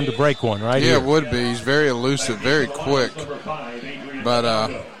nice for him to break one right here. Yeah, it would be. He's very elusive, very quick. But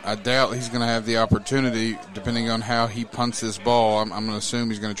I doubt he's going to have the opportunity, depending on how he punts this ball. I'm going to assume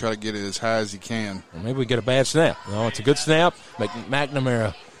he's going to try to get it as high as he can. Well, maybe we get a bad snap. No, it's a good snap.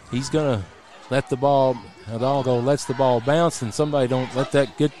 McNamara, he's going to let the ball, Hidalgo lets the ball bounce, and somebody don't let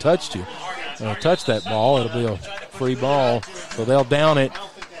that get touched you. Touch that ball, it'll be a free ball. So they'll down it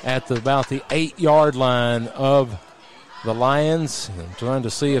at about the 8-yard line of the Lions. I'm trying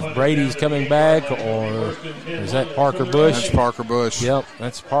to see if Brady's coming back, or is that Parker Bush? That's Parker Bush. Yep,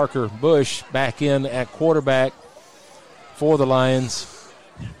 that's Parker Bush back in at quarterback for the Lions.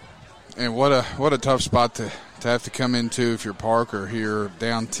 And what a tough spot to have to come into if you're Parker here.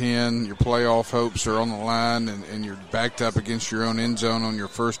 Down 10, your playoff hopes are on the line, and you're backed up against your own end zone on your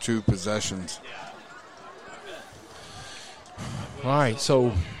first 2 possessions. All right,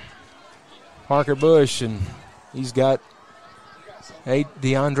 so Parker Bush, and he's got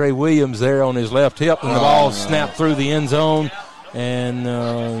DeAndre Williams there on his left hip, and the ball snapped through the end zone,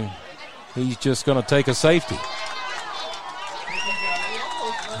 and he's just going to take a safety.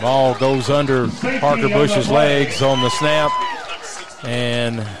 Ball goes under Parker Bush's legs on the snap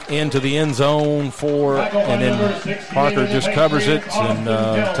and into the end zone and then Parker just covers it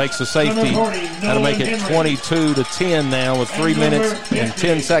and takes the safety. That'll make it 22-10 now with 3 minutes and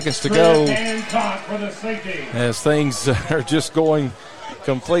 10 seconds to go, as things are just going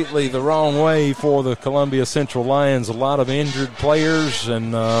completely the wrong way for the Columbia Central Lions. A lot of injured players,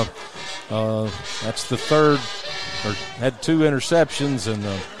 and that's the third, or had 2 interceptions and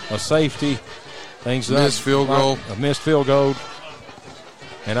a safety. Missed field goal. A missed field goal.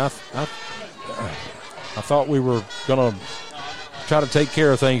 And I thought we were going to try to take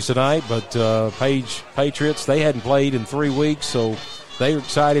care of things tonight, but Page Patriots, they hadn't played in 3 weeks, so they were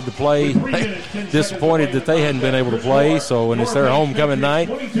excited to play. Disappointed that they hadn't been able to play, and it's their homecoming night.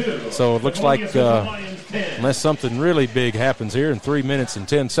 So it looks like unless something really big happens here in 3 minutes and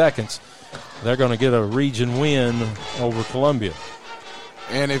 10 seconds, they're going to get a region win over Columbia.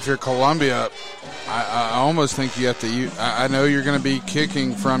 And if you're Columbia, I almost think you have to – I know you're going to be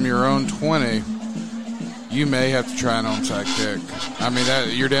kicking from your own 20. You may have to try an onside kick. I mean,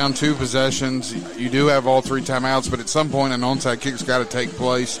 you're down 2 possessions. You do have all 3 timeouts, but at some point an onside kick's got to take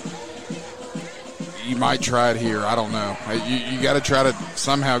place. You might try it here. I don't know. You got to try to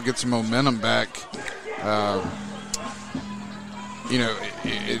somehow get some momentum back.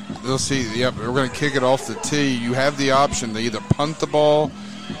 They'll see. Yep, we're going to kick it off the tee. You have the option to either punt the ball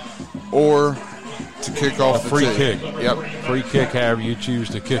or to kick off the free tee. Kick. Yep, free kick. However you choose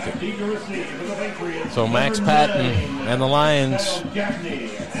to kick it. So Max Patton and the Lions.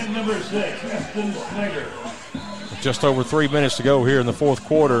 Just over 3 minutes to go here in the fourth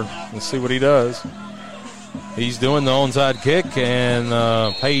quarter. Let's see what he does. He's doing the onside kick,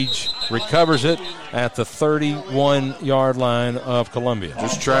 and Page recovers it at the 31-yard line of Columbia.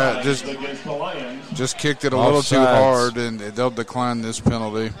 Just kicked it a little too hard, and they'll decline this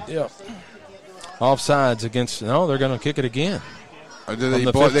penalty. Yep. Offsides against. No, they're going to kick it again.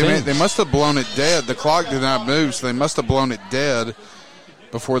 They must have blown it dead. The clock did not move, so they must have blown it dead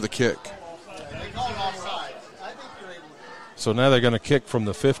before the kick. So now they're going to kick from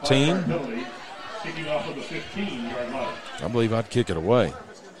the 15. Kicking off of the 15-yard line. I believe I'd kick it away.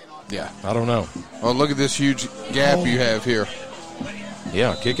 Yeah. I don't know. Well, look at this huge gap you have here.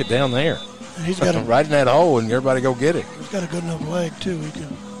 Yeah, kick it down there. And he's got right in that hole, and everybody go get it. He's got a good enough leg, too. He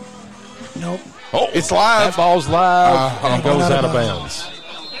can. Nope. Oh, it's live. That ball's live and goes out of bounds.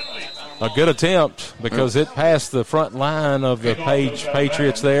 A good attempt because it passed the front line of the Page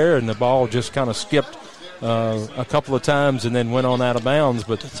Patriots there, and the ball just kind of skipped a couple of times and then went on out of bounds.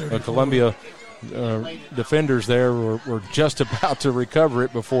 But Columbia defenders there were just about to recover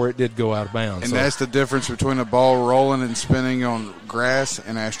it before it did go out of bounds. And that's the difference between a ball rolling and spinning on grass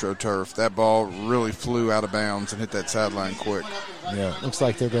and AstroTurf. That ball really flew out of bounds and hit that sideline quick. Yeah, looks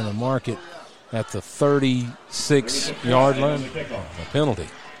like they're going to mark it at the 36-yard line. A penalty.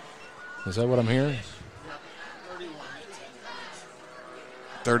 Is that what I'm hearing?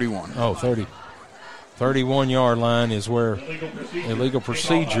 31. Oh, 30. 31-yard line is where illegal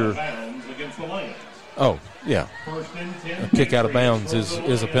procedure. Oh, yeah. A kick out of bounds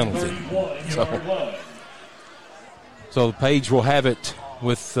is a penalty. So the Page will have it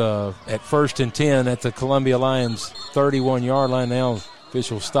with at 1st and 10 at the Columbia Lions 31-yard line. Now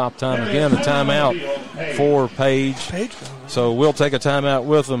official stop time again, a timeout for Page. So we'll take a timeout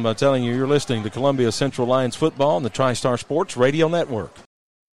with them by telling you're listening to Columbia Central Lions football on the TriStar Sports Radio Network.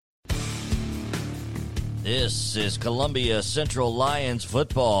 This is Columbia Central Lions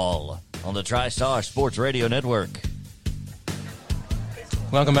football on the TriStar Sports Radio Network.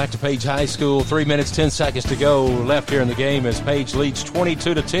 Welcome back to Page High School. 3 minutes, 10 seconds to go left here in the game as Page leads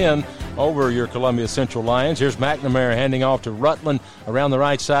 22-10 over your Columbia Central Lions. Here's McNamara handing off to Rutland around the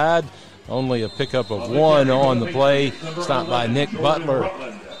right side. Only a pickup of 1 on the play. Stopped by Nick Butler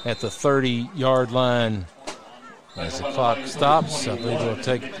at the 30-yard line. As the clock stops, I believe we'll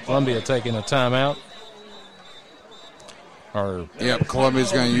take Columbia taking a timeout.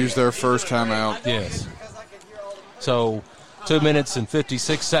 Columbia's going to use their first timeout. Yes. So 2 minutes and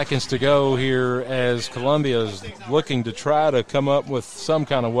 56 seconds to go here as Columbia is looking to try to come up with some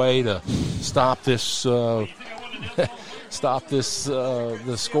kind of way to stop this the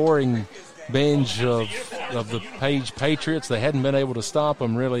scoring binge of the Page Patriots. They hadn't been able to stop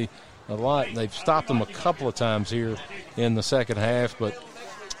them really a lot. They've stopped them a couple of times here in the second half, but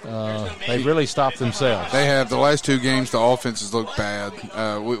they really stopped themselves. They have. The last 2 games, the offenses look bad.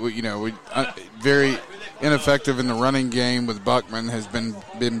 We very ineffective in the running game with Buckman has been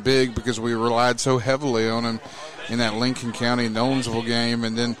big because we relied so heavily on him in that Lincoln County Nolensville game,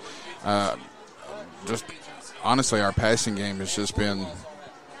 and then just honestly, our passing game has just been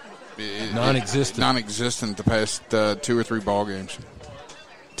non-existent the past 2 or 3 ball games.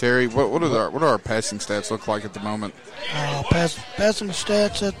 Terry, what do our passing stats look like at the moment? Passing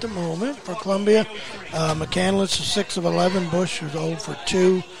stats at the moment for Columbia, McCandless is 6 of 11. Bush is 0 for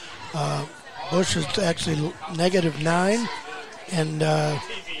 2. Bush is actually -9, and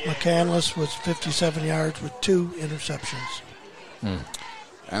McCandless was 57 yards with 2 interceptions. And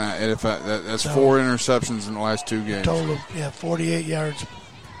that's 4 interceptions in the last 2 games. Total, 48 yards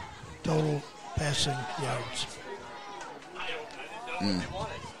total passing yards.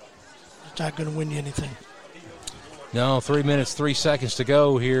 It's not going to win you anything. No, 3 minutes, 3 seconds to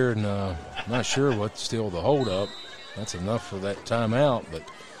go here, and I'm not sure what's still the holdup. That's enough for that timeout, but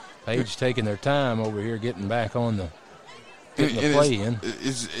Page taking their time over here getting back on the play in.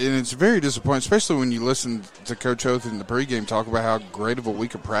 It's very disappointing, especially when you listen to Coach Oath in the pregame talk about how great of a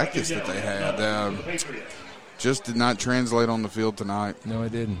week of practice that they had. Just did not translate on the field tonight. No,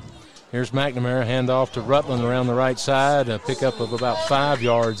 it didn't. Here's McNamara, handoff to Rutland around the right side, a pickup of about 5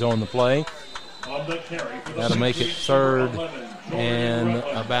 yards on the play. That'll make it 3rd and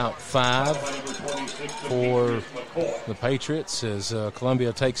about 5 for the Patriots as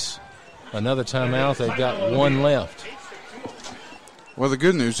Columbia takes another timeout. They've got 1 left. Well, the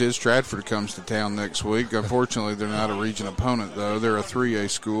good news is Stratford comes to town next week. Unfortunately, they're not a region opponent, though. They're a 3A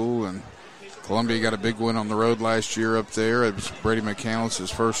school, and Columbia got a big win on the road last year up there. It was Brady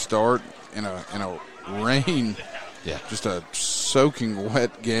McCandless' first start in a rain, just a soaking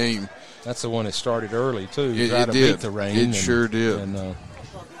wet game. That's the one that started early, too. It did. Beat the rain. Sure did. And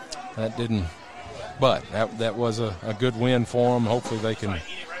that didn't. But that was a good win for them. Hopefully they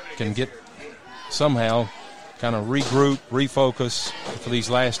can get somehow kind of regroup, refocus for these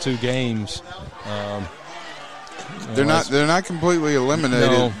last 2 games. They're not completely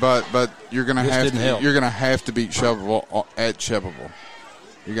eliminated, no, but you're going to have to beat Shelbyville at Shelbyville.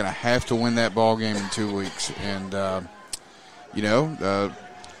 You're going to have to win that ball game in 2 weeks, and they're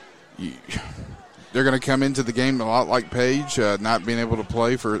going to come into the game a lot like Page, not being able to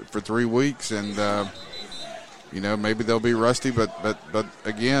play for 3 weeks, and maybe they'll be rusty, but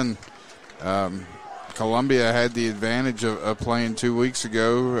again, Columbia had the advantage of playing 2 weeks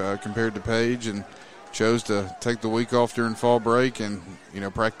ago compared to Page, and chose to take the week off during fall break and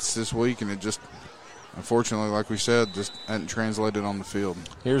practice this week, and it just, unfortunately, like we said, just hadn't translated on the field.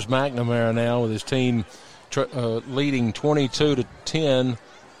 Here's McNamara now with his team leading 22-10.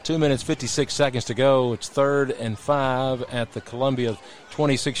 2 minutes, 56 seconds to go. It's 3rd and 5 at the Columbia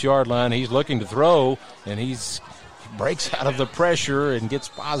 26-yard line. He's looking to throw, and he's breaks out of the pressure and gets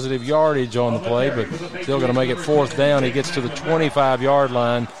positive yardage on the play, but still going to make it 4th down. He gets to the 25-yard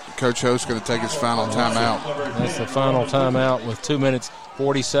line. Coach Ho's going to take his final timeout. That's the final timeout with 2 minutes,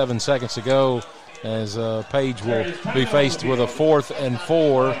 47 seconds to go, as Page will be faced with a 4th and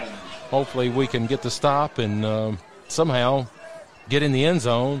 4. Hopefully we can get the stop and somehow get in the end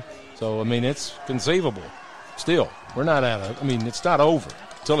zone. So, I mean, it's conceivable. Still, we're not out of it. I mean, it's not over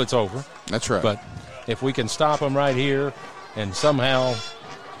till it's over. That's right. But if we can stop them right here and somehow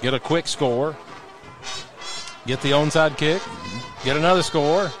get a quick score, get the onside kick, get another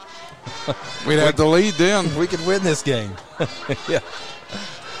score, we'd have the lead then. We could win this game. Yeah.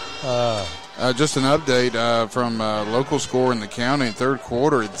 Just an update from local score in the county. Third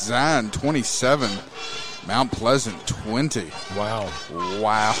quarter, it's Zion 27, Mount Pleasant 20. Wow.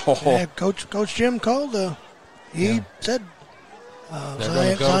 Yeah, Coach Jim called. He said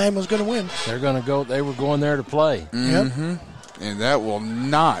Zion was going to win. They're going to go. They were going there to play. Mm-hmm. Yep. And that will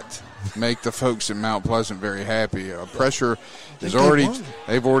not make the folks in Mount Pleasant very happy. Pressure is it's already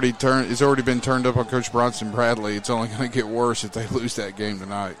been turned up on Coach Bronson Bradley. It's only going to get worse if they lose that game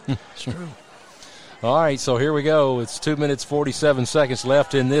tonight. It's true. All right, so here we go. It's 2 minutes, 47 seconds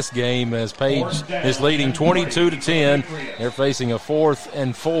left in this game as Page is leading 22-10. They're facing a 4th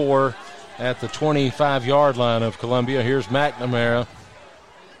and 4 at the 25-yard line of Columbia. Here's McNamara.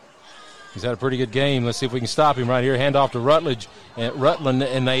 He's had a pretty good game. Let's see if we can stop him right here. Hand off to Rutland,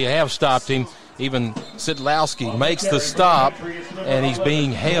 and they have stopped him. Even Sidlowski makes the stop, and he's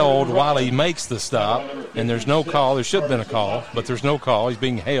being held while he makes the stop. And there's no call. There should have been a call, but there's no call. He's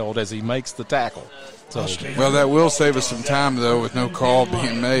being held as he makes the tackle. So, well, that will save us some time, though, with no call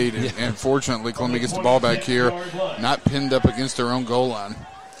being made. And fortunately, Columbia gets the ball back here, not pinned up against their own goal line.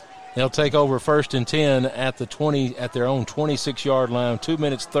 They'll take over 1st and 10 at their own 26-yard line. 2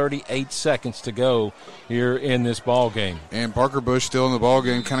 minutes, 38 seconds to go here in this ball game. And Parker Bush still in the ball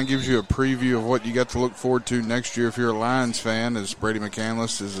game. Kind of gives you a preview of what you got to look forward to next year if you're a Lions fan, as Brady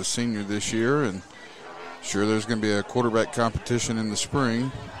McCandless is a senior this year. And sure, there's going to be a quarterback competition in the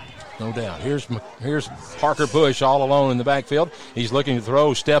spring. No doubt. Here's Parker Bush all alone in the backfield. He's looking to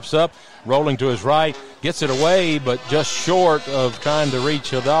throw, steps up, rolling to his right, gets it away, but just short of trying to reach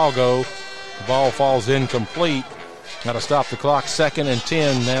Hidalgo. The ball falls incomplete. Got to stop the clock. 2nd and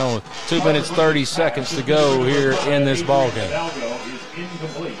 10 now with 2 minutes, 30 seconds to go here in this ball game.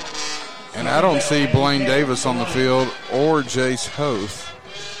 And I don't see Blaine Davis on the field or Jace Hoth.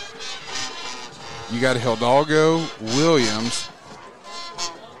 You got Hidalgo, Williams,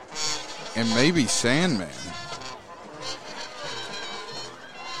 and maybe Sandman.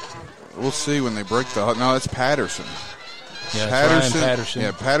 We'll see when they break the. No, it's Patterson. Yeah, Patterson.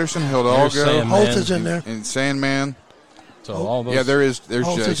 Yeah, Patterson, Hidalgo. Holt is in there. And Sandman. So all those. Yeah, there's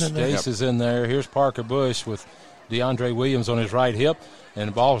Holt Jace. Jace is in there. Here's Parker Bush with DeAndre Williams on his right hip. And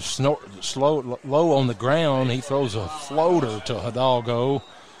the ball is low on the ground. He throws a floater to Hidalgo.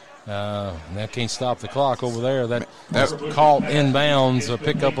 And that can't stop the clock over there. That's caught inbounds, a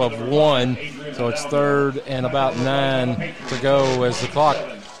pickup of 1. So it's 3rd and about 9 to go as the clock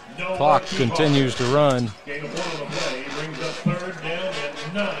continues to run.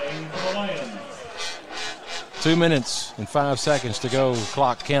 2 minutes and 5 seconds to go,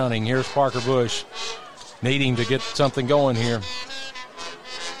 clock counting. Here's Parker Bush needing to get something going here.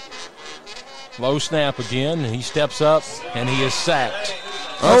 Low snap again. He steps up, and he is sacked.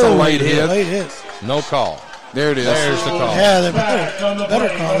 That's a late hit. Late hit. No call. There it is. There's the call. Yeah, they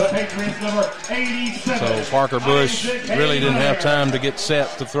better call it. So Parker Bush really didn't have time to get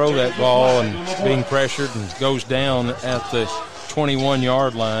set to throw that ball and being pressured and goes down at the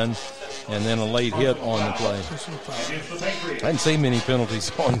 21-yard line, and then a late hit on the play. I didn't see many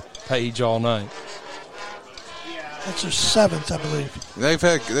penalties on Page all night. That's their 7th, I believe. They've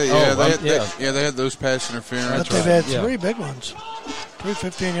had, they had those pass interference. But they've had 3 big ones, 3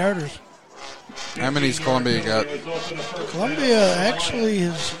 15-yarders. How many's Columbia got? Columbia actually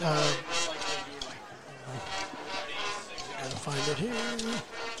has. Gotta find it here.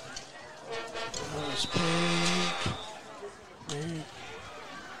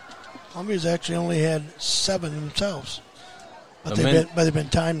 Columbia's actually only had 7 themselves. But they've been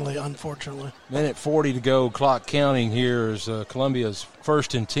timely, unfortunately. Minute 40 to go, clock counting here as Columbia's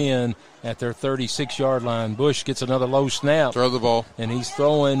 1st and 10 at their 36-yard line. Bush gets another low snap. Throw the ball. And he's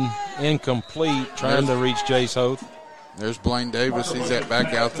throwing incomplete, trying to reach Jace Hoth. There's Blaine Davis. He's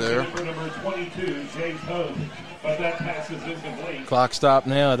back out there. Clock stop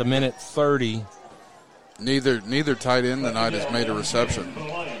now at a minute 30. Neither tight end tonight has made a reception.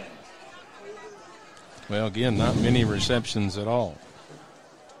 Well, again, not many receptions at all.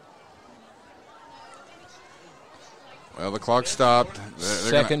 Well, the clock stopped.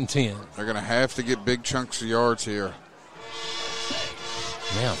 Second and 10. They're going to have to get big chunks of yards here.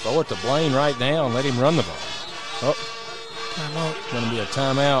 Now throw it to Blaine right now and let him run the ball. Oh, Timeout. going to be a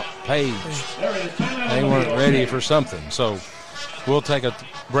timeout. Page. They weren't ready for something. So we'll take a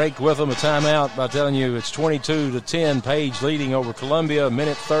break with them, a timeout, by telling you it's 22-10. Page leading over Columbia. A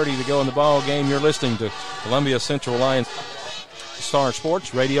minute 30 to go in the ball game. You're listening to Columbia Central Lions Star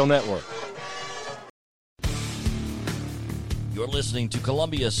Sports Radio Network. You're listening to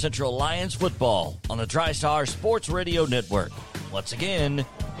Columbia Central Lions football on the TriStar Sports Radio Network. Once again,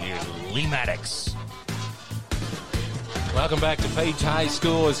 here's Lee Maddox. Welcome back to Page High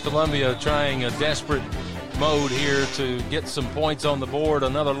School as Columbia trying a desperate mode here to get some points on the board.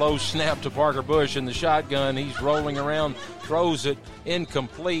 Another low snap to Parker Bush in the shotgun. He's rolling around, throws it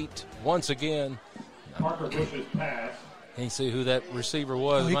incomplete once again. Parker Bush's pass. Can you see who that receiver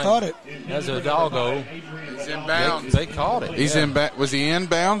was? He caught it. That's a doggo. He's inbounds. They caught it. He's was he in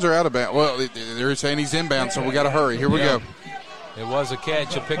bounds or out of bounds? Well, they're saying he's inbounds, so we got to hurry. Here we go. It was a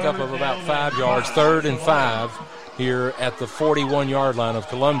catch, a pickup of about 5 yards. 3rd and 5 here at the 41-yard line of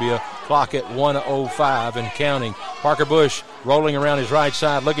Columbia. Clock at 1:05 and counting. Parker Bush rolling around his right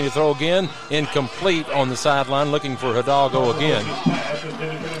side, looking to throw again. Incomplete on the sideline, looking for Hidalgo again.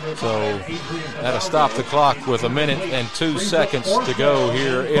 So that'll stop the clock with 1 minute and 2 seconds to go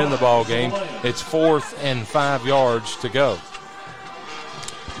here in the ball game. It's 4th and 5 yards to go.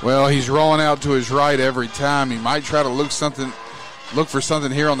 Well, he's rolling out to his right every time. He might try to look for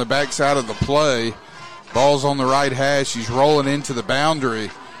something here on the backside of the play. Ball's on the right hash. He's rolling into the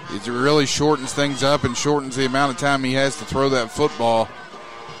boundary. It really shortens things up and shortens the amount of time he has to throw that football.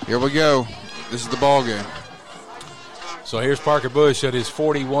 Here we go. This is the ball game. So here's Parker Bush at his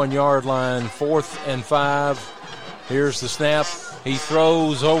 41-yard line, 4th and 5. Here's the snap. He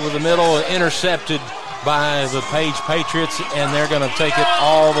throws over the middle, intercepted by the Page Patriots, and they're going to take it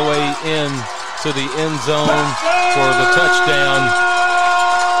all the way in to the end zone for the touchdown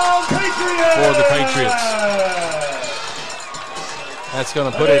for the Patriots. That's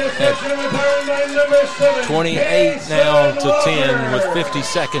going to put it at 28 now to 10 with 50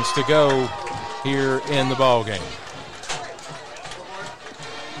 seconds to go here in the ball game.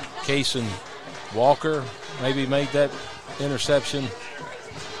 Cason Walker maybe made that interception.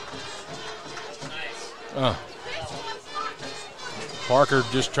 Parker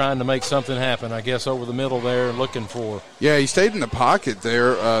just trying to make something happen, I guess, over the middle there, looking for. Yeah, he stayed in the pocket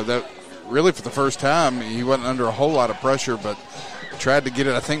there. That really, for the first time, he wasn't under a whole lot of pressure, but tried to get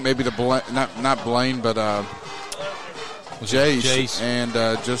it. I think maybe to not Blaine, but Jace, and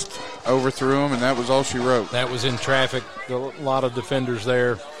just overthrew him, and that was all she wrote. That was in traffic. A lot of defenders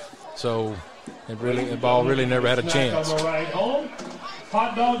there, so the ball really never had a chance.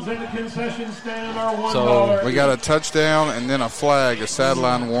 Hot dogs in the concession stand are $1. So we got a touchdown and then a flag, a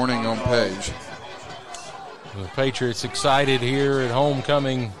sideline warning on Page. The Patriots excited here at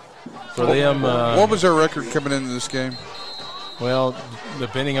homecoming for them. What was their record coming into this game? Well,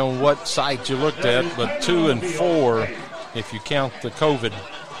 depending on what site you looked at, but 2-4 if you count the COVID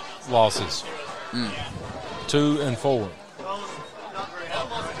losses. 2-4.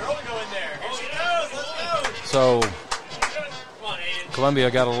 So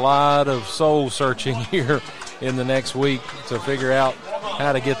Columbia got a lot of soul searching here in the next week to figure out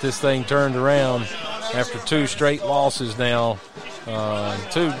how to get this thing turned around after 2 straight losses now.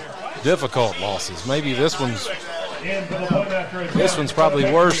 2 difficult losses. Maybe this one's probably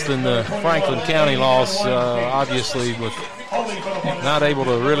worse than the Franklin County loss, obviously, with not able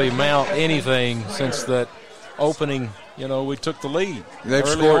to really mount anything since that opening. We took the lead.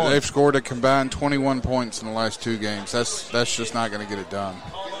 They've scored a combined 21 points in the last 2 games. That's just not going to get it done.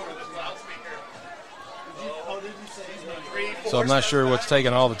 So I'm not sure what's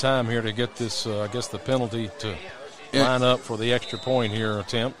taking all the time here to get this, I guess, the penalty to line up for the extra point here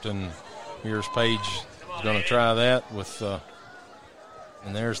attempt. And here's Page is going to try that with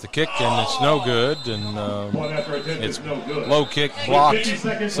and there's the kick, and it's no good, and it's low kick blocked,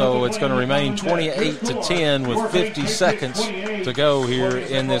 so it's going to remain 28-10 with 50 seconds to go here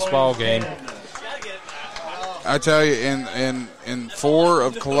in this ball game. I tell you, in 4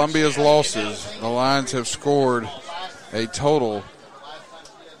 of Columbia's losses, the Lions have scored a total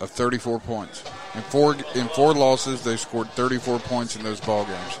of 34 points. In four losses, they've scored 34 points in those ball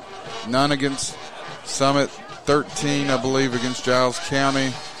games. None against Summit. 13, I believe, against Giles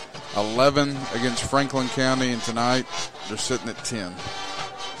County, 11 against Franklin County, and tonight they're sitting at 10.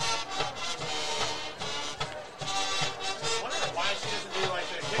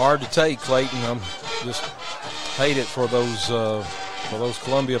 Hard to take, Clayton. I'm just hate it for those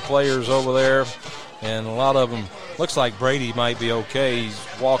Columbia players over there, and a lot of looks like Brady might be okay. He's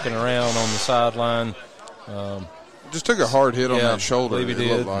walking around on the sideline. Just took a hard hit on that shoulder. I believe he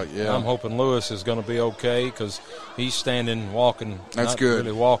did. Like, yeah. I'm hoping Lewis is going to be okay because he's standing, walking. That's not good.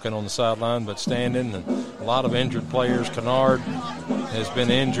 Really walking on the sideline, but standing. And a lot of injured players. Kennard has been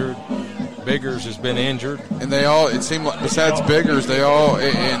injured. Biggers has been injured. And they all, it seemed like, besides Biggers, they all,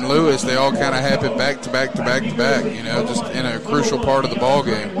 and Lewis, they all kind of happened back to back to back to back, just in a crucial part of the ball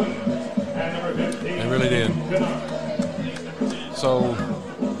game. They really did. So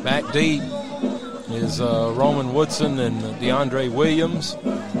back deep is Roman Woodson and DeAndre Williams.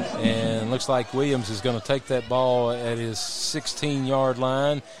 And looks like Williams is going to take that ball at his 16-yard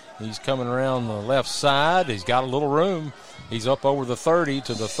line. He's coming around the left side. He's got a little room. He's up over the 30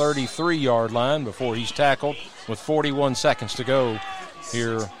 to the 33-yard line before he's tackled with 41 seconds to go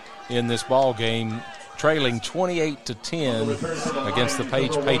here in this ball game, trailing 28-10 against the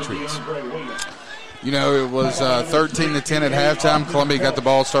Page Patriots. It was 13-10 at halftime. Columbia got the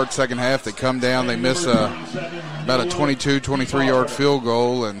ball, start second half. They come down. They miss about a 22, 23-yard field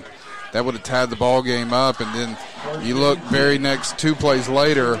goal, and that would have tied the ball game up. And then you look very next 2 plays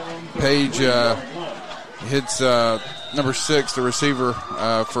later, Page hits number 6, the receiver,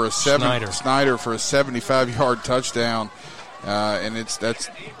 for a Snyder for a 75-yard touchdown, and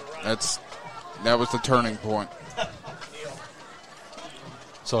that was the turning point.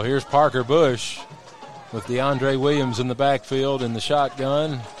 So here's Parker Bush with DeAndre Williams in the backfield in the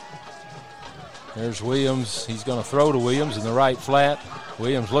shotgun. There's Williams. He's going to throw to Williams in the right flat.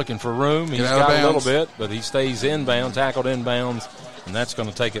 Williams looking for room. He's got a little bit, but he stays inbound, tackled inbounds, and that's going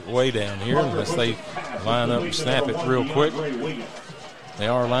to take it way down here unless they line up and snap it real quick. They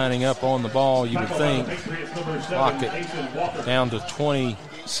are lining up on the ball, you would think. Clock it down to 20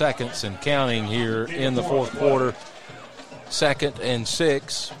 seconds and counting here in the fourth quarter. 2nd and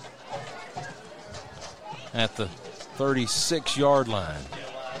 6 at the 36-yard line.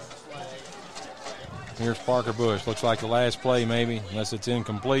 Here's Parker Bush. Looks like the last play maybe, unless it's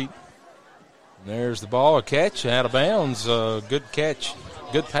incomplete. And there's the ball, a catch out of bounds. Good catch,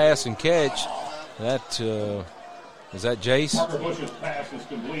 good pass and catch. That is that Jace? Parker Bush's pass is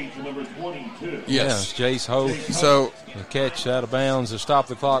complete to number 22. Yes, yeah, Jace Ho. So the catch out of bounds to stop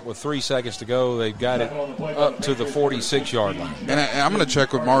the clock with 3 seconds to go. They've got it up to the 46-yard line. And I'm going to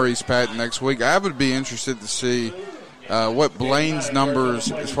check with Maurice Patton next week. I would be interested to see what Blaine's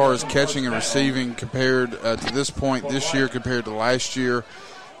numbers as far as catching and receiving compared to this point this year compared to last year,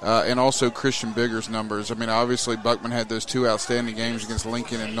 and also Christian Biggers' numbers. I mean, obviously Buckman had those 2 outstanding games against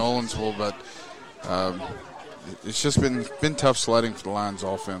Lincoln and Nolensville, but it's just been tough sledding for the Lions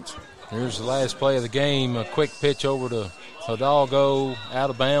offense. Here's the last play of the game. A quick pitch over to Hidalgo, out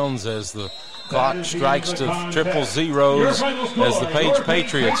of bounds as the clock strikes to triple zeros as the Page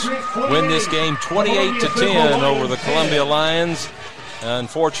Patriots win this game 28-10 over the Columbia Lions.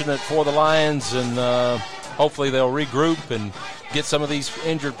 Unfortunate for the Lions, and hopefully they'll regroup and get some of these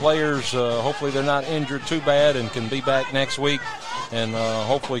injured players. Hopefully they're not injured too bad and can be back next week, and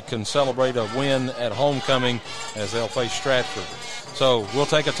hopefully can celebrate a win at homecoming as they'll face Stratford. So we'll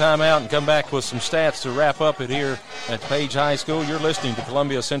take a timeout and come back with some stats to wrap up it here at Page High School. You're listening to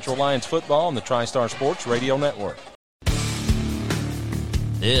Columbia Central Lions football on the TriStar Sports Radio Network.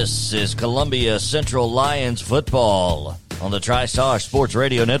 This is Columbia Central Lions football on the TriStar Sports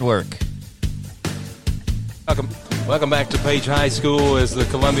Radio Network. Welcome back to Page High School as the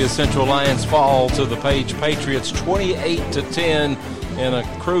Columbia Central Lions fall to the Page Patriots 28-10 in a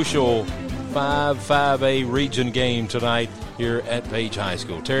crucial 5A region game tonight here at Page High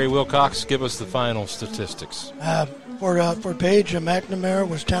School. Terry Wilcox, give us the final statistics. For Page, McNamara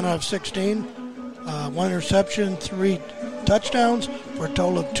was 10 out of 16, 1 interception, 3 touchdowns for a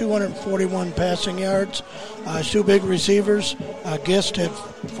total of 241 passing yards. 2 big receivers. Gist had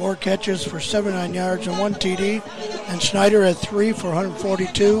 4 catches for 79 yards and 1 TD, and Snyder had 3 for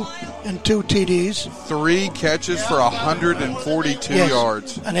 142 and 2 TDs. 3 catches for 142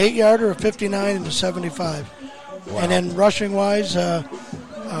 yards. An 8-yarder, a 59, and a 75. Wow. And then rushing-wise,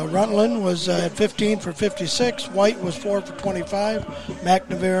 Rutland was at 15 for 56. White was 4 for 25.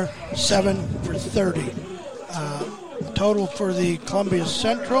 McNamara, 7 for 30. Total for the Columbia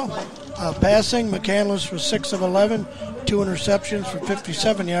Central. Passing, McCandless was 6 of 11, 2 interceptions for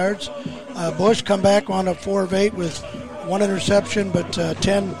 57 yards. Bush come back, wound up 4 of 8 with 1 interception, but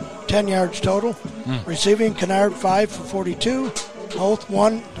 10 yards total. Receiving, Kennard 5 for 42. Holt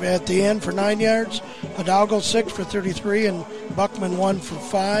 1 at the end for 9 yards. Hidalgo 6 for 33, and Buckman 1 for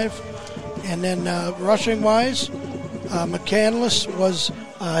 5. And then rushing-wise, McCandless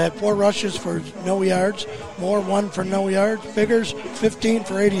had 4 rushes for no yards. Moore 1 for no yards. Biggers 15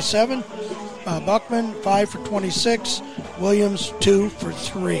 for 87. Buckman, 5 for 26. Williams, 2 for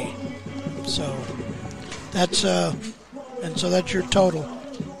 3. So that's that's your total.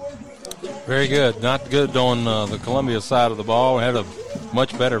 Very good. Not good on the Columbia side of the ball. We had a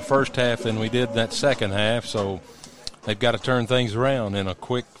much better first half than we did that second half, so they've got to turn things around in a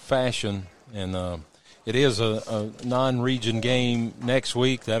quick fashion. And it is a non-region game next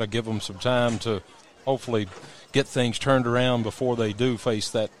week. That'll give them some time to hopefully get things turned around before they do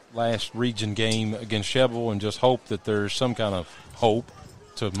face that last region game against Ftbl, and just hope that there's some kind of hope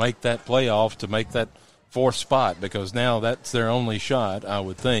to make that playoff, to make that fourth spot, because now that's their only shot, I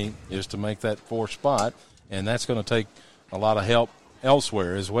would think, is to make that fourth spot, and that's going to take a lot of help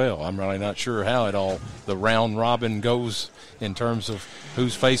elsewhere as well. I'm really not sure how the round robin goes in terms of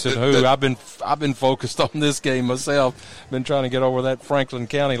who's facing who. I've been focused on this game myself. Been trying to get over that Franklin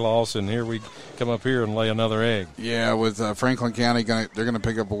County loss, and here we come up here and lay another egg. Yeah, with Franklin County, they're going to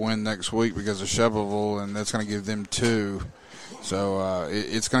pick up a win next week because of Ftbl, and that's going to give them 2. So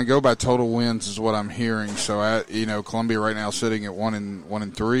it's going to go by total wins, is what I'm hearing. So Columbia right now sitting at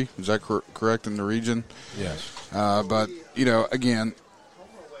 1-3. Is that correct in the region? Yes. But again,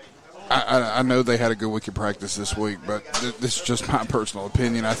 I know they had a good week of practice this week, but this is just my personal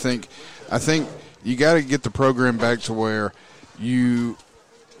opinion. I think you got to get the program back to where you.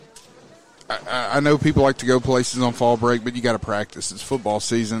 I know people like to go places on fall break, but you got to practice. It's football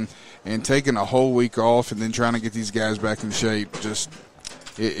season. And taking a whole week off and then trying to get these guys back in shape, just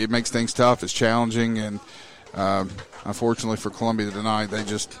it makes things tough. It's challenging, and unfortunately for Columbia tonight, they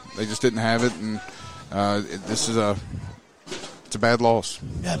just didn't have it, and it's a bad loss.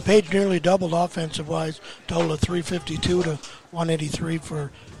 Yeah, Page nearly doubled offensive-wise, total of 352 to 183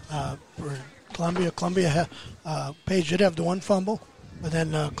 for Columbia. Page did have the one fumble, but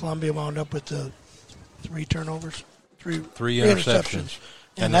then Columbia wound up with the 3 turnovers, three interceptions.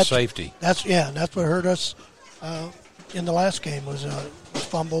 And the safety. That's what hurt us in the last game was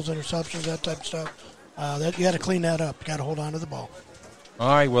fumbles, interceptions, that type of stuff. That you got to clean that up. You got to hold on to the ball. All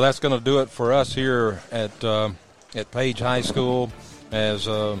right. Well, that's going to do it for us here at Page High School. As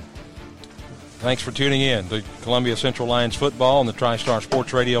thanks for tuning in to Columbia Central Lions football on the TriStar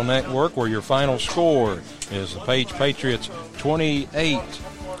Sports Radio Network, where your final score is the Page Patriots 28.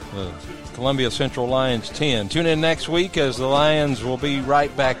 Columbia Central Lions 10. Tune in next week as the Lions will be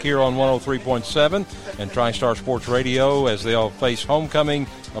right back here on 103.7 and TriStar Sports Radio as they'll face homecoming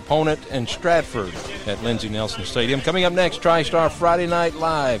opponent in Stratford at Lindsey Nelson Stadium. Coming up next, TriStar Friday Night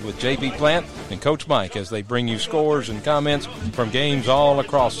Live with J.B. Plant and Coach Mike as they bring you scores and comments from games all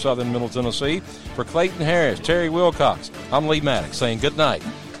across southern Middle Tennessee. For Clayton Harris, Terry Wilcox, I'm Lee Maddox saying good night.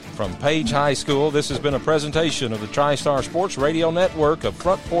 From Page High School, this has been a presentation of the TriStar Sports Radio Network of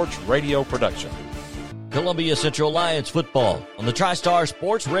Front Porch Radio Production. Columbia Central Lions football on the TriStar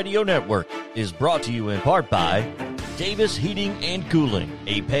Sports Radio Network is brought to you in part by Davis Heating and Cooling,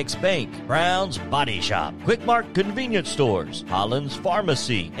 Apex Bank, Brown's Body Shop, Quick Mart Convenience Stores, Holland's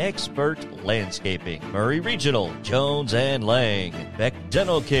Pharmacy, Expert Landscaping, Murray Regional, Jones and Lang, Beck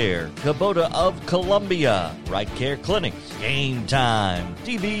Dental Care, Kubota of Columbia, Right Care Clinics, Game Time,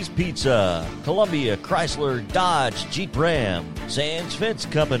 DB's Pizza, Columbia Chrysler Dodge Jeep Ram, Sands Fence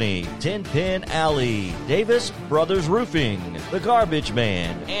Company, Tin Pin Alley, Davis Brothers Roofing, The Garbage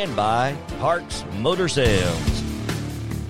Man, and by Parks Motor Sales.